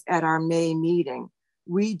present to us at our May meeting.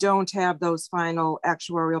 We don't have those final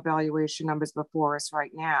actuarial valuation numbers before us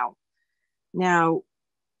right now. Now,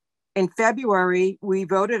 in February, we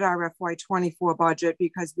voted our FY24 budget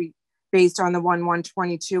because based on the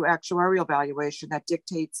 1/1/22 actuarial valuation that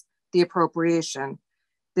dictates the appropriation.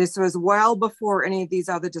 This was well before any of these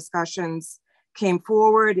other discussions came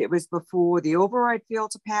forward. It was before the override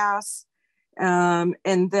failed to pass. And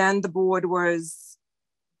then the board was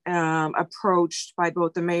approached by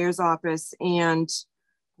both the mayor's office and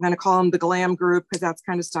I'm going to call them the GLAM group because that's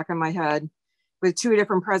kind of stuck in my head, with 2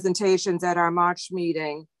 different presentations at our March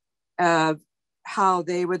meeting of how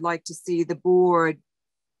they would like to see the board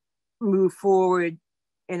move forward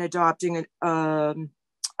in adopting a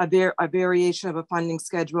variation of a funding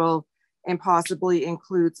schedule and possibly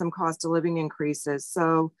include some cost of living increases.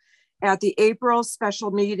 So at the April special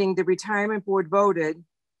meeting, the retirement board voted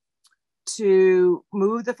to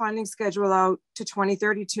move the funding schedule out to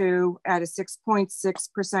 2032 at a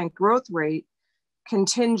 6.6% growth rate,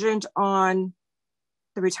 contingent on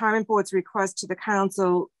the retirement board's request to the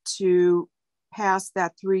council to pass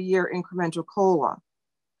that 3-year incremental COLA.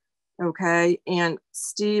 Okay, and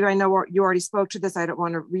Steve, I know you already spoke to this. I don't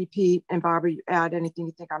want to repeat, and Barbara, you add anything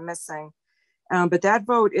you think I'm missing. But that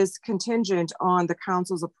vote is contingent on the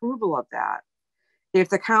council's approval of that. If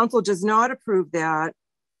the council does not approve that,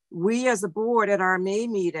 we as a board at our May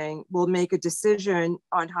meeting will make a decision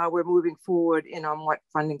on how we're moving forward and on what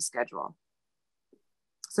funding schedule.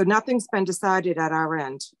 So nothing's been decided at our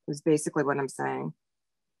end, is basically what I'm saying.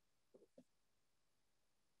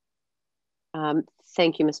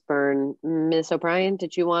 Thank you, Ms. Byrne. Ms. O'Brien,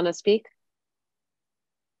 did you want to speak?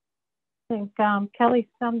 I think Kelly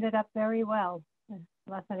summed it up very well,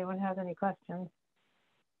 unless anyone has any questions.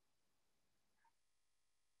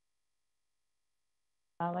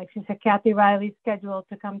 Like she said, Kathy Riley's scheduled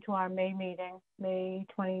to come to our May meeting, May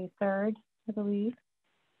 23rd, I believe.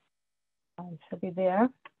 She'll be there.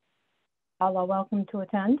 All are welcome to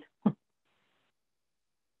attend.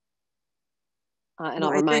 And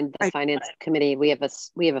I'll remind the finance committee, we have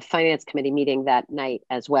a finance committee meeting that night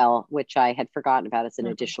as well, which I had forgotten about as an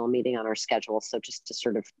additional meeting on our schedule. So just to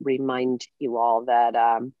sort of remind you all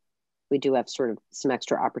that we do have sort of some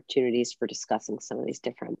extra opportunities for discussing some of these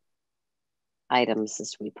different items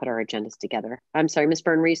as we put our agendas together. I'm sorry, Ms.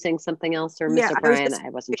 Byrne, were you saying something else, or Ms. O'Brien? I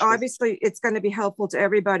wasn't sure. Obviously, it's going to be helpful to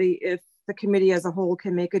everybody if the committee as a whole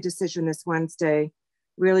can make a decision this Wednesday.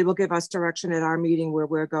 Really will give us direction at our meeting where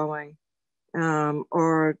we're going.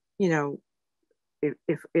 Or, you know,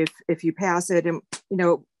 if you pass it and, you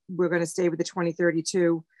know, we're going to stay with the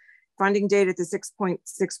 2032 funding date at the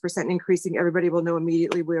 6.6% increasing, everybody will know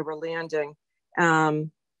immediately where we're landing.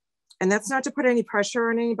 And that's not to put any pressure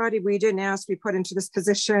on anybody. We didn't ask to be put into this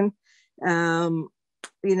position. You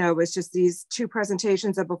know, it's just these 2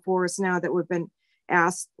 presentations are before us now that we've been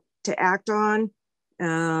asked to act on.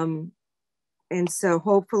 And so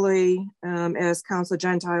hopefully, as Councilor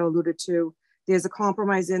Gentile alluded to, there's a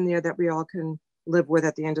compromise in there that we all can live with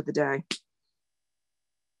at the end of the day.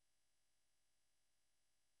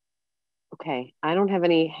 Okay, I don't have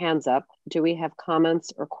any hands up. Do we have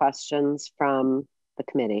comments or questions from the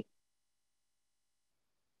committee?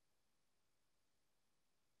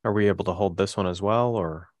 Are we able to hold this one as well,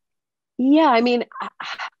 or? Yeah, I mean,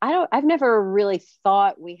 I've never really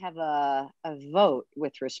thought we have a vote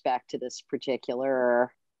with respect to this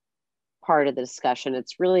particular part of the discussion.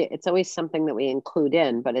 It's always something that we include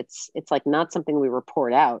in, but it's like not something we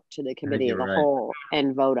report out to the committee of the whole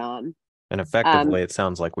and vote on. And effectively, it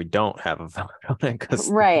sounds like we don't have a vote on it.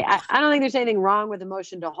 Right. I don't think there's anything wrong with a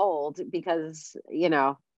motion to hold because, you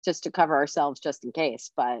know, just to cover ourselves just in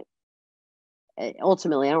case, but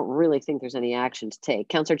ultimately, I don't really think there's any action to take.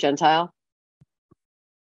 Councilor Gentile?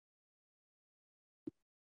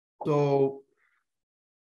 So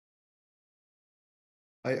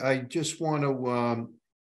I just want to,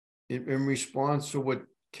 in response to what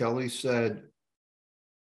Kelly said,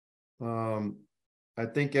 I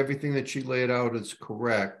think everything that she laid out is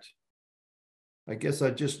correct. I guess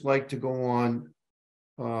I'd just like to go on,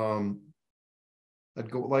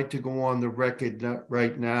 like to go on the record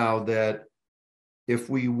right now that if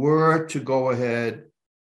we were to go ahead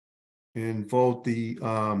and vote the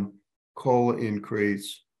COLA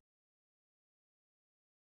increase,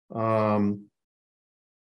 I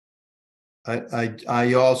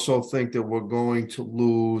also think that we're going to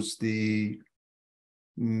lose the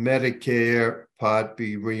Medicare Part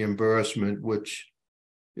B reimbursement, which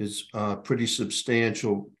is a pretty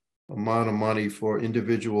substantial amount of money for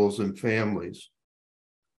individuals and families.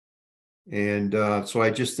 And so I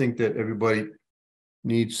just think that everybody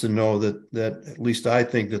needs to know that at least I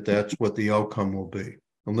think that that's what the outcome will be,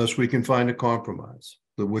 unless we can find a compromise,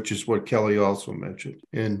 which is what Kelly also mentioned.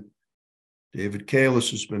 And David Kalis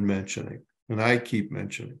has been mentioning, and I keep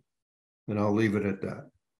mentioning, and I'll leave it at that.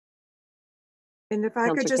 And if I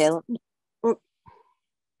could just, go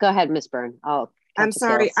ahead, Ms. Byrne. I'm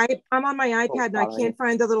sorry, I'm on my iPad and I can't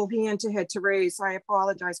find the little hand to raise, so I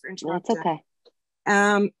apologize for interrupting. That's okay.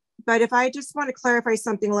 But if I just want to clarify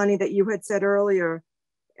something, Lenny, that you had said earlier,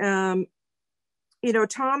 you know,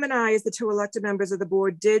 Tom and I, as the 2 elected members of the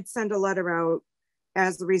board, did send a letter out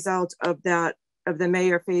as a result of that, of the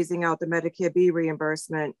mayor phasing out the Medicare B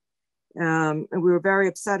reimbursement. And we were very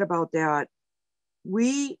upset about that.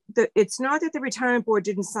 It's not that the retirement board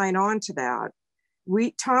didn't sign on to that.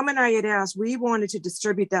 Tom and I had asked, we wanted to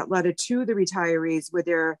distribute that letter to the retirees with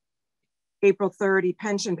their April 30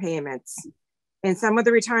 pension payments. And some of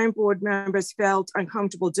the retirement board members felt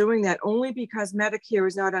uncomfortable doing that only because Medicare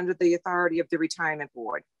is not under the authority of the retirement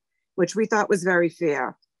board, which we thought was very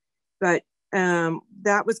fair. But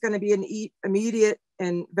that was going to be an immediate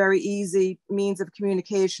and very easy means of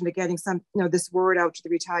communication to getting some, you know, this word out to the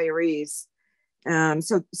retirees.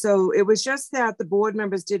 So it was just that the board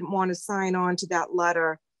members didn't want to sign on to that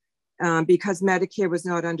letter because Medicare was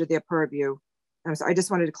not under their purview. So I just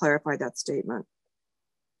wanted to clarify that statement.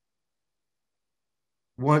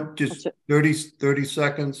 What, just 30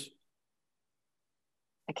 seconds?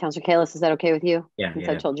 Councillor Kalis, is that okay with you? Yeah. Since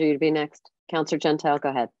I told you to be next. Councillor Gentile, go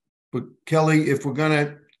ahead. But Kelly, if we're going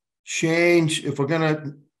to if we're going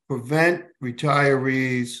to prevent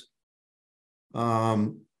retirees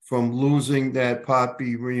from losing that Part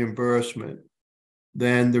B reimbursement,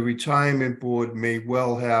 then the retirement board may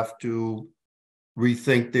well have to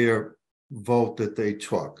rethink their vote that they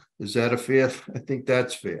took. Is that a fair? I think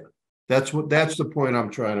that's fair. That's the point I'm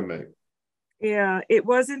trying to make. Yeah, it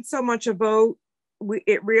wasn't so much a vote.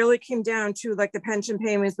 It really came down to like the pension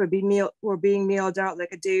payments were being mailed out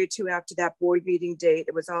like a day or two after that board meeting date.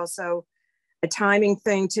 It was also a timing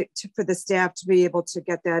thing for the staff to be able to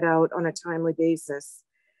get that out on a timely basis.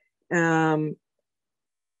 You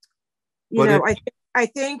know, I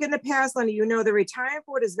think in the past, Lenny, you know, the retirement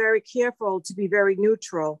board is very careful to be very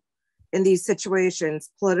neutral in these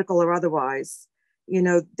situations, political or otherwise. You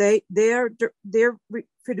know, their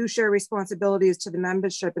fiduciary responsibility is to the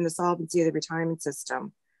membership and the solvency of the retirement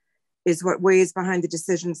system is what weighs behind the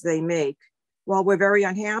decisions they make. While we're very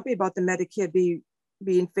unhappy about the Medicare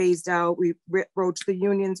being phased out, we wrote to the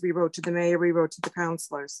unions, we wrote to the mayor, we wrote to the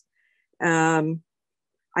counselors.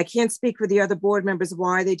 I can't speak for the other board members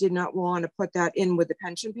why they did not want to put that in with the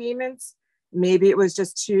pension payments. Maybe it was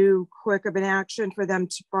just too quick of an action for them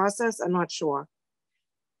to process. I'm not sure.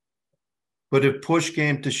 But if push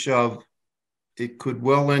came to shove, it could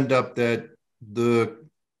well end up that the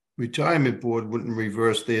retirement board wouldn't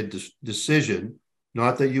reverse their decision.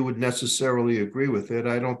 Not that you would necessarily agree with it.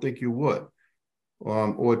 I don't think you would,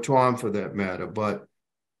 or Tom for that matter. But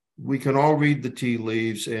we can all read the tea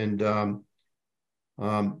leaves, and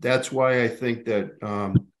that's why I think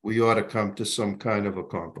that we ought to come to some kind of a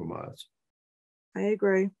compromise. I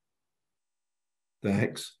agree.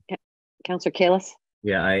 Thanks. Councillor Kalis?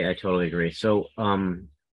 Yeah, I totally agree. So, Madam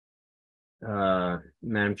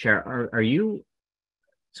Chair, are you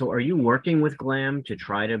working with GLAM to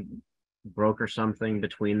try to broker something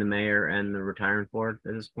between the mayor and the retirement board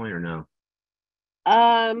at this point, or no?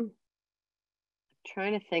 I'm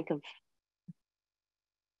trying to think of.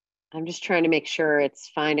 I'm just trying to make sure it's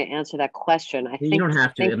fine to answer that question. I think, you don't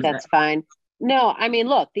have to. I think that's fine. No, I mean,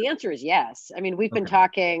 look, the answer is yes. I mean, we've been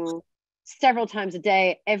talking several times a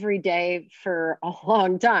day, every day for a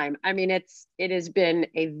long time. I mean, it has been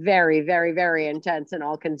a very, very, very intense and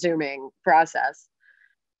all-consuming process.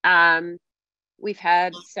 We've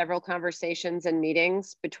had several conversations and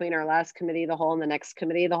meetings between our last committee of the whole and the next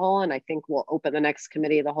committee of the whole, and I think we'll open the next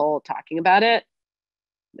committee of the whole talking about it.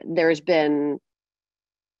 There's been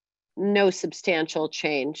no substantial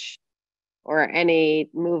change or any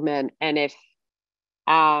movement, and if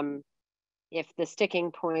the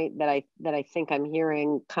sticking point that I think I'm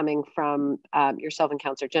hearing coming from yourself and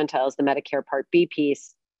Councillor Gentile is the Medicare Part B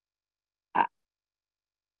piece,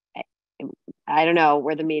 I don't know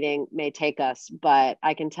where the meeting may take us, but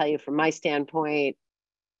I can tell you from my standpoint,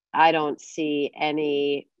 I don't see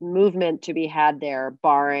any movement to be had there,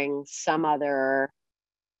 barring some other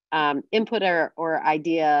input or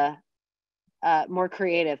idea more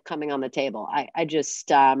creative coming on the table. I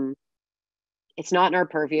just, it's not in our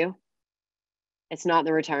purview. It's not in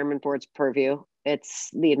the retirement board's purview. It's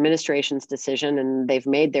the administration's decision, and they've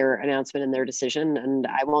made their announcement and their decision, and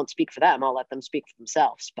I won't speak for them. I'll let them speak for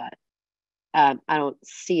themselves, but I don't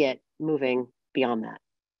see it moving beyond that.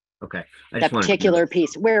 Okay. That particular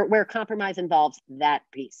piece where compromise involves that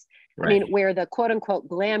piece. Right. I mean, where the quote unquote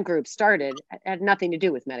GLAM group started had nothing to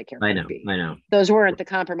do with Medicare Part B. I know. Those weren't the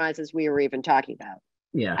compromises we were even talking about.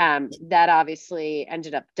 Yeah. That obviously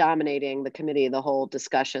ended up dominating the committee of the whole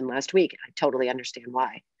discussion last week. I totally understand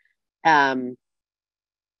why.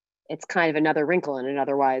 It's kind of another wrinkle in an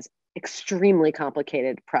otherwise extremely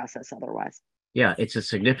complicated process otherwise. Yeah, it's a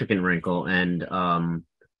significant wrinkle, and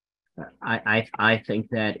I think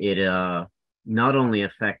that it not only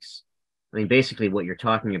affects. I mean, basically, what you're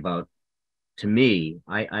talking about, to me,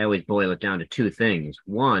 I always boil it down to two things.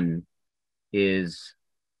 One is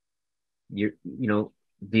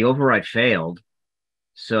the override failed,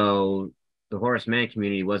 so the Horace Mann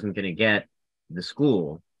community wasn't going to get the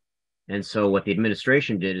school, and so what the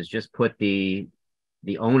administration did is just put the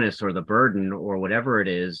onus or the burden or whatever it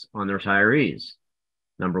is on the retirees.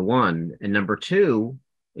 Number one. And number two,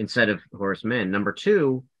 instead of Horace Mann, number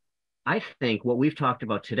two, I think what we've talked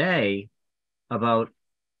about today about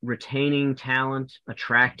retaining talent,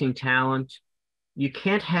 attracting talent, you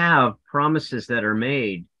can't have promises that are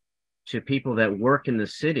made to people that work in the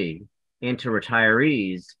city and to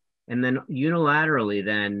retirees and then unilaterally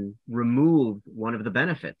then remove one of the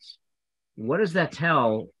benefits. What does that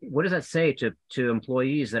tell? What does that say to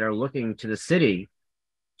employees that are looking to the city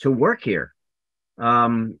to work here?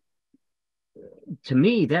 To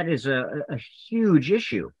me, that is a huge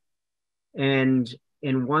issue, and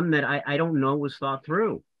one that I don't know was thought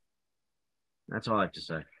through. That's all I have to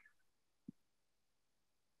say.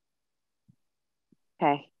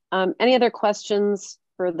 Okay. Any other questions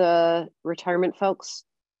for the retirement folks?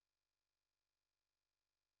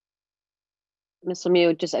 Ms. Lemieux,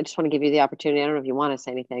 I just want to give you the opportunity. I don't know if you want to say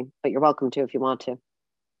anything, but you're welcome to if you want to.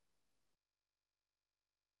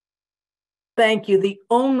 Thank you. The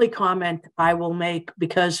only comment I will make,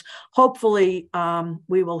 because hopefully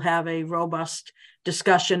we will have a robust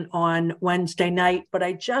discussion on Wednesday night, but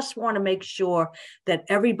I just want to make sure that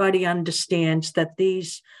everybody understands that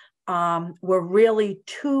these were really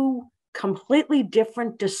two completely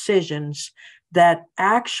different decisions that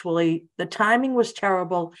actually the timing was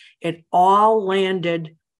terrible. It all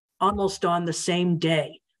landed almost on the same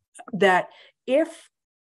day. That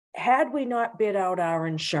had we not bid out our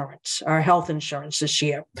insurance, our health insurance this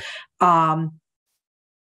year,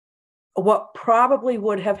 what probably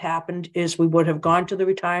would have happened is we would have gone to the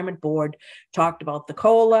retirement board, talked about the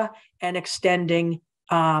COLA and extending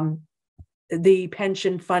the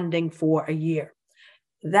pension funding for a year.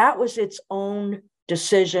 That was its own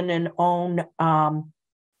decision and own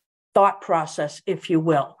thought process, if you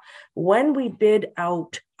will. When we bid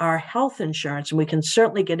out our health insurance, and we can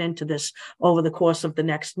certainly get into this over the course of the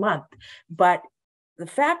next month, but the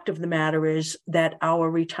fact of the matter is that our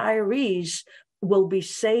retirees will be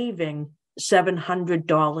saving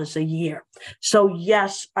 $700 a year. So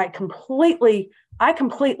yes, I completely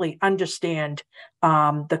understand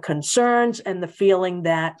the concerns and the feeling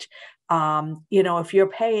that, if you're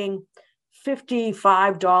paying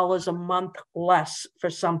 $55 a month less for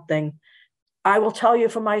something, I will tell you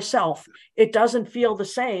for myself, it doesn't feel the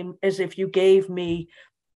same as if you gave me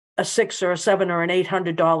a $600 or a $700 or an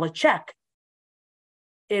 $800 check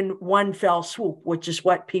in one fell swoop, which is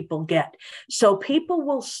what people get. So people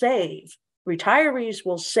will save, retirees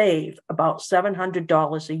will save about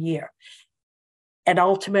 $700 a year. And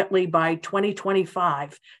ultimately by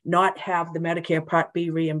 2025, not have the Medicare Part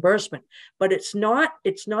B reimbursement. But it's not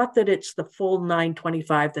that it's the full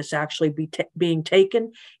 $925 that's actually being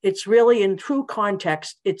taken. It's really, in true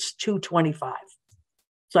context, it's $225.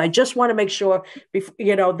 So I just want to make sure,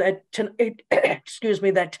 that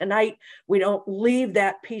that tonight we don't leave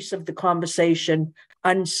that piece of the conversation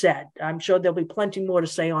unsaid. I'm sure there'll be plenty more to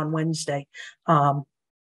say on Wednesday.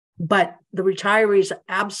 But the retirees are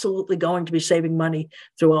absolutely going to be saving money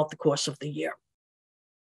throughout the course of the year.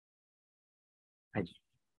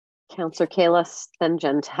 Councillor Kalis, then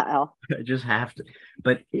Gentile. I just have to,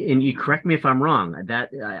 and you correct me if I'm wrong.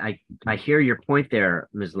 That I hear your point there,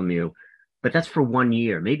 Ms. Lemieux, but that's for 1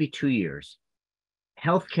 year, maybe 2 years.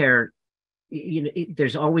 Healthcare,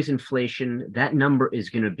 there's always inflation. That number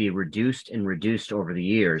is going to be reduced and reduced over the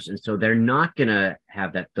years, and so they're not going to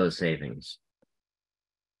have those savings.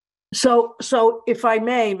 So if I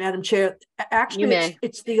may, Madam Chair, actually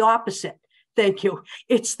it's the opposite. Thank you.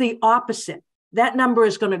 It's the opposite. That number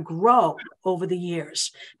is going to grow over the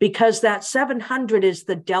years because that 700 is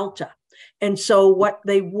the delta. And so what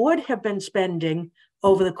they would have been spending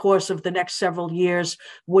over the course of the next several years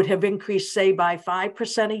would have increased, say, by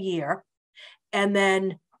 5% a year. And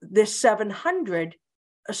then this 700,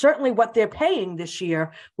 certainly what they're paying this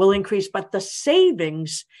year will increase, but the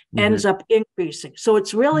savings ends up increasing. So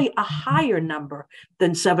it's really a higher number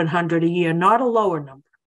than 700 a year, not a lower number.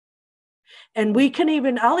 And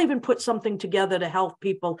I'll even put something together to help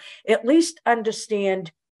people at least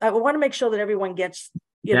understand. I want to make sure that everyone gets,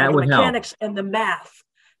 the mechanics and the math,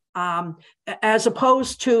 as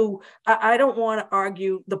opposed to, I don't want to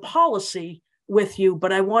argue the policy with you,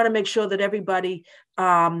 but I want to make sure that everybody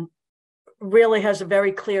really has a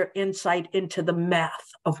very clear insight into the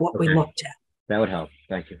math of what we looked at. That would help.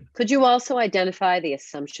 Thank you. Could you also identify the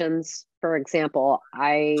assumptions? For example,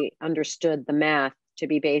 I understood the math to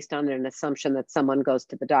be based on an assumption that someone goes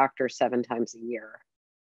to the doctor 7 times a year.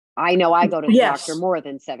 I know I go to the doctor more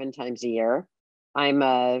than 7 times a year. I'm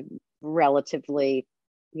a relatively,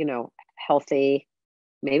 healthy,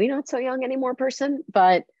 maybe not so young anymore person,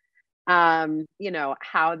 but how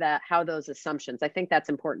those assumptions, I think that's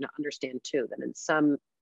important to understand too, that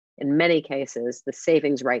in many cases, the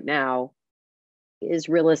savings right now is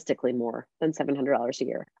realistically more than $700 a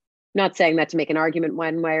year. I'm not saying that to make an argument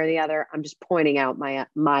one way or the other. I'm just pointing out my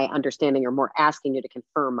understanding, or more asking you to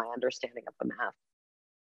confirm my understanding of the math.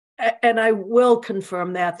 And I will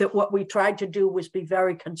confirm that what we tried to do was be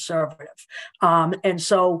very conservative. And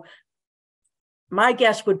so my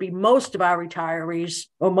guess would be most of our retirees,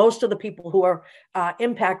 or most of the people who are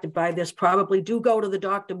impacted by this, probably do go to the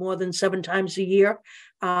doctor more than 7 times a year.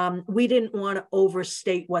 We didn't want to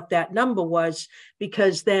overstate what that number was,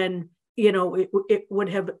 because then, it would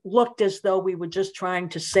have looked as though we were just trying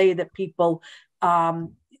to say that people,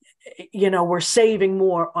 were saving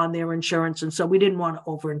more on their insurance. And so we didn't want to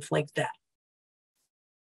overinflate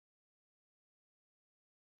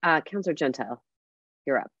that. Councilor Gentile,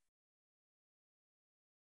 you're up.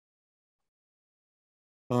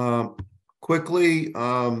 Quickly,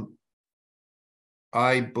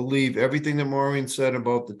 I believe everything that Maureen said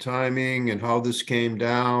about the timing and how this came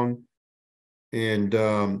down, and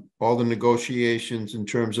all the negotiations in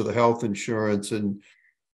terms of the health insurance. And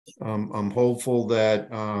I'm hopeful that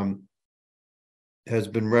has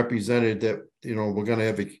been represented that, we're going to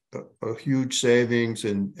have a huge savings,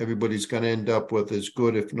 and everybody's going to end up with as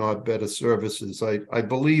good, if not better, services. I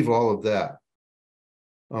believe all of that.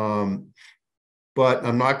 But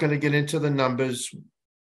I'm not going to get into the numbers.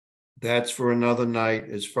 That's for another night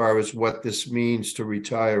as far as what this means to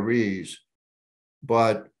retirees.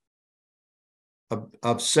 But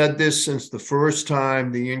I've said this since the first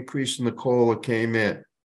time the increase in the COLA came in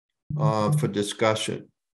for discussion.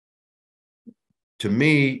 To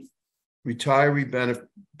me, retiree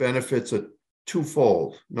benefits are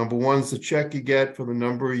twofold. Number one is the check you get for the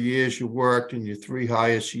number of years you worked in your 3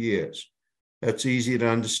 highest years. That's easy to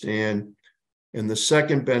understand. And the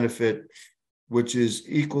second benefit, which is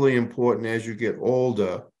equally important as you get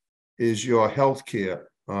older, is your health care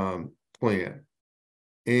plan.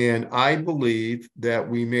 And I believe that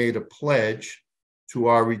we made a pledge to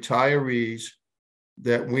our retirees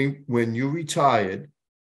that when you retired,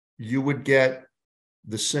 you would get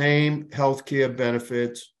the same health care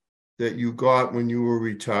benefits that you got when you were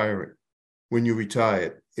retiring, when you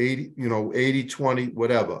retired, 80, 20,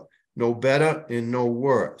 whatever, no better and no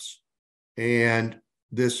worse. And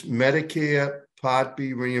this Medicare Part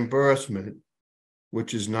B reimbursement,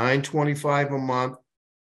 which is $925 a month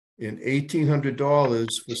and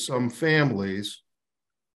 $1,800 for some families,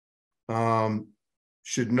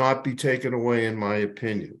 should not be taken away, in my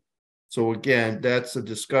opinion. So again, that's a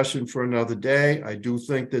discussion for another day. I do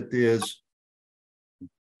think that there's,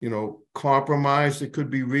 compromise that could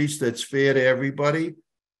be reached that's fair to everybody.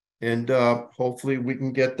 And hopefully we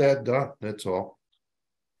can get that done. That's all.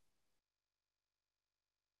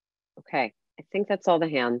 Okay, I think that's all the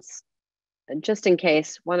hands. Just in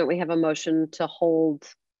case, why don't we have a motion to hold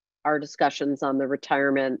our discussions on the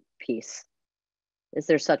retirement piece? Is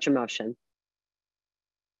there such a motion?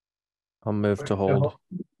 I'll move to hold.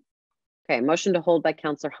 Okay, motion to hold by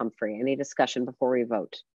Councilor Humphrey. Any discussion before we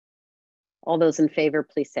vote? All those in favor,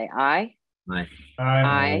 please say aye. Aye.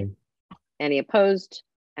 Aye. Any opposed?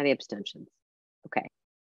 Any abstentions? Okay.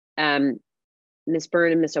 Ms.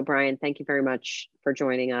 Byrne and Ms. O'Brien, thank you very much for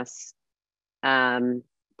joining us.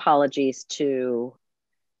 Apologies to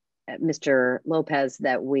Mr. Lopez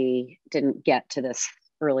that we didn't get to this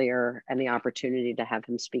earlier and the opportunity to have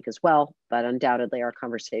him speak as well, but undoubtedly our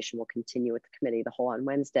conversation will continue with the committee the whole on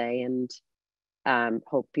Wednesday, and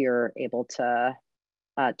hope you're able to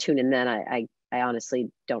tune in then. I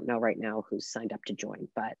honestly don't know right now who's signed up to join,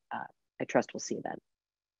 but I trust we'll see you then.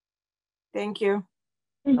 Thank you.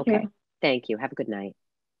 Okay. Thank you. Have a good night.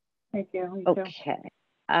 Thank you. Okay.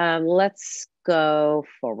 Let's go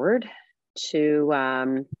forward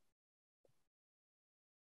to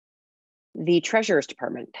the Treasurer's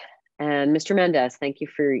Department. And Mr. Mendez, thank you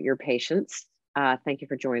for your patience. Thank you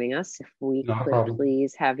for joining us. If we could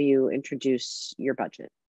please have you introduce your budget.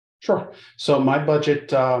 Sure. So my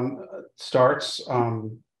budget starts,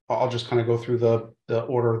 I'll just kind of go through the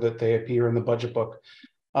order that they appear in the budget book.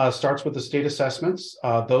 Starts with the state assessments.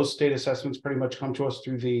 Those state assessments pretty much come to us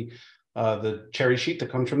through the cherry sheet that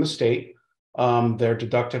comes from the state. They're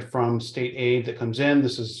deducted from state aid that comes in.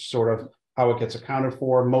 This is sort of how it gets accounted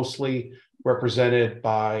for, mostly represented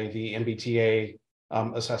by the MBTA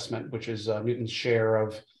assessment, which is Newton's share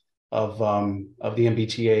of the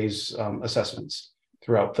MBTA's assessments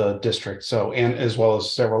throughout the district. So, and as well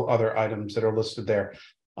as several other items that are listed there.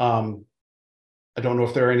 I don't know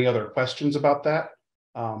if there are any other questions about that.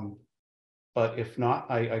 But if not,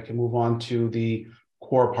 I can move on to the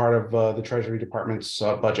core part of the Treasury Department's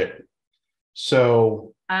budget.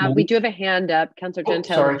 So we do have a hand up. Councilor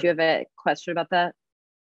Gentile, do you have a question about that?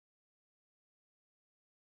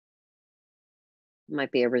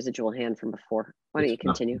 Might be a residual hand from before. Why don't you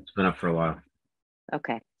continue? It's been up for a while.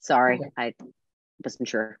 Okay, sorry. Okay. I wasn't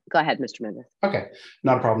sure. Go ahead, Mr. Mendes. Okay,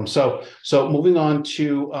 not a problem. So moving on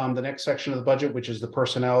to the next section of the budget, which is the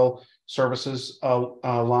personnel services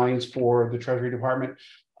lines for the Treasury Department.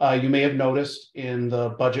 You may have noticed in the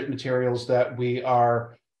budget materials that we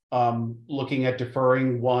are looking at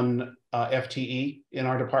deferring one FTE in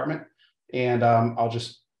our department. And I'll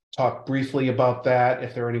just talk briefly about that.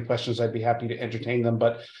 If there are any questions, I'd be happy to entertain them.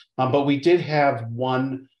 But we did have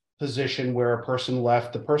one position where a person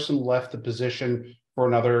left. The person left the position for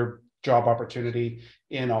another job opportunity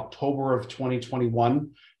in October of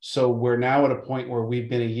 2021. So we're now at a point where we've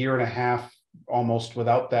been a year and a half almost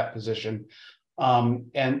without that position.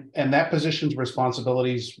 And that position's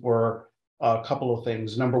responsibilities were a couple of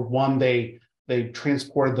things. Number one, they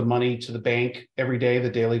transported the money to the bank every day, the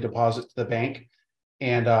daily deposit to the bank.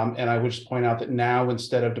 And I would just point out that now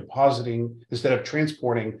instead of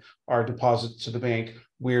transporting our deposits to the bank,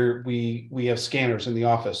 we have scanners in the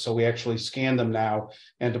office. So we actually scan them now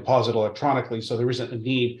and deposit electronically. So there isn't a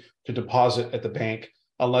need to deposit at the bank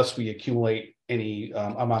unless we accumulate any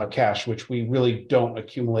amount of cash, which we really don't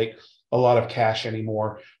accumulate a lot of cash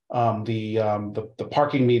anymore. The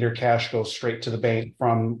parking meter cash goes straight to the bank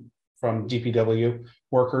from DPW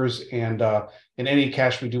workers, and any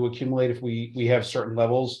cash we do accumulate, if we have certain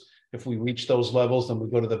levels, if we reach those levels, then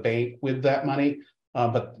we go to the bank with that money.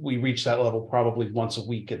 But we reach that level probably once a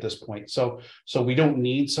week at this point. So we don't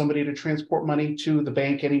need somebody to transport money to the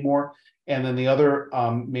bank anymore. And then the other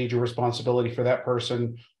major responsibility for that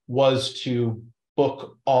person was to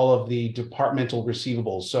book all of the departmental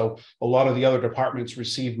receivables. So a lot of the other departments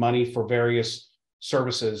receive money for various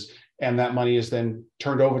services, and that money is then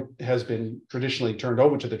has been traditionally turned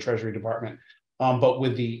over to the Treasury Department. But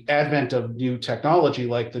with the advent of new technology,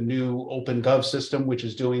 like the new OpenGov system, which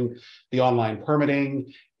is doing the online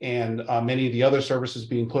permitting, and many of the other services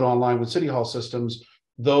being put online with City Hall systems,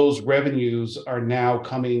 those revenues are now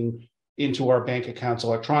coming into our bank accounts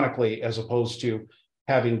electronically, as opposed to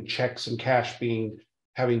having checks and cash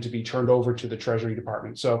having to be turned over to the Treasury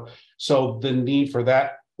Department. So the need for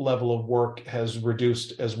that level of work has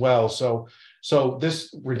reduced as well. So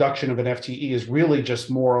this reduction of an FTE is really just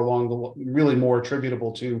really more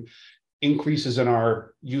attributable to increases in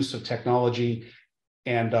our use of technology,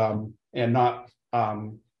 and not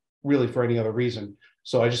really for any other reason.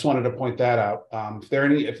 So I just wanted to point that out. If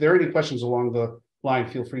there are any questions along the line,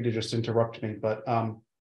 feel free to just interrupt me. But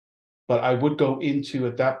I would go into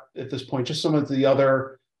at this point just some of the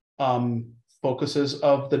other focuses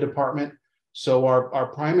of the department. So our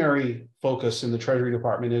primary focus in the Treasury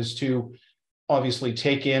Department is to obviously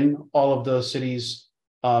take in all of the city's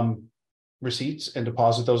receipts and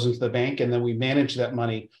deposit those into the bank, and then we manage that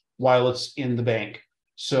money while it's in the bank.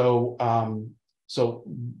 So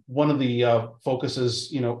one of the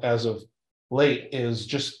focuses, as of late, is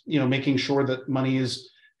just making sure that money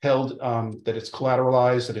is held, that it's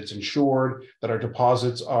collateralized, that it's insured, that our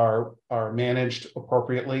deposits are managed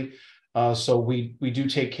appropriately. So we do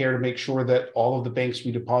take care to make sure that all of the banks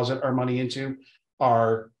we deposit our money into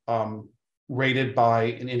are rated by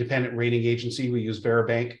an independent rating agency. We use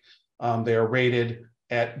Veribank. They are rated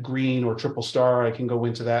at green or triple star. I can go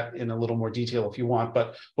into that in a little more detail if you want,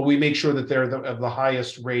 but we make sure that they're of the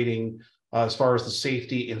highest rating as far as the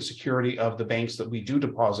safety and security of the banks that we do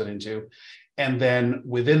deposit into. And then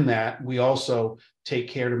within that, we also take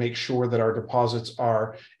care to make sure that our deposits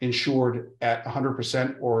are insured at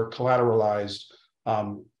 100% or collateralized,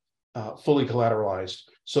 fully collateralized,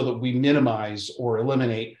 so that we minimize or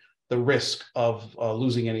eliminate the risk of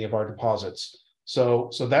losing any of our deposits. So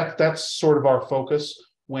that's sort of our focus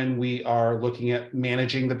when we are looking at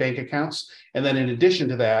managing the bank accounts. And then in addition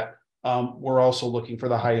to that, we're also looking for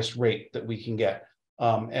the highest rate that we can get.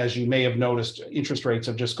 As you may have noticed, interest rates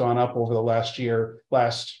have just gone up over the last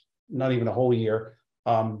not even a whole year,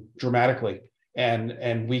 dramatically.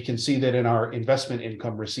 And we can see that in our investment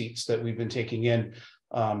income receipts that we've been taking in.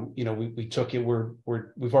 You know, we took it,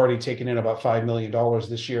 we've already taken in about $5 million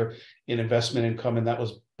this year in investment income, and that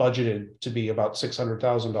was budgeted to be about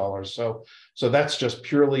 $600,000. So that's just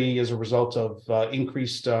purely as a result of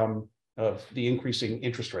of the increasing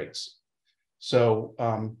interest rates. So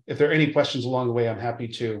if there are any questions along the way, I'm happy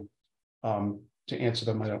to answer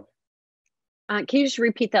them. I don't. Can you just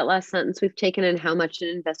repeat that last sentence? We've taken in how much in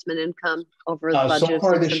investment income over the budget? So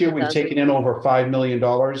far this year, we've taken in over $5 million,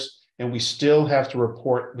 and we still have to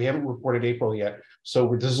report. We haven't reported April yet,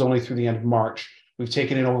 so this is only through the end of March. We've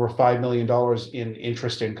taken in over $5 million in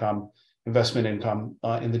interest income, investment income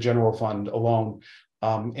in the general fund alone,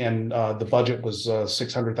 and the budget was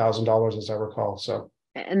 $600,000, as I recall. So,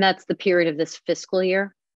 and that's the period of this fiscal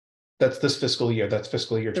year. That's this fiscal year. That's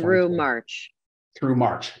fiscal year through March. Through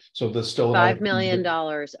March. So there's still $5 million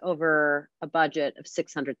over a budget of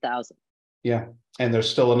 600,000. Yeah, and there's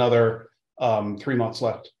still another 3 months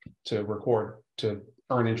left to record to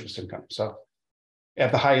earn interest income. So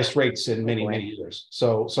at the highest rates in many years.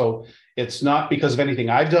 So it's not because of anything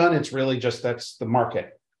I've done. It's really just that's the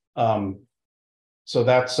market. So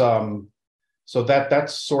that's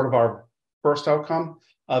sort of our first outcome.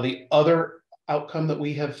 The other outcome that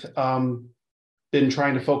we have been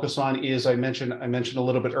trying to focus on is I mentioned a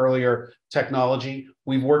little bit earlier, technology.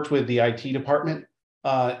 We've worked with the IT department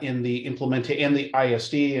in the implementation, and the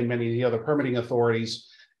ISD and many of the other permitting authorities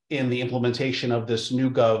in the implementation of this new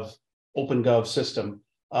OpenGov system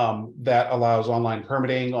that allows online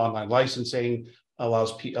permitting, online licensing,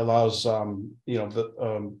 allows people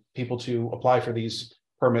to apply for these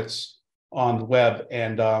permits on the web,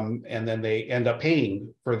 and then they end up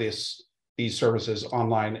paying for these services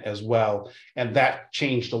online as well. And that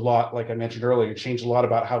changed a lot, like I mentioned earlier, changed a lot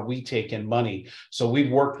about how we take in money. So we've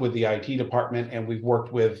worked with the IT department and we've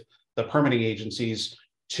worked with the permitting agencies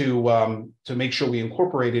to make sure we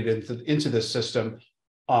incorporated into this system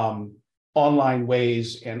online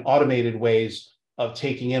ways and automated ways of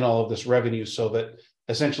taking in all of this revenue, so that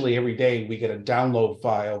essentially every day we get a download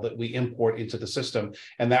file that we import into the system.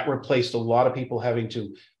 And that replaced a lot of people having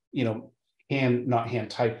to, not hand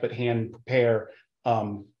type, but hand prepare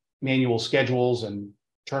manual schedules and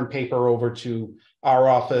turn paper over to our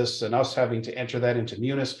office, and us having to enter that into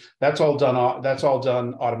Munis. That's all done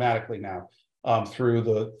automatically now through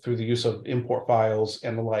the use of import files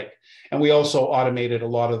and the like. And we also automated a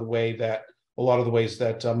lot of the ways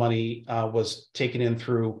that money was taken in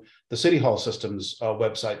through the City Hall Systems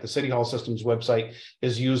website. The City Hall Systems website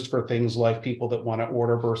is used for things like people that want to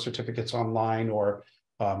order birth certificates online, or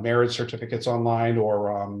marriage certificates online,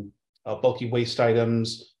 or bulky waste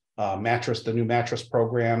items, the new mattress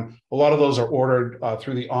program. A lot of those are ordered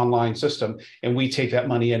through the online system, and we take that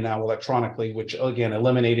money in now electronically, which again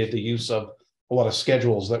eliminated the use of a lot of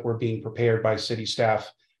schedules that were being prepared by city staff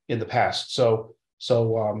in the past. So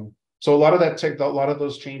a lot of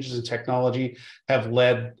those changes in technology have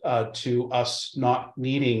led to us not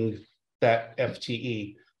needing that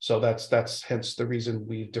FTE. So that's hence the reason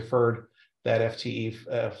we deferred that FTE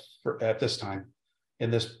at this time in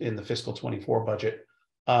the fiscal 24 budget.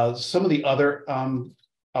 Some of the other,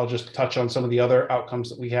 I'll just touch on some of the other outcomes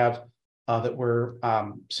that we have that we're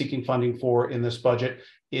seeking funding for in this budget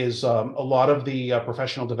is a lot of the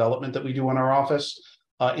professional development that we do in our office.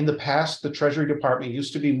 In the past, the Treasury Department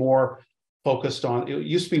used to be more focused on, it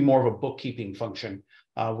used to be more of a bookkeeping function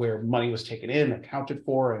where money was taken in, accounted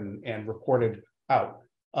for, and reported out.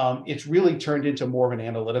 It's really turned into more of an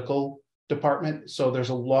analytical department. So there's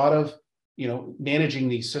a lot of, managing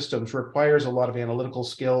these systems requires a lot of analytical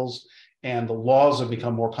skills, and the laws have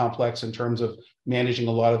become more complex in terms of managing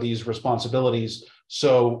a lot of these responsibilities.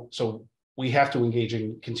 So we have to engage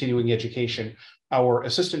in continuing education. Our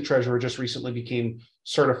assistant treasurer just recently became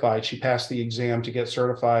certified. She passed the exam to get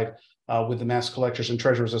certified with the Mass Collectors and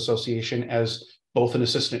Treasurers Association as both an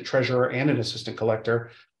assistant treasurer and an assistant collector.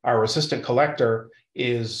 Our assistant collector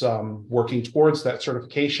is working towards that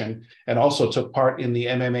certification, and also took part in the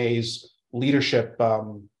MMA's leadership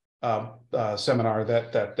seminar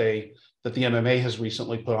that the MMA has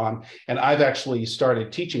recently put on. And I've actually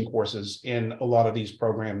started teaching courses in a lot of these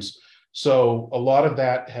programs. So a lot of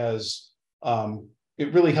that has,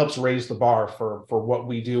 it really helps raise the bar for what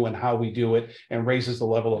we do and how we do it, and raises the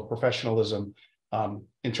level of professionalism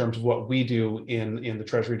in terms of what we do in the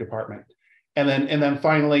Treasury Department. And then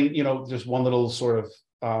finally, just one little sort of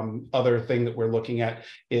other thing that we're looking at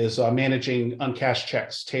is managing uncashed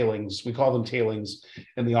checks, tailings. We call them tailings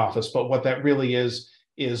in the office, but what that really is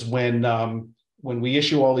when we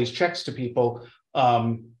issue all these checks to people,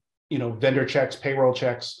 vendor checks, payroll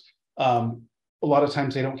checks, a lot of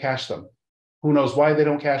times they don't cash them. Who knows why they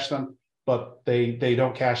don't cash them, but they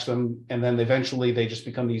don't cash them, and then eventually they just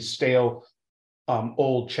become these stale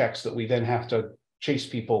old checks that we then have to chase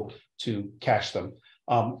people to cash them.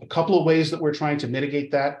 A couple of ways that we're trying to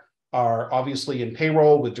mitigate that are obviously in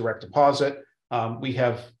payroll with direct deposit. We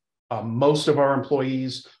have most of our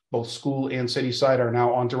employees, both school and city side, are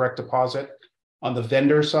now on direct deposit. On the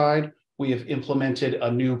vendor side, we have implemented a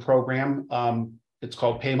new program. It's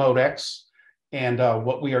called Paymode X. And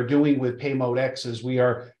what we are doing with Paymode X is we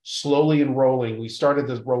are slowly enrolling. We started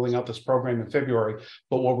this rolling out this program in February,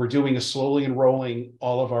 but what we're doing is slowly enrolling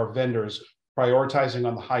all of our vendors, prioritizing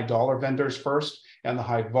on the high dollar vendors first and the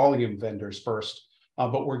high volume vendors first.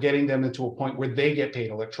 But we're getting them into a point where they get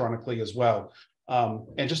paid electronically as well.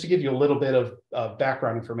 And just to give you a little bit of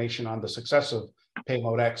background information on the success of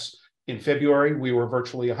Paymode X, in February, we were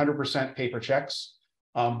virtually 100% paper checks.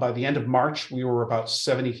 By the end of March, we were about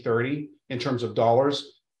 70-30 in terms of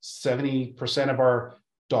dollars. 70% of our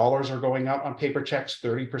dollars are going out on paper checks,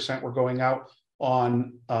 30% were going out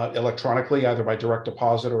on electronically, either by direct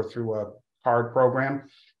deposit or through a card program.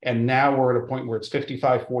 And now we're at a point where it's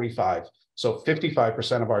 55-45. So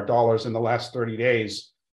 55% of our dollars in the last 30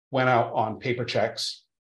 days went out on paper checks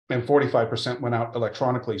and 45% went out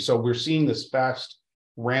electronically. So we're seeing this fast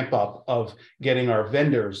ramp up of getting our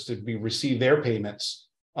vendors to receive their payments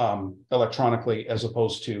electronically as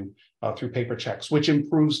opposed to through paper checks, which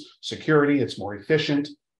improves security. It's more efficient,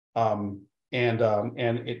 and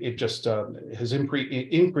it just has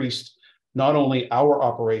increased not only our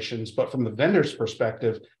operations, but from the vendor's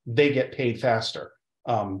perspective, they get paid faster.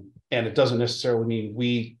 And it doesn't necessarily mean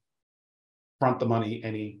we front the money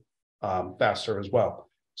any faster as well.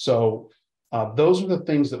 So those are the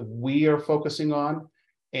things that we are focusing on.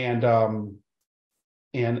 And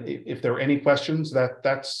if there are any questions,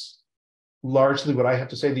 that's largely what I have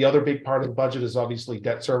to say. The other big part of the budget is obviously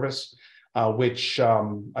debt service, which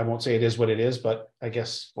I won't say it is what it is, but I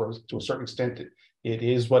guess to a certain extent, it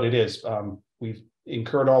is what it is. We've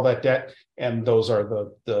incurred all that debt, and those are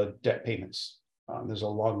the debt payments. There's a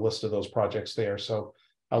long list of those projects there. So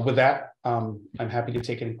with that, I'm happy to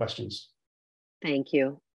take any questions. Thank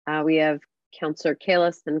you. We have Councillor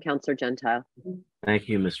Kalis and Councillor Gentile. Thank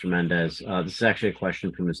you, Mr. Mendez. This is actually a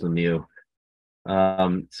question from Ms. Lemieux.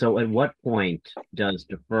 So at what point does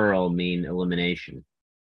deferral mean elimination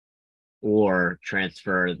or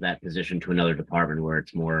transfer that position to another department where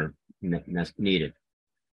it's more needed?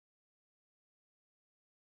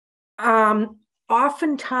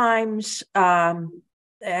 Oftentimes,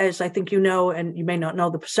 as I think you know, and you may not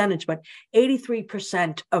know the percentage, but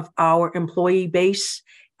 83% of our employee base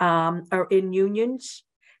are in unions.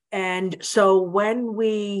 And so when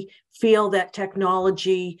we feel that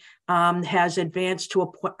technology has advanced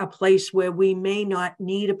to a place where we may not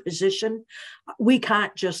need a position, we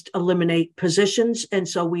can't just eliminate positions. And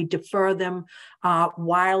so we defer them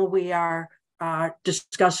while we are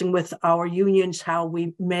discussing with our unions how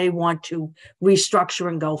we may want to restructure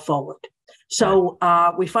and go forward. So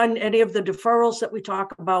we fund any of the deferrals that we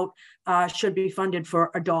talk about should be funded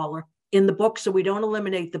for $1 in the book, so we don't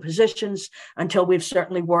eliminate the positions until we've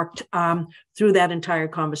certainly worked through that entire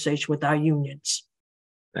conversation with our unions.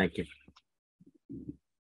 Thank you.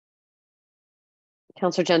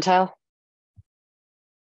 Councillor Gentile.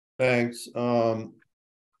 Thanks.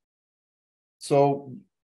 So,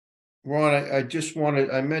 Ron,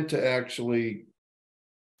 I meant to actually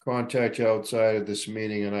contact you outside of this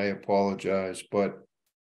meeting, and I apologize, but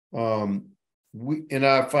we, in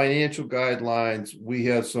our financial guidelines, we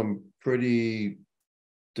have some pretty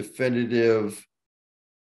definitive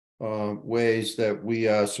ways that we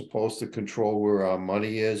are supposed to control where our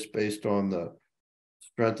money is based on the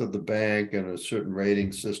strength of the bank and a certain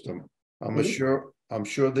rating system. I'm sure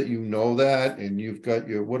that you know that, and you've got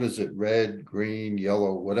your, what is it, red, green,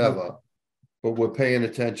 yellow, whatever, but we're paying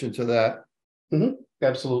attention to that.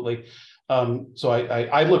 Absolutely. So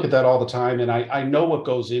I look at that all the time, and I know what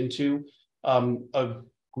goes into a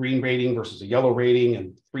green rating versus a yellow rating,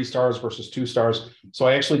 and 3 stars versus 2 stars. So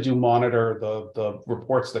I actually do monitor the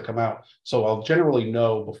reports that come out. So I'll generally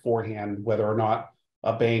know beforehand whether or not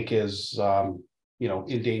a bank is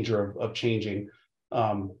in danger of changing.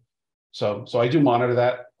 So I do monitor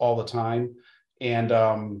that all the time. And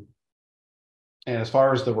as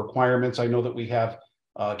far as the requirements, I know that we have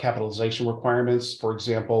capitalization requirements. For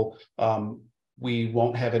example, we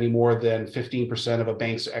won't have any more than 15% of a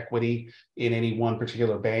bank's equity in any one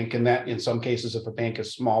particular bank. And that, in some cases, if a bank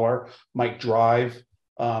is smaller, might drive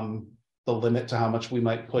the limit to how much we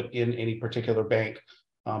might put in any particular bank.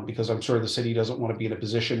 Because I'm sure the city doesn't want to be in a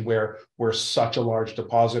position where we're such a large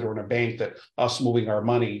depositor in a bank that us moving our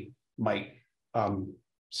money might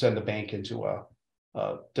send the bank into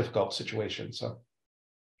difficult situation.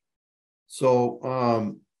 So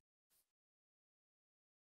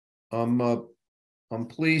I'm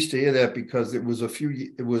pleased to hear that, because it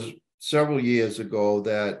was several years ago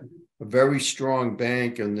that a very strong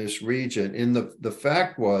bank in this region, and the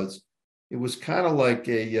fact was, it was kind of like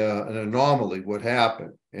an anomaly what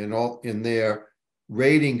happened, and all in their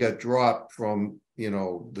rating got dropped from,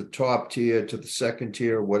 the top tier to the second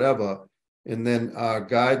tier, whatever. And then our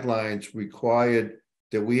guidelines required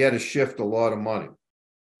that we had to shift a lot of money.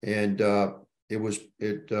 And this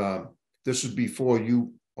was before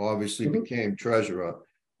you obviously became treasurer,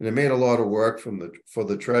 and it made a lot of work for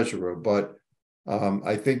the treasurer. But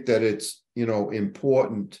I think that it's,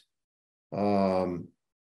 important,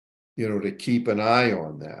 to keep an eye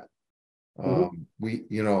on that.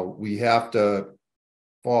 We have to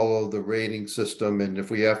follow the rating system, and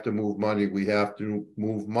if we have to move money, we have to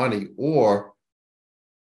move money, or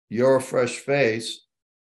you're a fresh face.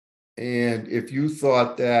 And if you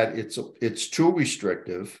thought that it's too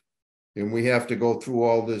restrictive and we have to go through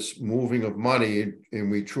all this moving of money,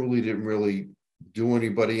 and we truly didn't really do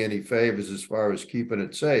anybody any favors as far as keeping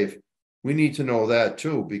it safe, we need to know that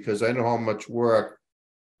too, because I know how much work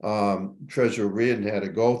Treasurer Reardon had to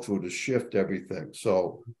go through to shift everything.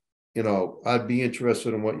 So, I'd be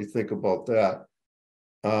interested in what you think about that.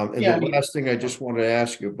 Last thing I just wanted to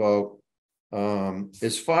ask you about,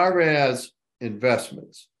 as far as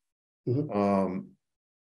investments, I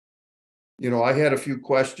had a few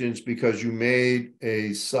questions, because you made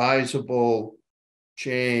a sizable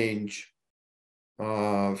change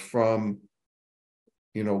from,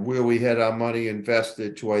 where we had our money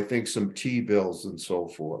invested to, I think, some T-bills and so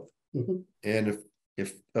forth. And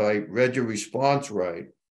if I read your response right,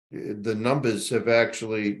 the numbers have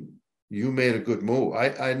actually, you made a good move.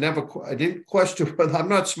 I didn't question whether, I'm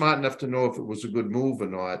not smart enough to know if it was a good move or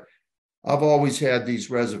not. I've always had these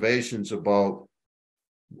reservations about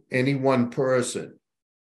any one person,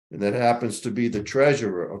 and that happens to be the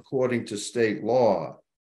treasurer, according to state law,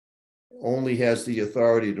 only has the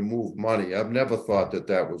authority to move money. I've never thought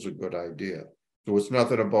that was a good idea. So it's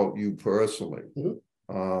nothing about you personally.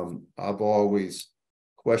 I've always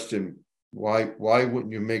questioned why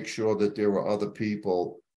wouldn't you make sure that there are other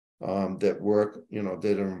people that work,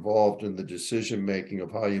 that are involved in the decision making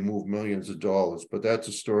of how you move millions of dollars. But that's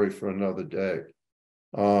a story for another day.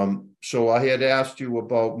 So I had asked you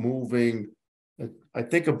about moving, I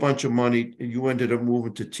think, a bunch of money. You ended up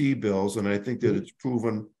moving to T-bills, and I think that it's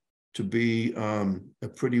proven to be a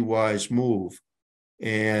pretty wise move.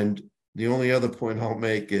 And the only other point I'll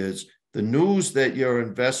make is the news that your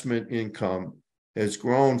investment income has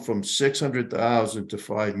grown from 600,000 to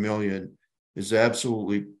 5 million is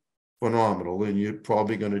absolutely phenomenal. And you're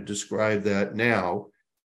probably going to describe that now.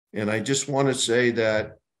 And I just want to say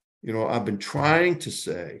that, I've been trying to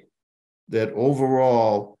say that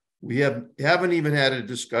overall, we haven't even had a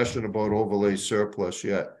discussion about overlay surplus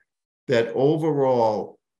yet, that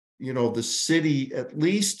overall, the city, at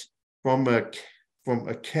least from a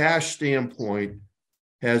cash standpoint,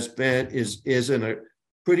 is in a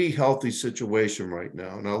pretty healthy situation right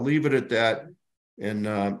now. And I'll leave it at that. And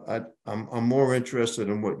I'm more interested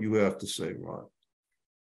in what you have to say, Ron.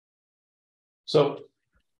 So,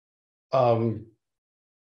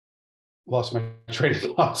 lost my train of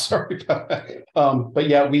thought. Sorry about that. But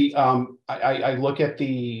yeah, I look at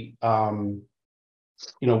the,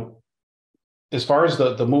 as far as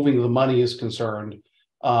the moving of the money is concerned,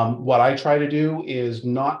 what I try to do is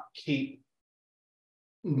not keep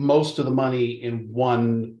most of the money in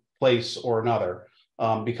one place or another,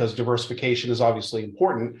 because diversification is obviously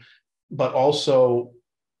important, but also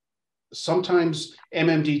sometimes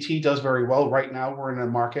MMDT does very well. Right now, we're in a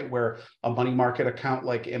market where a money market account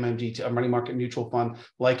like MMDT, a money market mutual fund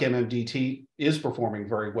like MMDT, is performing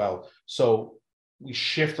very well. So we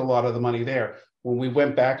shift a lot of the money there. When we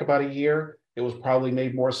went back about a year, it was probably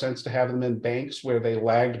made more sense to have them in banks where they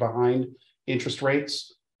lagged behind interest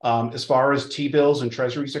rates. As far as T-bills and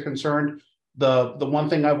treasuries are concerned, the one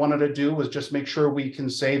thing I wanted to do was just make sure we can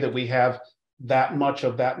say that we have that much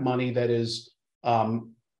of that money that is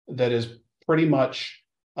pretty much,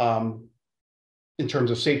 in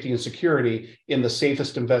terms of safety and security, in the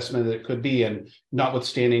safest investment that it could be, and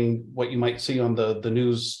notwithstanding what you might see on the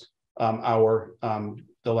news hour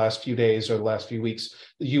the last few days or the last few weeks,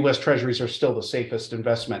 the U.S. Treasuries are still the safest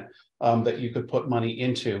investment that you could put money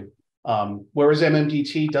into. Whereas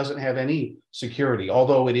MMDT doesn't have any security,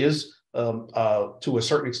 although it is to a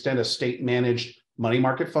certain extent a state-managed money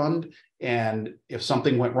market fund. And if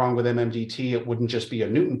something went wrong with MMDT, it wouldn't just be a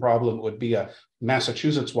Newton problem, it would be a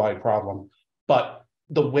Massachusetts-wide problem. But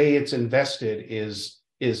the way it's invested is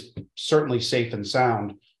is certainly safe and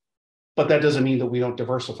sound, but that doesn't mean that we don't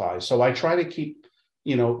diversify. So I try to keep,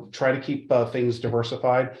 things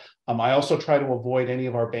diversified. I also try to avoid any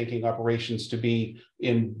of our banking operations to be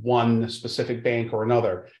in one specific bank or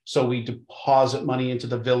another. So we deposit money into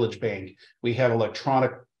the Village Bank. We have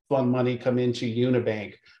electronic fund money come into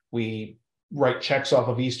Unibank. We write checks off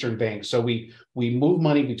of Eastern Bank. So we move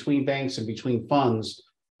money between banks and between funds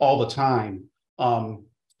all the time.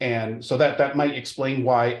 And so that might explain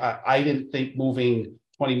why I didn't think moving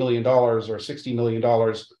 $20 million or $60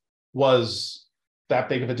 million was that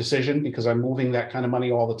big of a decision, because I'm moving that kind of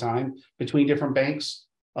money all the time between different banks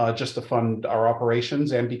just to fund our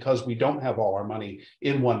operations. And because we don't have all our money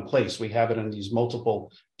in one place, we have it in these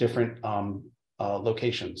multiple different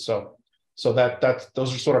locations. So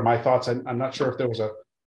those are sort of my thoughts. I'm not sure if there was a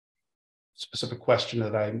specific question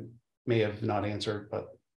that I may have not answered, but.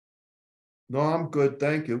 No, I'm good.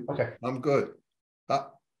 Thank you. Okay. I'm good.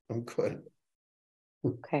 I'm good.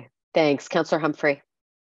 Okay. Thanks. Councillor Humphrey.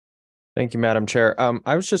 Thank you, Madam Chair.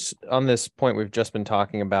 I was just on this point we've just been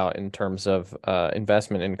talking about in terms of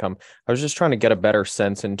investment income. I was just trying to get a better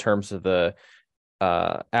sense in terms of the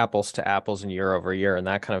apples to apples and year over year and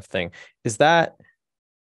that kind of thing. Is that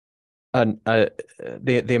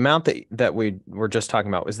the amount that we were just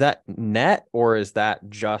talking about, is that net, or is that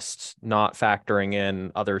just not factoring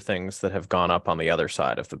in other things that have gone up on the other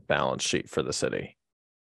side of the balance sheet for the city?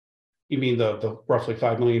 You mean the roughly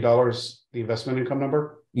 $5 million, the investment income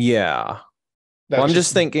number? Yeah. Well, I'm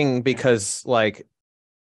just thinking, because like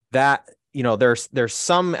that, there's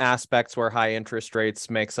some aspects where high interest rates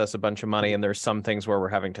makes us a bunch of money, and there's some things where we're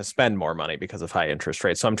having to spend more money because of high interest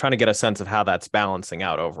rates. So I'm trying to get a sense of how that's balancing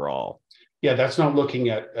out overall. Yeah, that's not looking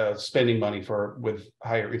at spending money with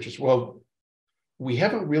higher interest. Well, we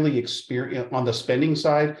haven't really experienced on the spending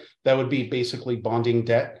side. That would be basically bonding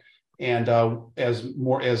debt. And as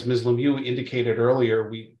Ms. Lemieux indicated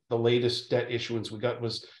earlier, the latest debt issuance we got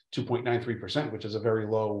was 2.93%, which is a very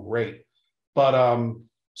low rate. But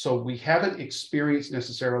so we haven't experienced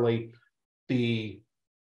necessarily the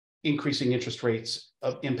increasing interest rates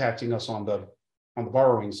impacting us on the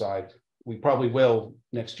borrowing side. We probably will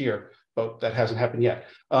next year, but that hasn't happened yet.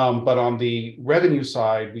 But on the revenue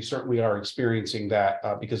side, we certainly are experiencing that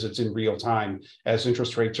because it's in real time as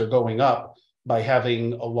interest rates are going up, by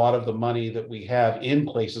having a lot of the money that we have in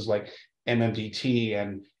places like MMDT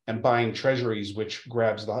and buying treasuries, which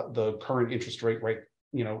grabs the current interest rate right,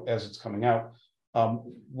 as it's coming out.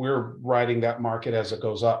 We're riding that market as it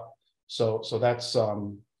goes up. So that's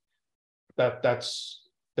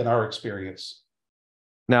been our experience.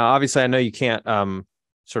 Now, obviously, I know you can't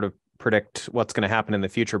sort of predict what's going to happen in the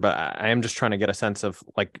future, but I am just trying to get a sense of,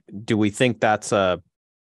 like, do we think that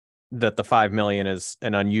the 5 million is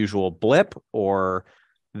an unusual blip, or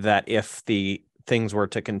that if the things were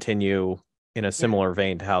to continue in a similar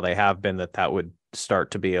vein to how they have been, that would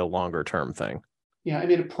start to be a longer term thing? Yeah, I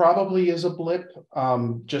mean, it probably is a blip,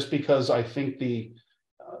 just because I think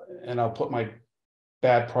and I'll put my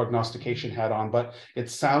bad prognostication hat on, but it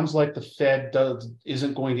sounds like the Fed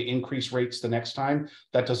isn't going to increase rates the next time.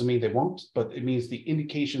 That doesn't mean they won't, but it means the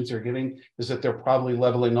indications they're giving is that they're probably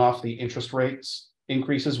leveling off the interest rates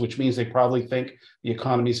increases, which means they probably think the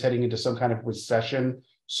economy is heading into some kind of recession.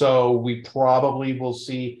 So we probably will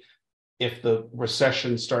see, if the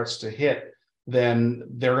recession starts to hit, then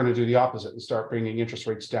they're going to do the opposite and start bringing interest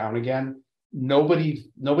rates down again. Nobody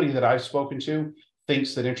that I've spoken to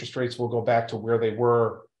thinks that interest rates will go back to where they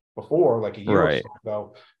were before, like a year or so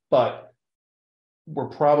ago, but we're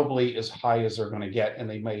probably as high as they're going to get, and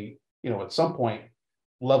they may, at some point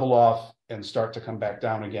level off and start to come back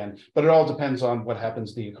down again. But it all depends on what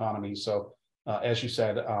happens to the economy. So as you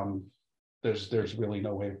said, there's really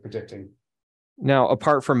no way of predicting. Now,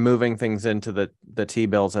 apart from moving things into the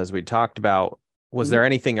T-bills, as we talked about, was there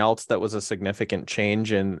anything else that was a significant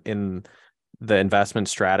change in the investment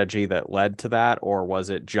strategy that led to that, or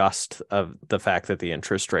was it just of the fact that the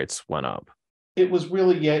interest rates went up? It was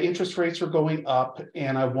really, interest rates were going up,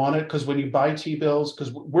 and I wanted, because when you buy T-bills,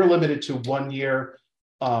 because we're limited to 1 year,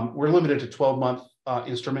 we're limited to 12-month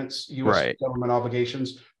instruments, U.S. government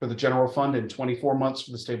obligations for the general fund, and 24 months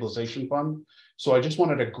for the stabilization fund. So I just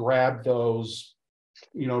wanted to grab those,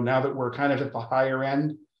 now that we're kind of at the higher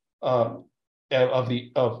end of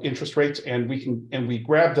interest rates, and we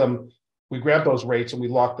grab them. We grab those rates and we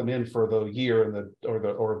lock them in for the year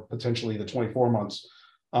or potentially the 24 months.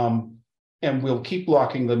 And we'll keep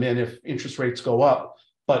locking them in if interest rates go up.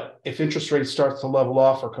 But if interest rates start to level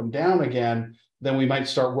off or come down again, then we might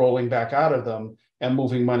start rolling back out of them and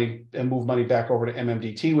move money back over to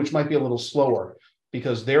MMDT, which might be a little slower.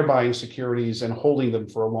 because they're buying securities and holding them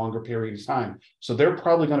for a longer period of time. So they're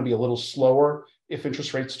probably going to be a little slower if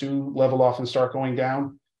interest rates do level off and start going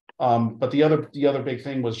down. But the other big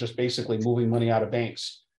thing was just basically moving money out of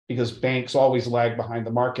banks, because banks always lag behind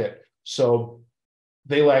the market. So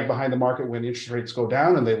they lag behind the market when interest rates go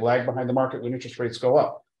down, and they lag behind the market when interest rates go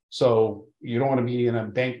up. So you don't want to be in a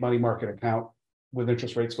bank money market account with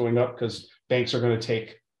interest rates going up, because banks are going to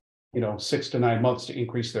take, 6 to 9 months to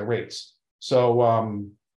increase their rates. So,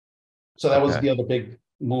 so that was the other big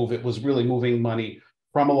move. It was really moving money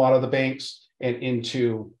from a lot of the banks and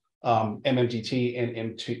into MMDT and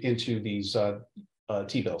into these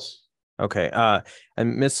T-bills. Okay.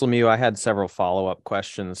 And Ms. Lemieux, I had several follow-up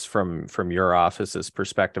questions from your office's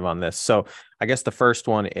perspective on this. So I guess the first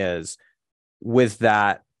one is, with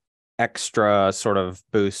that extra sort of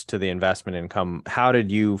boost to the investment income, how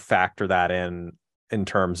did you factor that in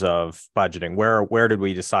terms of budgeting? Where did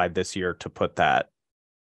we decide this year to put that?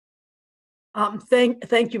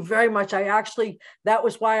 Thank you very much. That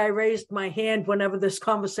was why I raised my hand whenever this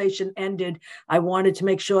conversation ended. I wanted to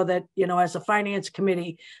make sure that, as a finance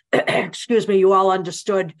committee, excuse me, you all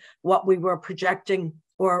understood what we were projecting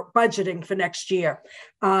or budgeting for next year.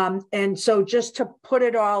 And so just to put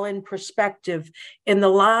it all in perspective, in the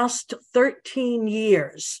last 13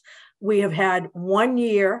 years, we have had one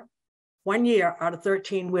year out of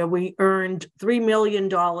 13 where we earned $3 million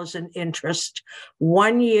in interest,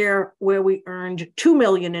 1 year where we earned $2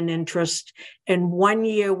 million in interest, and 1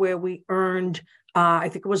 year where we earned, I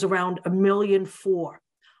think it was around $1.4 million.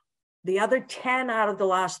 The other 10 out of the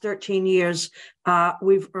last 13 years,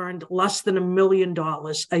 we've earned less than $1 million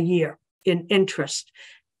a year in interest.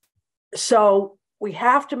 So we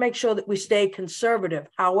have to make sure that we stay conservative.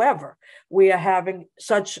 However, we are having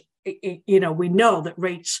such, we know that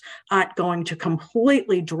rates aren't going to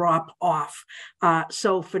completely drop off.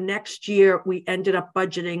 So for next year, we ended up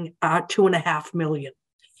budgeting $2.5 million.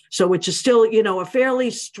 So which is still, a fairly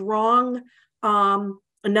strong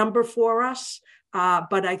number for us.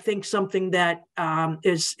 But I think something that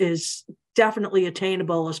is definitely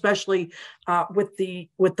attainable, especially with the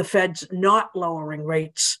Feds not lowering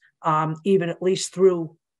rates, even at least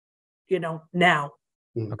through, now.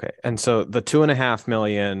 Okay. And so the $2.5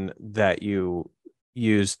 million that you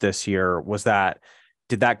used this year,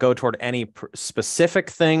 did that go toward any specific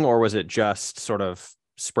thing, or was it just sort of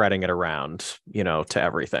spreading it around, to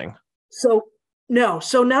everything? So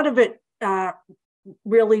none of it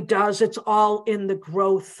really does. It's all in the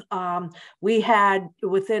growth. We had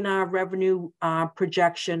within our revenue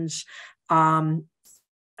projections,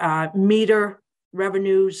 meter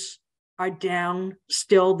revenues are down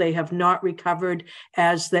still. They have not recovered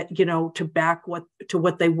as that, to back to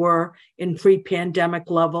what they were in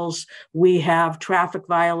pre-pandemic levels. We have traffic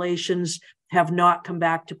violations have not come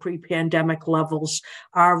back to pre-pandemic levels.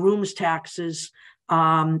 Our rooms taxes,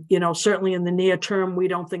 certainly in the near term, we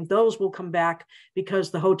don't think those will come back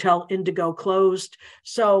because the Hotel Indigo closed.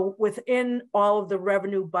 So within all of the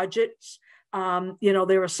revenue budgets,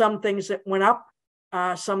 there are some things that went up,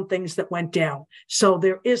 some things that went down. So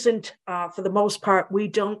there isn't, for the most part, we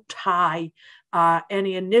don't tie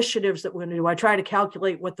any initiatives that we're going to do. I try to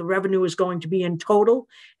calculate what the revenue is going to be in total,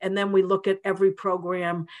 and then we look at every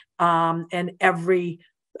program and every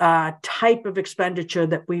type of expenditure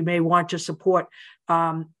that we may want to support.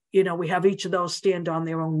 We have each of those stand on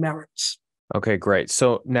their own merits. Okay, great.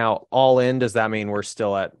 So now all in, does that mean we're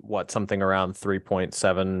still at something around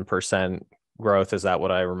 3.7% growth? Is that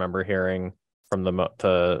what I remember hearing from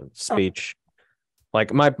the speech? Like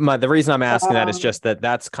the reason I'm asking that is just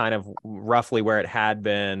that's kind of roughly where it had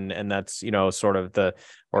been. And that's, sort of the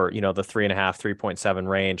 3.5, 3.7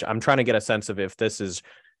 range. I'm trying to get a sense of if this is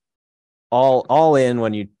all in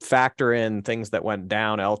when you factor in things that went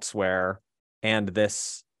down elsewhere and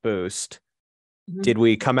this boost. Mm-hmm. Did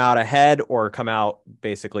we come out ahead or come out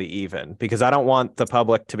basically even? Because I don't want the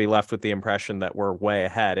public to be left with the impression that we're way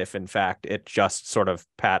ahead if in fact it just sort of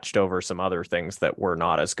patched over some other things that were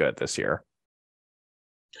not as good this year.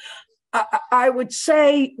 I would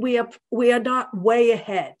say we are not way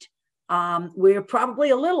ahead. We're probably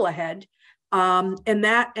a little ahead. And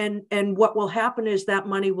what will happen is that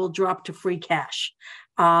money will drop to free cash.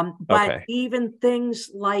 But even things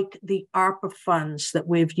like the ARPA funds that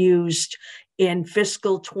we've used in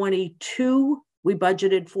fiscal 22, we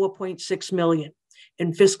budgeted $4.6 million.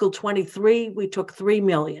 In fiscal 23, we took $3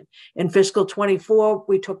 million. In fiscal 24,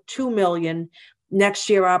 we took $2 million. Next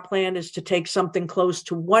year, our plan is to take something close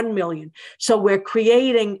to $1 million. So we're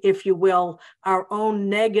creating, if you will, our own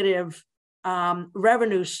negative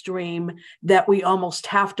revenue stream that we almost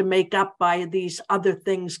have to make up by these other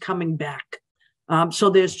things coming back. So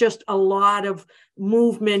there's just a lot of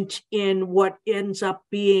movement in what ends up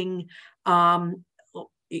being,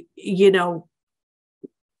 you know,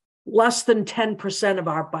 less than 10% of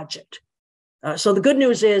our budget. So the good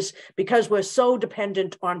news is, because we're so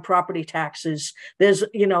dependent on property taxes, there's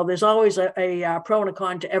always a pro and a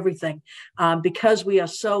con to everything. Because we are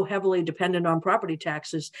so heavily dependent on property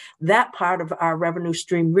taxes, that part of our revenue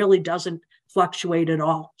stream really doesn't fluctuate at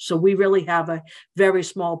all. So we really have a very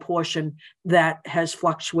small portion that has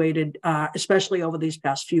fluctuated, especially over these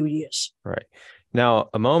past few years. Right. Now,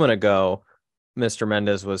 a moment ago, Mr.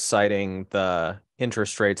 Mendez was citing the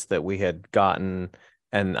interest rates that we had gotten,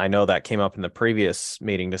 and I know that came up in the previous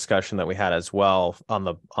meeting discussion that we had as well on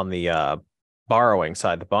the borrowing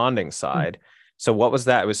side, the bonding side. So what was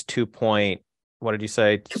that? It was what did you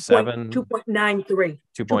say? 2.93.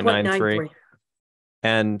 2.93.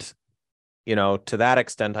 And, you know, to that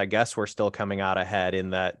extent, I guess we're still coming out ahead in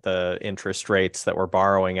that the interest rates that we're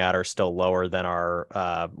borrowing at are still lower than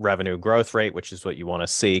our revenue growth rate, which is what you want to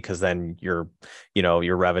see, because then your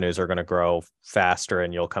revenues are going to grow faster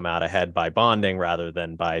and you'll come out ahead by bonding rather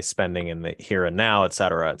than by spending in the here and now, et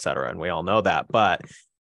cetera, et cetera. And we all know that. But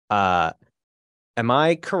am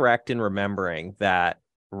I correct in remembering that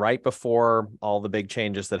right before all the big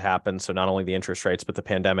changes that happened, so not only the interest rates, but the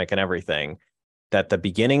pandemic and everything, that the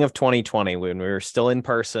beginning of 2020, when we were still in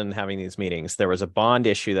person having these meetings, there was a bond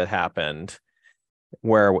issue that happened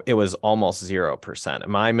where it was almost 0%.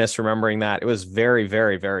 Am I misremembering that? It was very,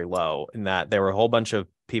 very, very low in that there were a whole bunch of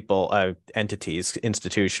people, entities,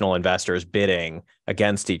 institutional investors bidding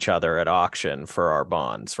against each other at auction for our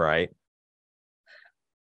bonds, right?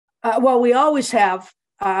 Well, we always have.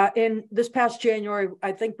 In this past January,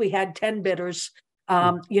 I think we had 10 bidders,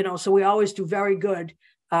 so we always do very good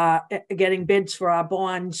getting bids for our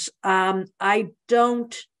bonds. I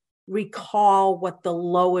don't recall what the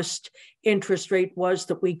lowest interest rate was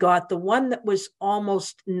that we got. The one that was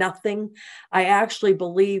almost nothing, I actually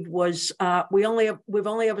believe was we've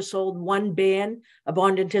only ever sold one BAN, a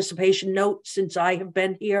bond anticipation note, since I have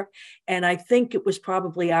been here, and I think it was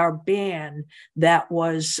probably our BAN that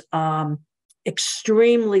was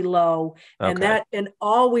extremely low. Okay. And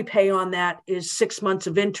all we pay on that is 6 months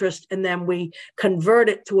of interest, and then we convert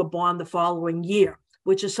it to a bond the following year,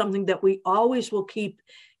 which is something that we always will keep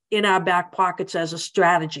in our back pockets as a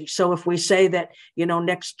strategy. So if we say that,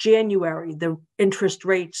 next January, the interest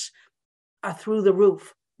rates are through the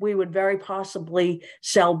roof, we would very possibly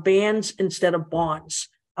sell BANs instead of bonds.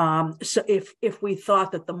 So if we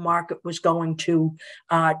thought that the market was going to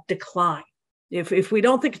decline. If we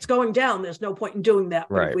don't think it's going down, there's no point in doing that.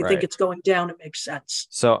 But if we think it's going down, it makes sense.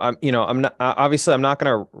 So I'm not going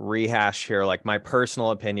to rehash here. Like, my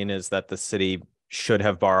personal opinion is that the city should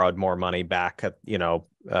have borrowed more money back at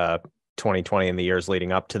 2020 and the years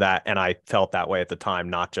leading up to that, and I felt that way at the time,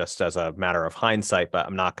 not just as a matter of hindsight. But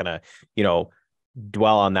I'm not going to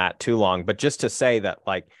dwell on that too long. But just to say that,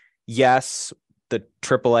 like, yes, the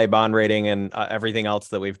AAA bond rating and everything else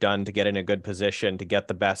that we've done to get in a good position to get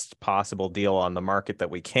the best possible deal on the market that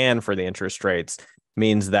we can for the interest rates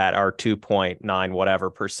means that our 2.9 whatever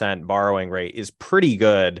percent borrowing rate is pretty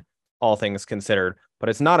good, all things considered, but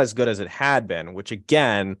it's not as good as it had been, which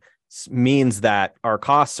again means that our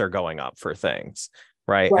costs are going up for things.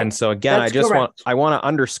 Right. And so again, I want to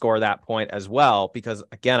underscore that point as well, because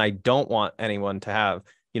again, I don't want anyone to have,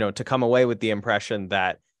 to come away with the impression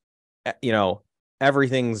that,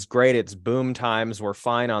 everything's great, it's boom times, we're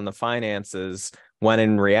fine on the finances, when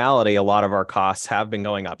in reality, a lot of our costs have been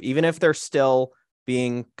going up, even if they're still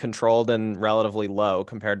being controlled and relatively low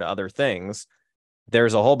compared to other things.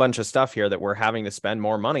 There's a whole bunch of stuff here that we're having to spend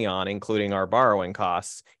more money on, including our borrowing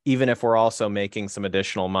costs, even if we're also making some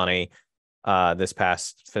additional money this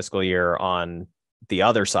past fiscal year on the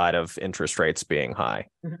other side of interest rates being high.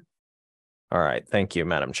 Mm-hmm. All right. Thank you,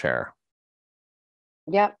 Madam Chair.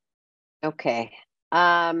 Yep. Okay.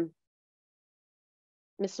 Ms.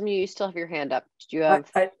 Lemieux, you still have your hand up. Did you have?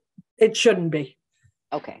 It shouldn't be.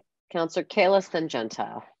 Okay. Councillor Kalis, then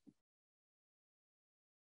Gentile.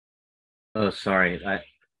 Oh, sorry.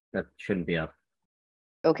 That shouldn't be up.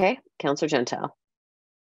 Okay. Councillor Gentile.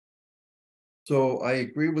 So I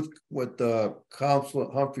agree with what Councillor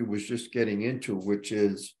Humphrey was just getting into, which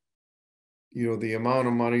is, the amount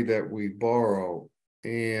of money that we borrow,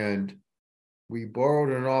 and we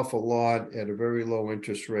borrowed an awful lot at a very low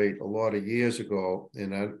interest rate a lot of years ago,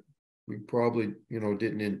 and we probably,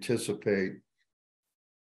 didn't anticipate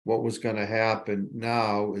what was going to happen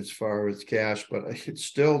now as far as cash, but it's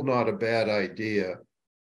still not a bad idea,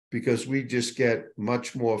 because we just get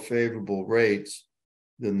much more favorable rates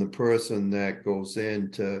than the person that goes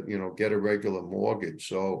in to, get a regular mortgage.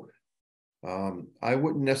 So I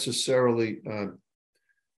wouldn't necessarily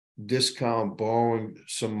discount borrowing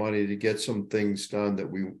some money to get some things done that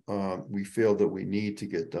we feel that we need to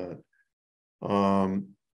get done.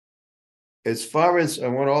 As far as, I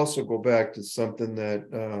want to also go back to something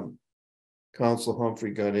that Council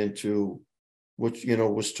Humphrey got into, which,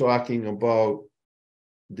 was talking about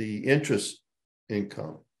the interest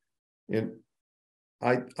income. And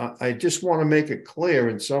I just want to make it clear,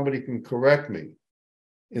 and somebody can correct me,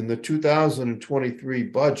 in the 2023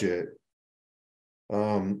 budget,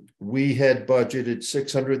 we had budgeted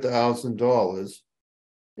 $600,000,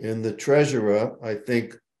 and the treasurer, I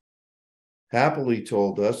think, happily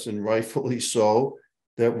told us, and rightfully so,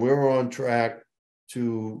 that we're on track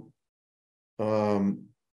to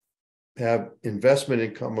have investment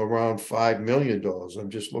income around $5 million. I'm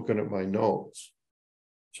just looking at my notes.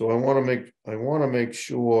 So I want to make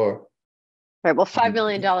sure. Right. Well, $5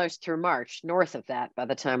 million through March, north of that by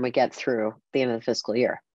the time we get through the end of the fiscal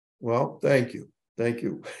year. Well, thank you. Thank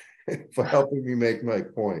you for helping me make my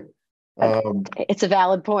point. It's a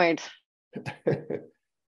valid point.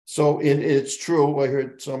 So it's true. I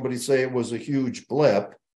heard somebody say it was a huge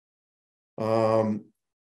blip. And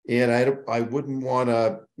I wouldn't want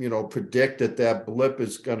to, predict that blip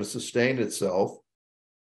is going to sustain itself.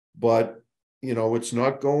 But, it's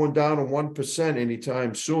not going down to 1%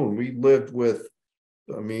 anytime soon. We lived with,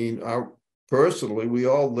 personally, we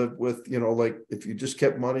all lived with, like if you just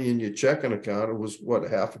kept money in your checking account, it was what,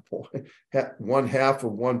 0.5 point, 1/2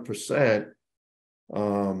 of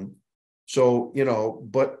 1%. So,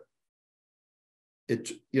 but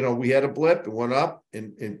it, we had a blip, it went up,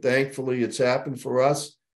 and thankfully it's happened for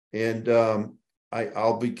us. And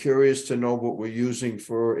I'll be curious to know what we're using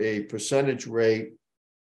for a percentage rate,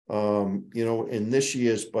 in this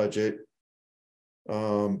year's budget,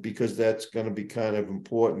 because that's going to be kind of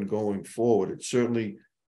important going forward. It certainly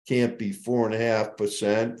can't be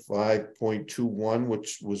 4.5%, 5.21,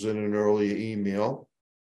 which was in an earlier email.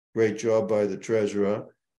 Great job by the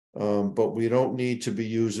treasurer. But we don't need to be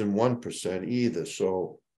using 1% either.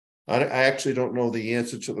 So I actually don't know the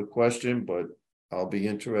answer to the question, but I'll be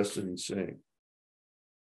interested in seeing.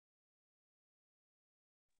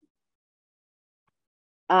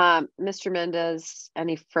 Mr. Mendez,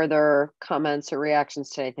 any further comments or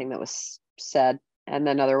reactions to anything that was said? And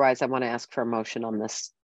then otherwise, I want to ask for a motion on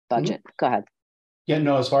this budget. Go ahead. Yeah,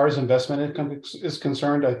 no, as far as investment income is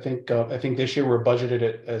concerned, I think this year we're budgeted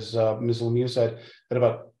at, as Ms. Lemieux said, at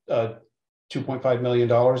about $2.5 million,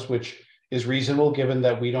 which is reasonable given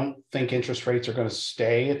that we don't think interest rates are going to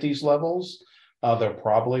stay at these levels. They're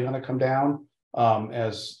probably going to come down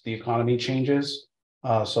as the economy changes.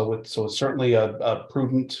 So it's certainly a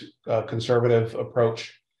prudent, conservative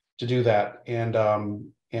approach to do that. And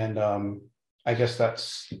I guess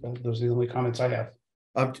those are the only comments I have.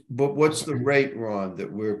 But what's the rate, Ron,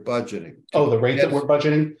 that we're budgeting? Oh, the rate that we're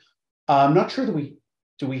budgeting? I'm not sure that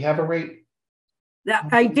do we have a rate? That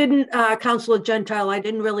I didn't, Councilor Gentile, I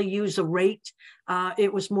didn't really use a rate.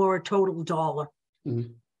 It was more a total dollar.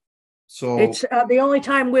 Mm-hmm. So it's the only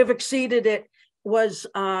time we've exceeded it was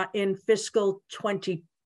in fiscal 2020.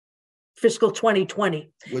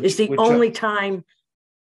 It's the only time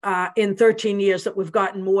in 13 years that we've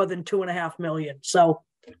gotten more than $2.5 million. So,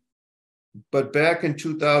 but back in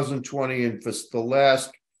 2020 and for the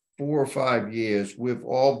last 4 or 5 years, we've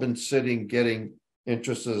all been sitting getting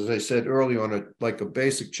interest, as I said earlier, on a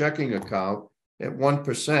basic checking account at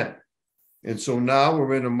 1%. And so now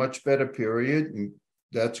we're in a much better period, and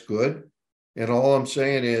that's good. And all I'm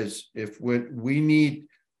saying is, if we need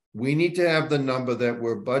to have the number that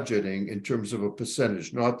we're budgeting in terms of a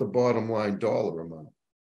percentage, not the bottom line dollar amount.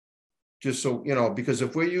 Just so, because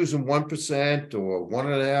if we're using 1% or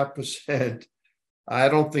 1.5%, I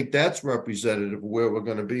don't think that's representative of where we're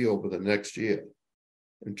going to be over the next year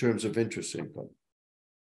in terms of interest income.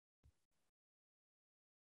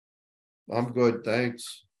 I'm good,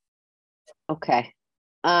 thanks. Okay.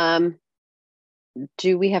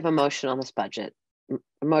 Do we have a motion on this budget?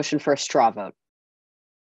 A motion for a straw vote?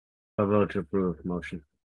 A vote to approve motion.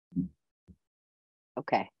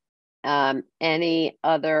 Okay. Any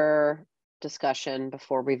other discussion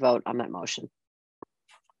before we vote on that motion?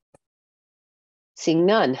 Seeing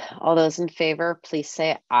none, all those in favor, please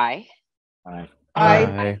say aye. Aye.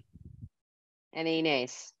 Aye. Any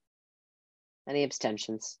nays? Any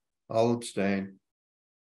abstentions? I'll abstain.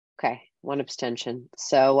 Okay, 1 abstention.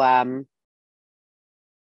 So I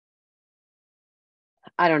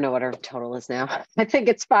don't know what our total is now. I think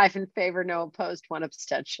it's 5 in favor, no opposed, 1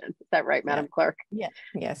 abstention. Is that right, Madam Clerk? Yeah.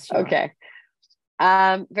 Yes. Okay.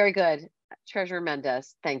 Very good. Treasurer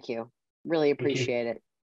Mendez, thank you. Really appreciate it.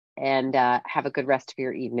 And have a good rest of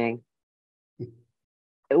your evening.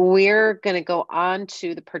 we're going to go on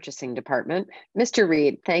to the purchasing department. Mr.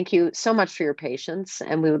 Reed, thank you so much for your patience,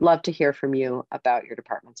 and we would love to hear from you about your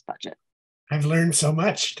department's budget. I've learned so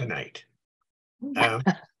much tonight.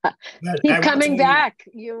 Keep coming back.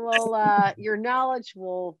 You will, your knowledge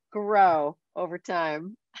will grow over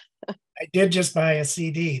time. I did just buy a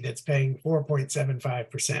CD that's paying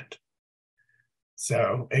 4.75%.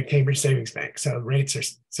 So at Cambridge Savings Bank. So rates are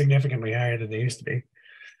significantly higher than they used to be.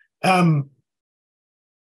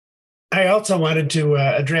 I also wanted to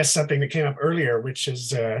address something that came up earlier, which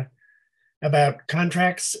is about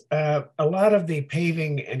contracts. A lot of the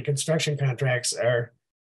paving and construction contracts are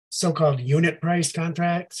so-called unit price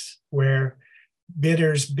contracts, where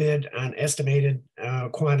bidders bid on estimated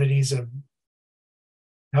quantities of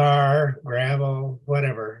tar, gravel,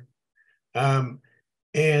 whatever. And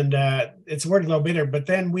it's awarded low bidder, but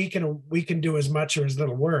then we can do as much or as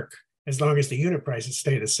little work as long as the unit prices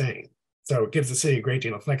stay the same. So it gives the city a great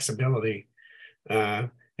deal of flexibility in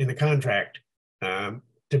the contract to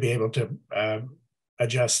be able to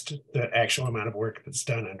adjust the actual amount of work that's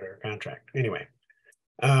done under a contract. Anyway,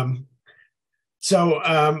 so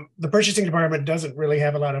the purchasing department doesn't really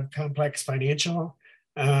have a lot of complex financial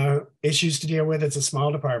issues to deal with. It's a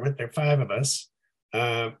small department. There are 5 of us.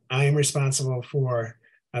 I am responsible for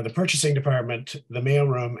the purchasing department, the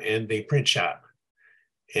mailroom, and the print shop.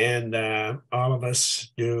 And all of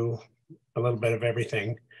us do a little bit of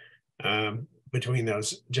everything between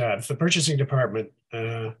those jobs. The purchasing department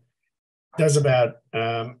does about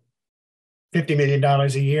 $50 million a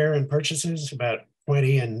year in purchases, about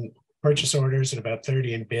 20 in purchase orders, and about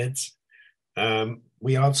 30 in bids.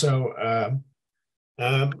 We also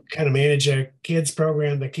kind of manage a kids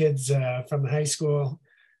program. The kids from the high school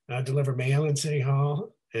deliver mail in City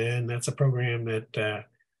Hall, and that's a program that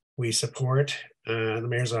we support. The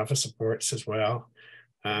mayor's office supports as well.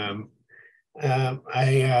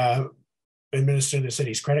 I administer the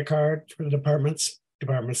city's credit card for the departments.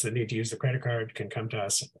 Departments that need to use the credit card can come to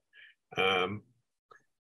us.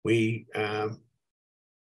 We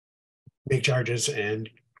make charges and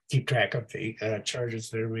keep track of the charges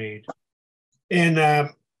that are made. And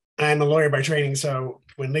I'm a lawyer by training, so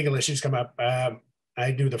when legal issues come up,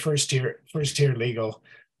 I do the first tier legal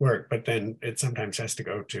work, but then it sometimes has to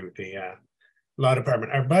go to the law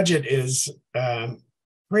department. Our budget is our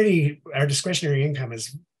discretionary income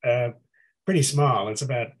is pretty small. It's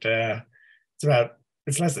less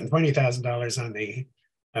than $20,000 on the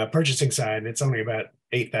purchasing side, and it's only about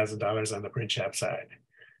 $8,000 on the print shop side.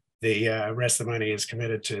 The rest of the money is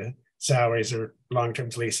committed to salaries or long-term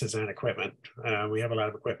leases on equipment. We have a lot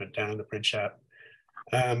of equipment down in the print shop.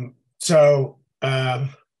 So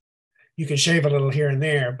you can shave a little here and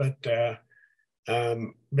there, but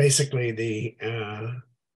basically the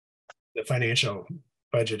financial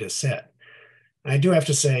budget is set. I do have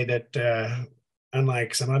to say that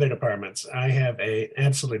unlike some other departments, I have an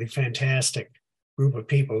absolutely fantastic group of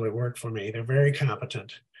people that work for me. They're very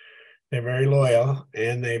competent, they're very loyal,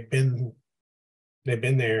 and they've been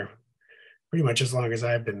there pretty much as long as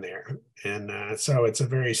I've been there. And so it's a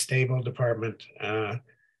very stable department,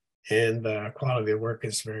 and the quality of the work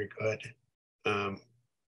is very good.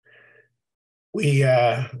 We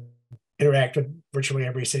interact with virtually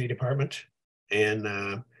every city department,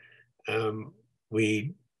 and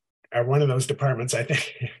we are one of those departments, I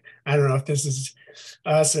think, I don't know if this is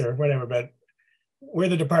us or whatever, but we're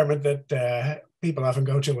the department that people often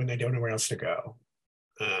go to when they don't know where else to go.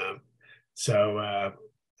 So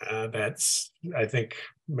that's, I think,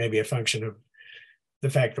 maybe a function of the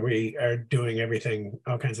fact that we are doing everything,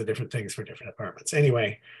 all kinds of different things for different departments.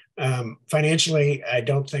 Anyway, financially, I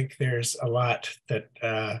don't think there's a lot that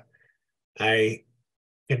I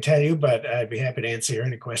can tell you, but I'd be happy to answer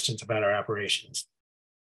any questions about our operations.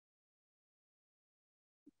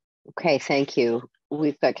 Okay, thank you.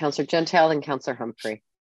 We've got Councillor Gentile and Councillor Humphrey.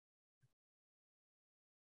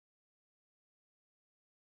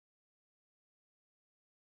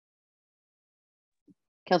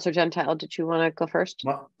 Councillor Gentile, did you want to go first?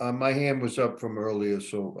 My hand was up from earlier,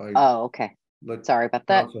 so I. Oh, okay. Sorry about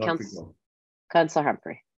that. Councillor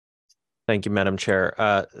Humphrey. Thank you, Madam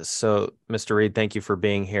Chair. So, Mr. Reed, thank you for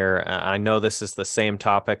being here. I know this is the same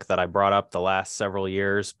topic that I brought up the last several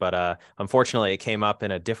years, but unfortunately, it came up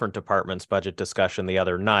in a different department's budget discussion the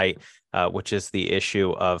other night, which is the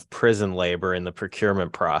issue of prison labor in the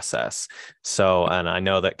procurement process. So, and I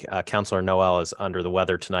know that Councillor Noel is under the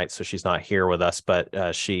weather tonight, so she's not here with us,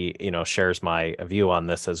 but she, shares my view on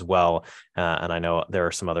this as well. And I know there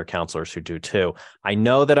are some other councillors who do too. I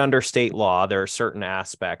know that under state law, there are certain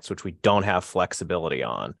aspects which we don't don't have flexibility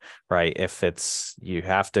on, right? If it's, you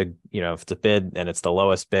have to, if it's a bid and it's the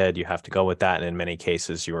lowest bid, you have to go with that. And in many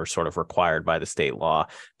cases, you are sort of required by the state law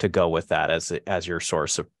to go with that as your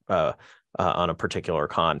source of, on a particular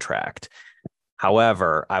contract.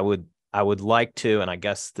 However, I would like to, and I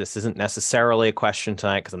guess this isn't necessarily a question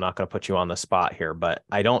tonight because I'm not going to put you on the spot here, but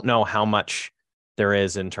I don't know how much there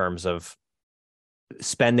is in terms of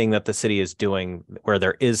spending that the city is doing where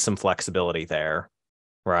there is some flexibility there,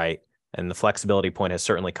 right? And the flexibility point has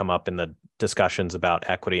certainly come up in the discussions about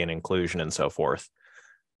equity and inclusion and so forth.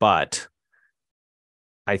 But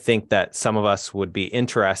I think that some of us would be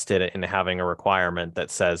interested in having a requirement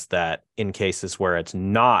that says that in cases where it's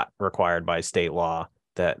not required by state law,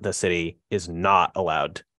 that the city is not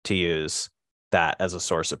allowed to use that as a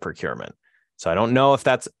source of procurement. So I don't know if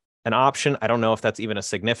that's an option. I don't know if that's even a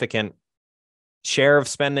significant share of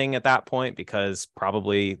spending at that point, because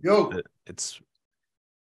probably it's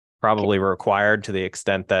probably required to the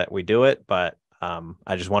extent that we do it. But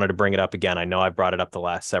I just wanted to bring it up again. I know I brought it up the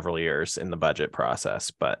last several years in the budget process,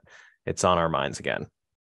 but it's on our minds again.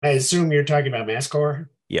 I assume you're talking about MassCore?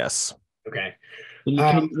 Yes. Okay.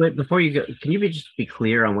 Wait, before you go, can you just be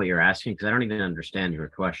clear on what you're asking? Because I don't even understand your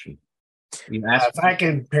question. You asked if I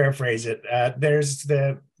can paraphrase it, there's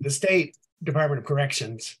the State Department of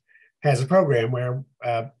Corrections has a program where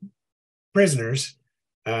prisoners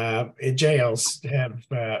in jails have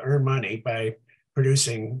earned money by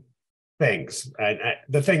producing things.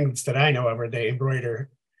 The things that I know of are they embroider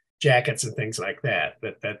jackets and things like that.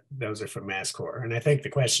 Those are from MassCore. And I think the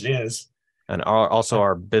question is, and also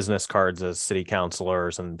our business cards as city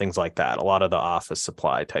councilors and things like that. A lot of the office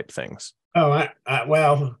supply type things. Oh,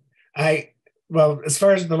 well, as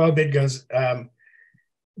far as the low bid goes,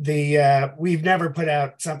 we've never put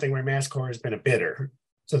out something where MassCore has been a bidder,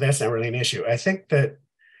 so that's not really an issue. I think that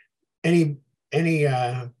any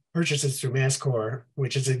purchases through MassCore,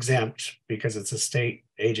 which is exempt because it's a state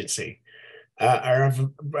agency, are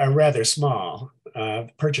rather small.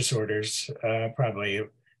 Purchase orders, probably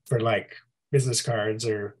for like business cards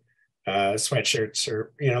or sweatshirts,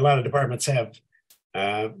 or a lot of departments have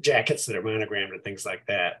jackets that are monogrammed and things like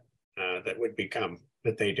that. That would become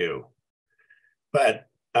that they do, but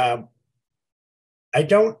I've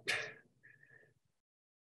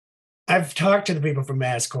talked to the people from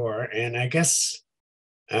MassCore, and I guess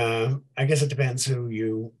it depends who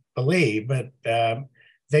you believe, but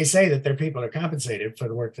they say that their people are compensated for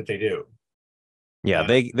the work that they do. Yeah,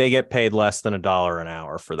 they get paid less than $1 an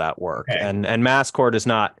hour for that work, okay. and MassCore does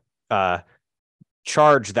not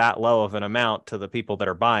charge that low of an amount to the people that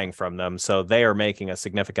are buying from them, so they are making a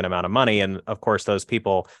significant amount of money. And of course, those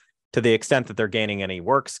people, to the extent that they're gaining any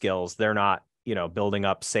work skills, they're not, building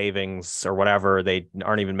up savings or whatever. They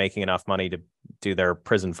aren't even making enough money to do their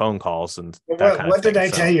prison phone calls and that kind of thing. What did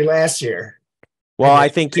I tell you last year? Well, I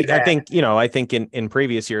think in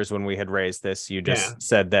previous years when we had raised this, you just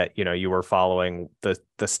said that, you were following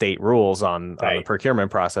the state rules on the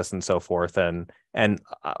procurement process and so forth. And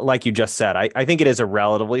like you just said, I think it is a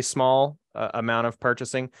relatively small amount of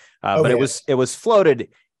purchasing, but it was floated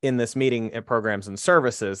in this meeting at Programs and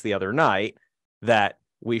Services the other night that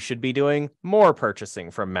we should be doing more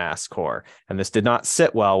purchasing from MassCore. And this did not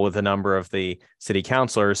sit well with a number of the city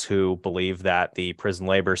councilors who believe that the prison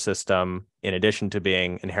labor system, in addition to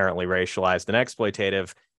being inherently racialized and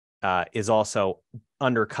exploitative, is also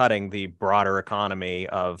undercutting the broader economy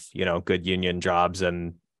of, good union jobs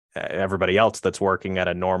and everybody else that's working at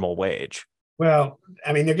a normal wage. Well,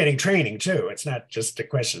 I mean, they're getting training too. It's not just a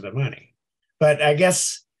question of the money. But I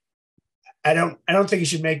guess I don't think you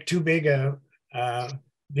should make too big a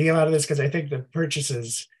deal out of this, because I think the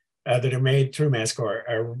purchases that are made through MassCore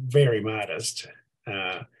are very modest.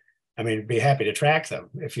 I mean, I'd be happy to track them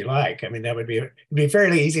if you like. I mean, that would be a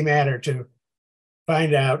fairly easy matter to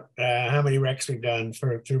find out how many recs we've done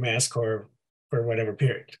through MassCore for whatever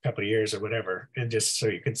period, a couple of years or whatever, and just so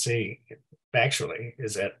you can see factually,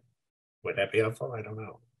 would that be helpful? I don't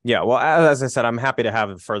know. Yeah, well, as I said, I'm happy to have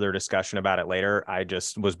a further discussion about it later. I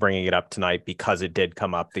just was bringing it up tonight because it did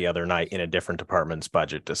come up the other night in a different department's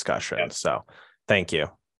budget discussion. Yep. So thank you.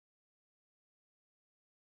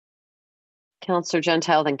 Councillor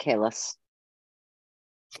Gentile, then Kalis.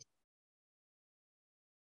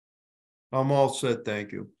 I'm all set,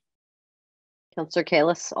 thank you. Councillor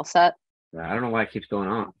Kalis, all set? I don't know why it keeps going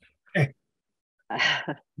on. It's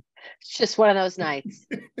just one of those nights.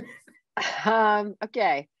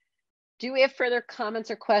 Okay. Do we have further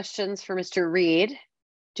comments or questions for Mr. Reed?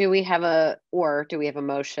 Do we have a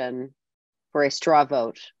motion for a straw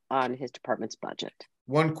vote on his department's budget?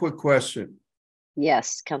 One quick question.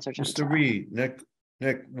 Yes, Councillor Gentile. Mr. Reed, Nick,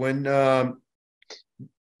 when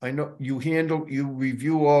I know you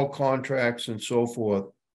review all contracts and so forth.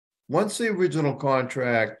 Once the original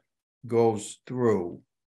contract goes through,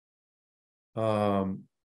 and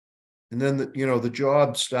then the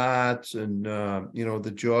job starts and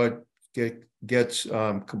the job gets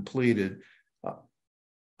completed.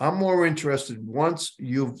 I'm more interested once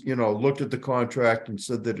you've looked at the contract and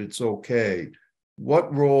said that it's okay.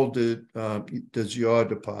 What role does your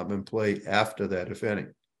department play after that, if any?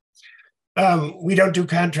 We don't do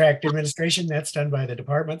contract administration. That's done by the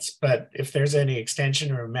departments. But if there's any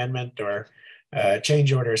extension or amendment or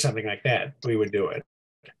change order or something like that, we would do it.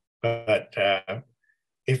 But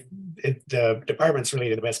if the department's really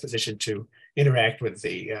in the best position to interact with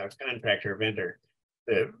the contractor or vendor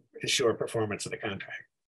to ensure performance of the contract.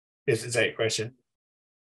 Is that your question?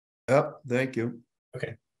 Yep. Thank you.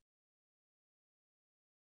 Okay.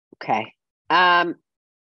 Okay. I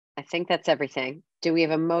think that's everything. Do we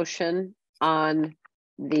have a motion on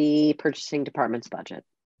the purchasing department's budget?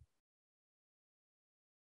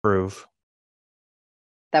 Approve.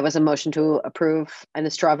 That was a motion to approve and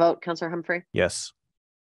a straw vote, Councillor Humphrey? Yes.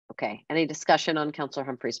 Okay. Any discussion on Councillor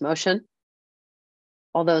Humphrey's motion?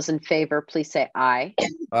 All those in favor, please say aye.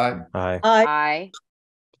 Aye. Aye. Aye.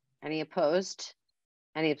 Any opposed?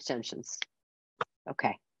 Any abstentions?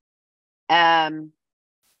 Okay.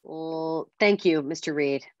 Well, thank you, Mr.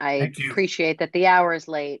 Reed. I appreciate that the hour is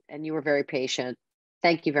late and you were very patient.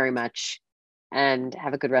 Thank you very much and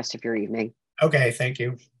have a good rest of your evening. Okay, thank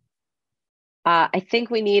you. I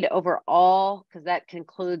think we need overall, because that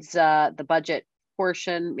concludes the budget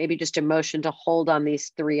portion, maybe just a motion to hold on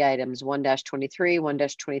these three items, 1-23,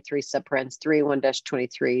 1-23 subparens 3,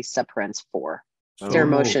 1-23 subparens 4. Is there a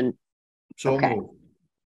motion? So okay. moved.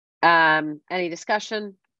 Any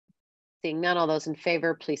discussion? Seeing none, all those in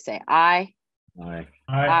favor, please say aye. Aye.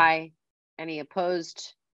 Aye. Aye. Any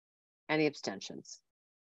opposed? Any abstentions?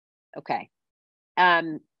 Okay.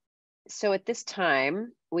 So at this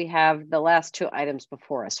time, we have the last two items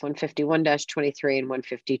before us, 151-23 and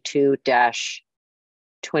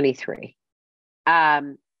 152-23.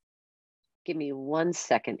 Give me 1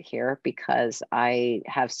 second here because I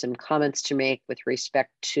have some comments to make with respect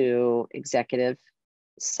to executive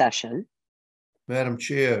session. Madam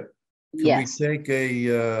Chair, can yes. we take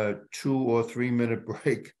a 2 or 3 minute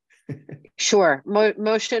break? Sure.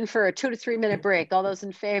 Motion for a 2 to 3 minute break. All those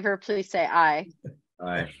in favor, please say aye.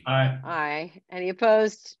 Aye. Aye. Aye. Any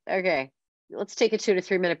opposed? Okay. Let's take a 2 to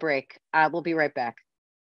 3 minute break. We'll be right back.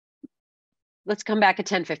 Let's come back at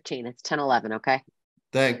 10:15. It's 10:11, okay?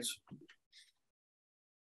 Thanks.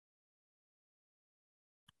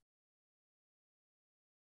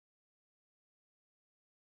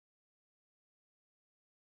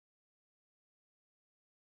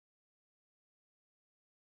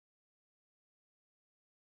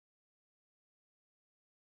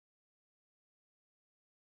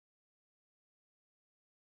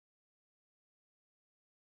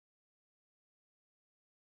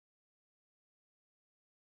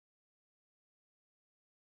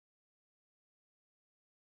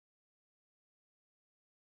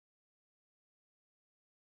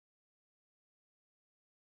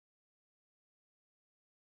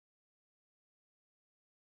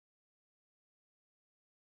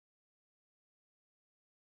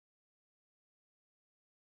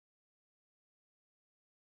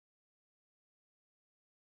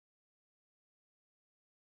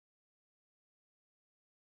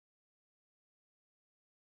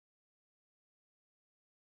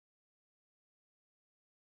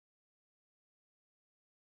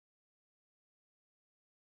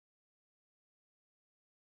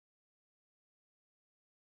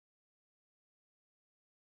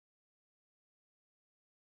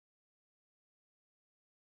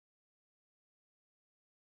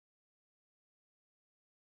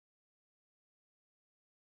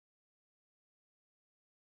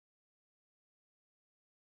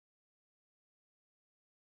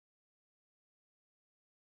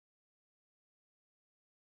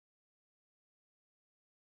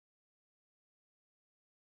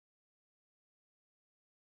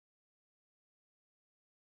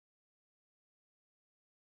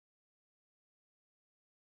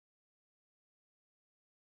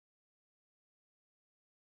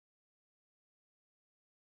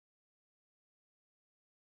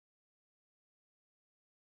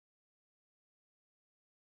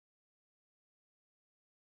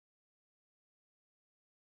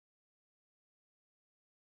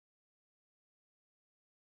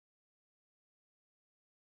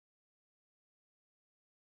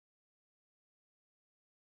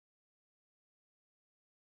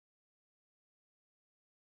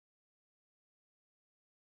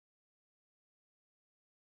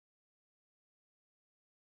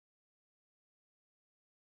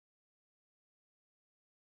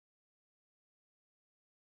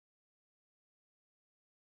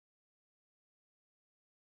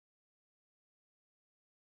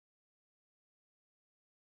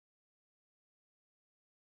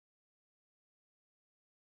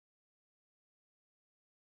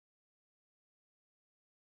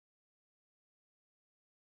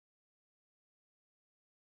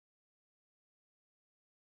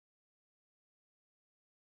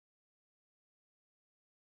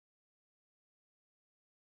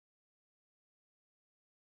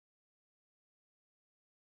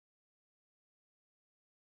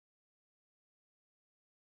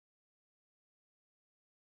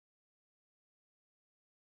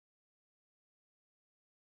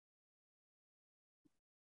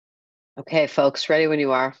 Okay, folks, ready when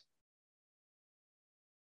you are.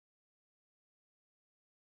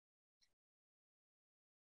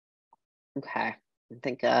 Okay, I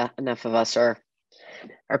think enough of us are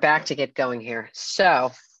back to get going here.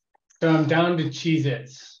 So I'm down to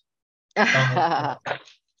Cheez-Its. I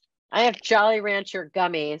have Jolly Rancher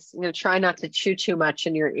gummies. I'm going to try not to chew too much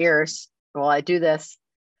in your ears while I do this.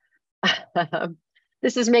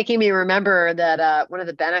 This is making me remember that one of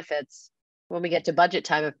the benefits when we get to budget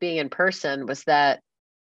time of being in person was that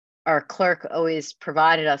our clerk always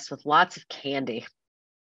provided us with lots of candy.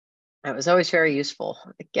 It was always very useful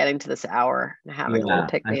getting to this hour and having a little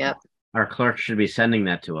pick me up. Our clerk should be sending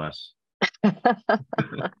that to us.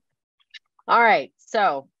 All right,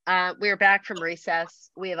 so we are back from recess.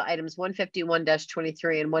 We have items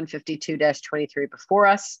 151-23 and 152-23 before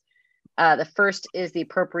us. The first is the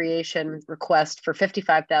appropriation request for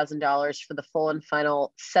 $55,000 for the full and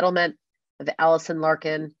final settlement of Allison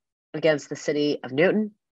Larkin against the city of Newton.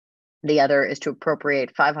 The other is to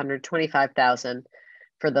appropriate $525,000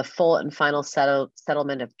 for the full and final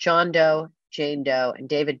settlement of John Doe, Jane Doe, and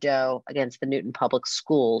David Doe against the Newton Public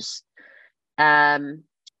Schools.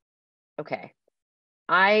 Okay,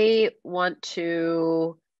 I want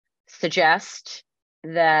to suggest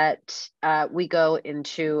that we go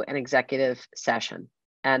into an executive session,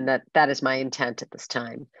 and that is my intent at this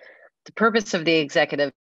time. The purpose of the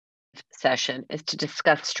executive session is to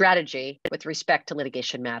discuss strategy with respect to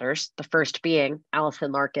litigation matters, the first being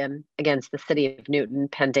Allison Larkin against the city of Newton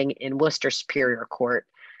pending in Worcester Superior Court,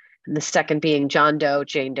 and the second being John Doe,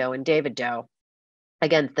 Jane Doe, and David Doe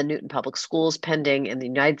against the Newton Public Schools pending in the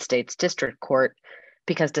United States District Court,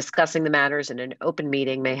 because discussing the matters in an open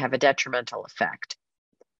meeting may have a detrimental effect.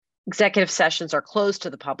 Executive sessions are closed to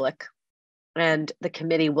the public, and the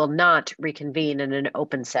committee will not reconvene in an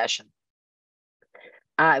open session.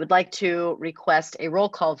 I would like to request a roll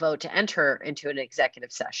call vote to enter into an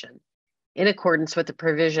executive session in accordance with the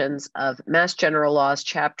provisions of Mass General Laws,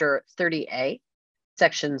 Chapter 30A,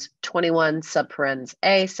 Sections 21, subparens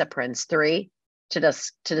A, subparens 3, to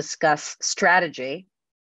discuss strategy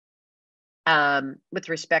with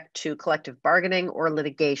respect to collective bargaining or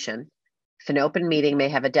litigation, if an open meeting may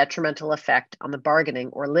have a detrimental effect on the bargaining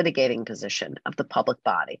or litigating position of the public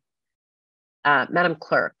body. Madam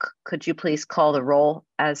Clerk, could you please call the roll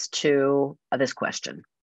as to this question?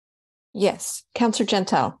 Yes. Councillor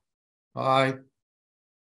Gentile. Aye.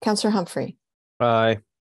 Councillor Humphrey. Aye.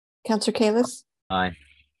 Councillor Kalis. Aye.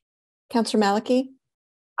 Councillor Malachy.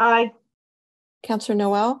 Aye. Councillor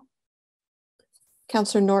Noel.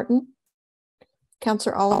 Councillor Norton.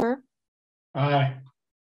 Councillor Oliver. Aye.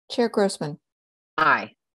 Chair Grossman.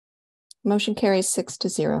 Aye. Motion carries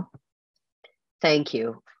 6-0. Thank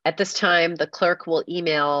you. At this time, the clerk will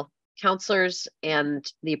email counselors and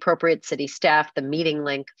the appropriate city staff the meeting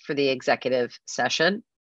link for the executive session.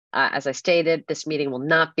 As I stated, this meeting will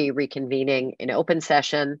not be reconvening in open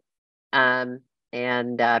session, and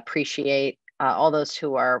appreciate all those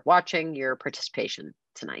who are watching your participation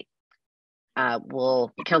tonight.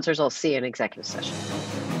 Counselors, I'll see you in executive session.